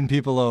good at putting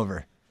people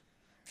over.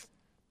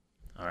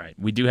 All right.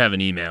 We do have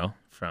an email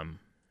from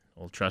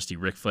old trusty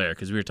Ric Flair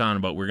because we were talking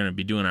about we're going to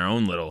be doing our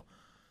own little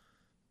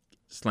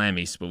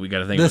slammies, but we got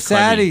to think The of a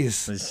clever-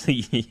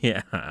 saddies.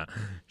 Yeah,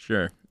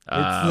 sure.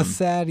 It's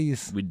the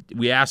saddies.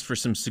 We asked for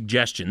some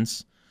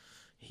suggestions.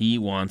 He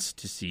wants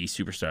to see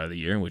Superstar of the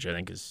Year, which I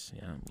think is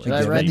Should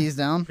I write these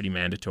down? pretty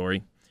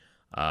mandatory.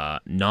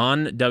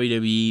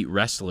 Non-WWE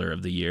Wrestler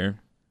of the Year.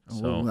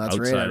 So Oh, that's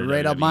outside of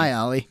right up WWE. my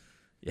alley.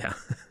 Yeah.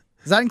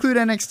 Does that include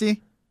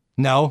NXT?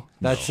 No,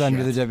 that's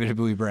under the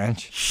WWE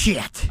branch.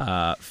 Shit.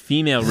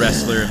 Female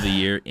Wrestler of the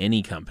Year,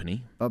 any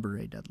company. Bubba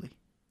Ray Dudley.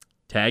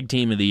 Tag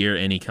Team of the Year,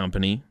 any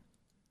company.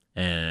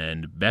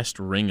 And Best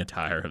Ring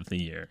Attire of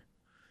the Year.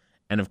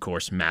 And, of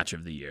course, Match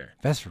of the Year.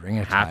 Best ring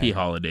attire. Happy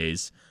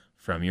holidays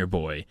from your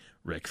boy,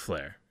 Ric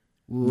Flair.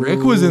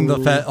 Rick was in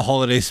the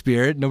holiday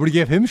spirit. Nobody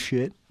gave him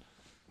shit.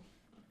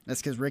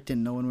 That's because Rick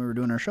didn't know when we were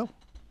doing our show.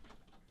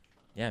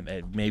 Yeah,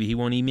 maybe he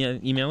won't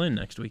email in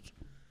next week.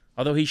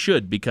 Although he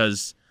should,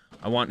 because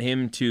I want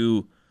him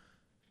to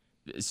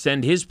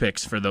send his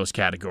picks for those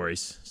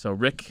categories. So,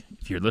 Rick,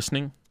 if you're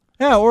listening,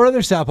 Yeah, or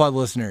other Satpod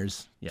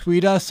listeners. Yeah.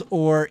 Tweet us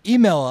or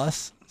email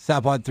us,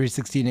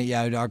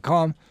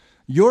 satpod316@yahoo.com,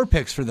 your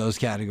picks for those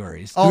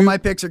categories. All my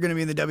picks are going to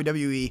be in the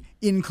WWE,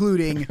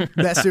 including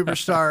Best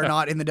Superstar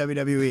not in the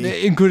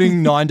WWE.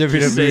 Including non-WWE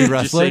just say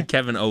wrestler.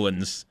 Kevin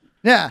Owens,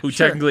 Yeah, who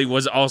sure. technically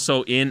was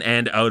also in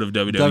and out of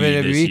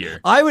WWE this year.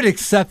 I would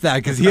accept that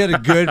because he had a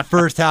good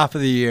first half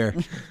of the year.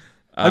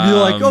 I'd be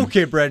like,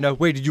 okay, Brenda.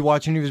 Wait, did you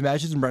watch any of his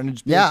matches? And Brenda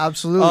just Yeah,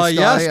 absolutely.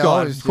 yeah, Scotty, Scott,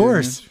 always of do.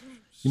 course.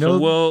 You know,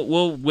 So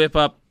we'll whip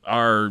up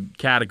our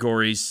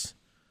categories,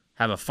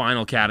 have a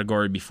final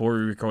category before we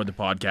record the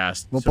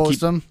podcast. We'll So post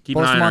them. Keep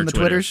Post an eye them on on our the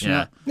Twitter, Twitters.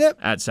 Yeah, Yep.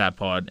 at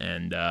SatPod,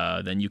 and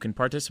then you can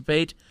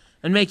participate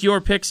and make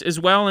your picks as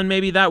well, and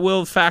maybe that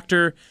will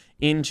factor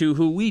into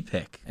who we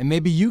pick. and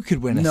maybe you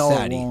could win a No, it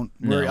Sadie. won't.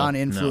 We're No,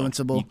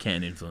 uninfluenceable. you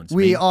can't influence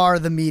We me. are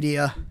the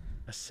media.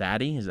 A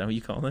Sadie? Is that what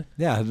you call it?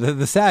 Yeah, the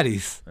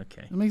Saddies.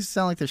 Okay. It makes it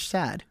sound like they're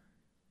sad.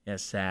 Yeah,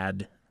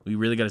 sad. We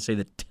really got to say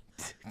the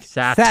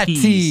Fat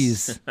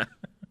tees.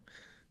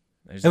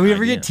 There's And an we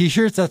ever idea. get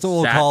T-shirts, that's what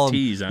we'll Sat call them.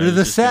 tees, I They're was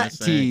the just gonna Sat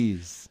say.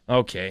 tees.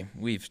 Okay,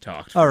 we've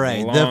talked. All for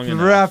right, long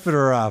enough. wrap it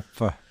up.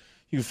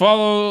 You can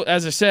follow,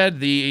 as I said,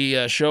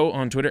 the show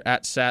on Twitter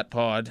at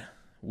SatPod.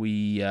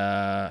 We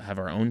have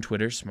our own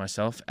Twitters.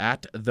 Myself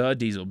at the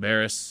Diesel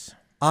Barris.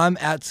 I'm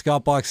at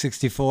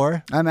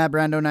ScottBox64. I'm at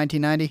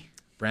Brando1990.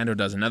 Brando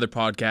does another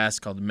podcast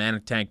called the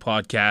Manic Tank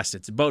Podcast.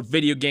 It's about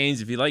video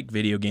games. If you like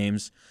video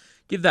games,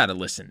 give that a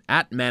listen.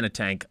 At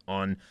Manitank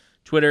on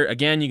Twitter.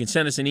 Again, you can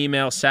send us an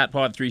email,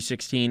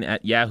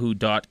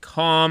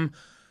 satpod316@yahoo.com.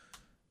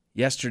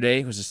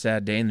 Yesterday was a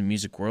sad day in the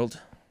music world.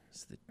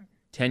 It's the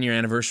 10-year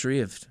anniversary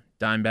of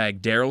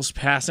Dimebag Darrell's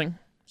passing.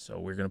 So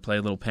we're going to play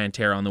a little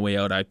Pantera on the way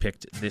out. I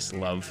picked This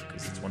Love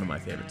because it's one of my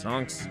favorite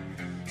songs.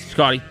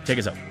 Scotty, take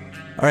us out.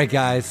 All right,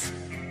 guys.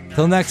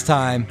 Till next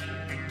time,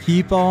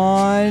 keep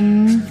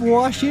on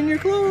washing your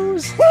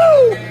clothes.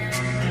 Woo!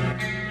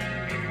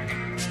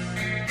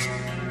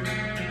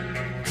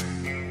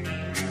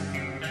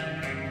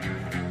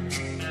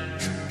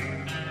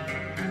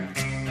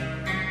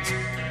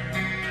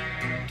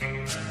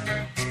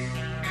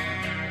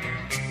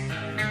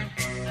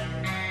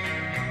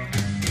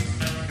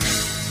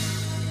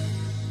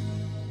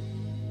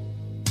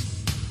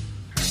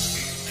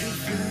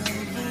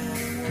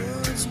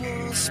 Words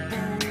were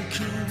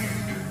spoken,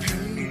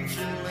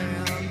 painful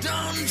and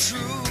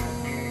untrue.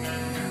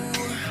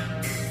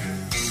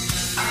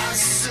 I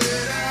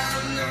said I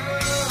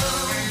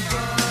love,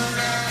 but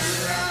I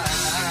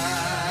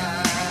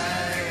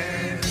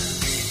lied.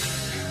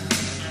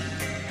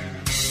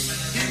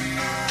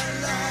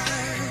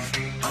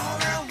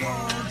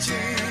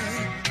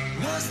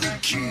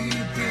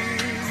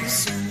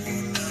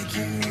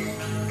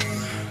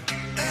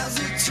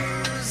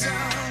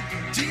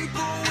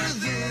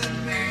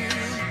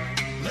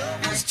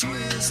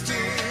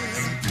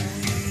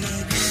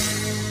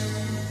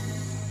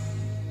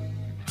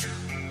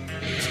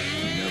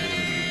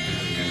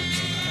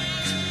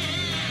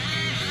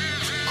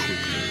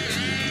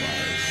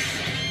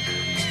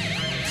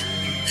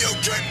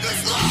 keep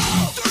this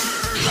love,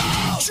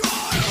 love,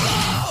 try,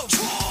 love,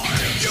 try.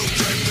 You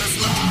keep this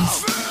love,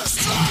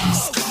 fist, love,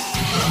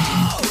 score,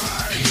 love,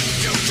 break.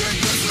 You keep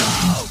this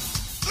love,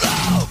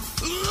 love,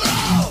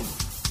 love.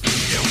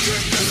 You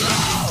keep this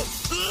love,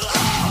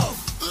 love,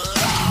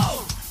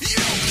 love.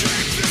 You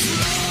keep this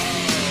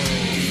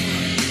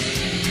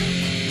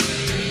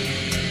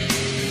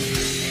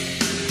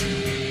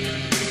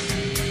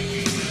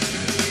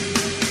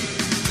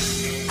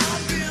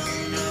I've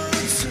been the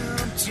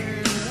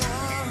tempting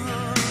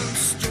one,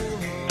 stole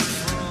her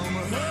from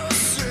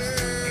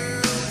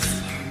herself.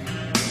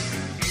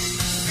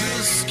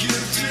 This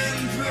gift in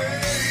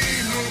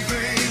pain, no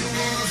pain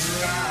was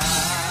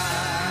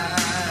right.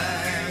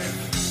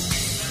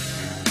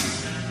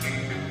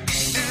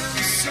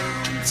 And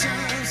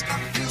sometimes I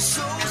feel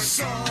so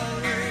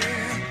sorry.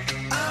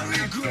 I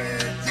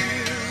regret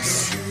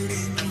this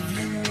hurting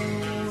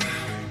you,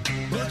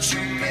 but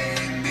you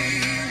made me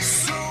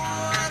so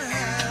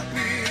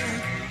unhappy.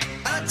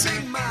 I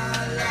take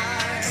my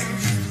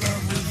life in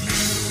love with you.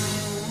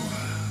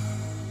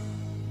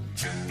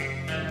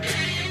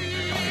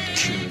 I'd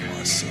kill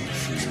myself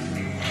for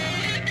you.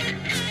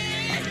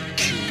 I'd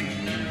kill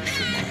you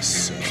for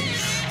myself.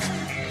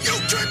 You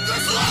keep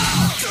this love.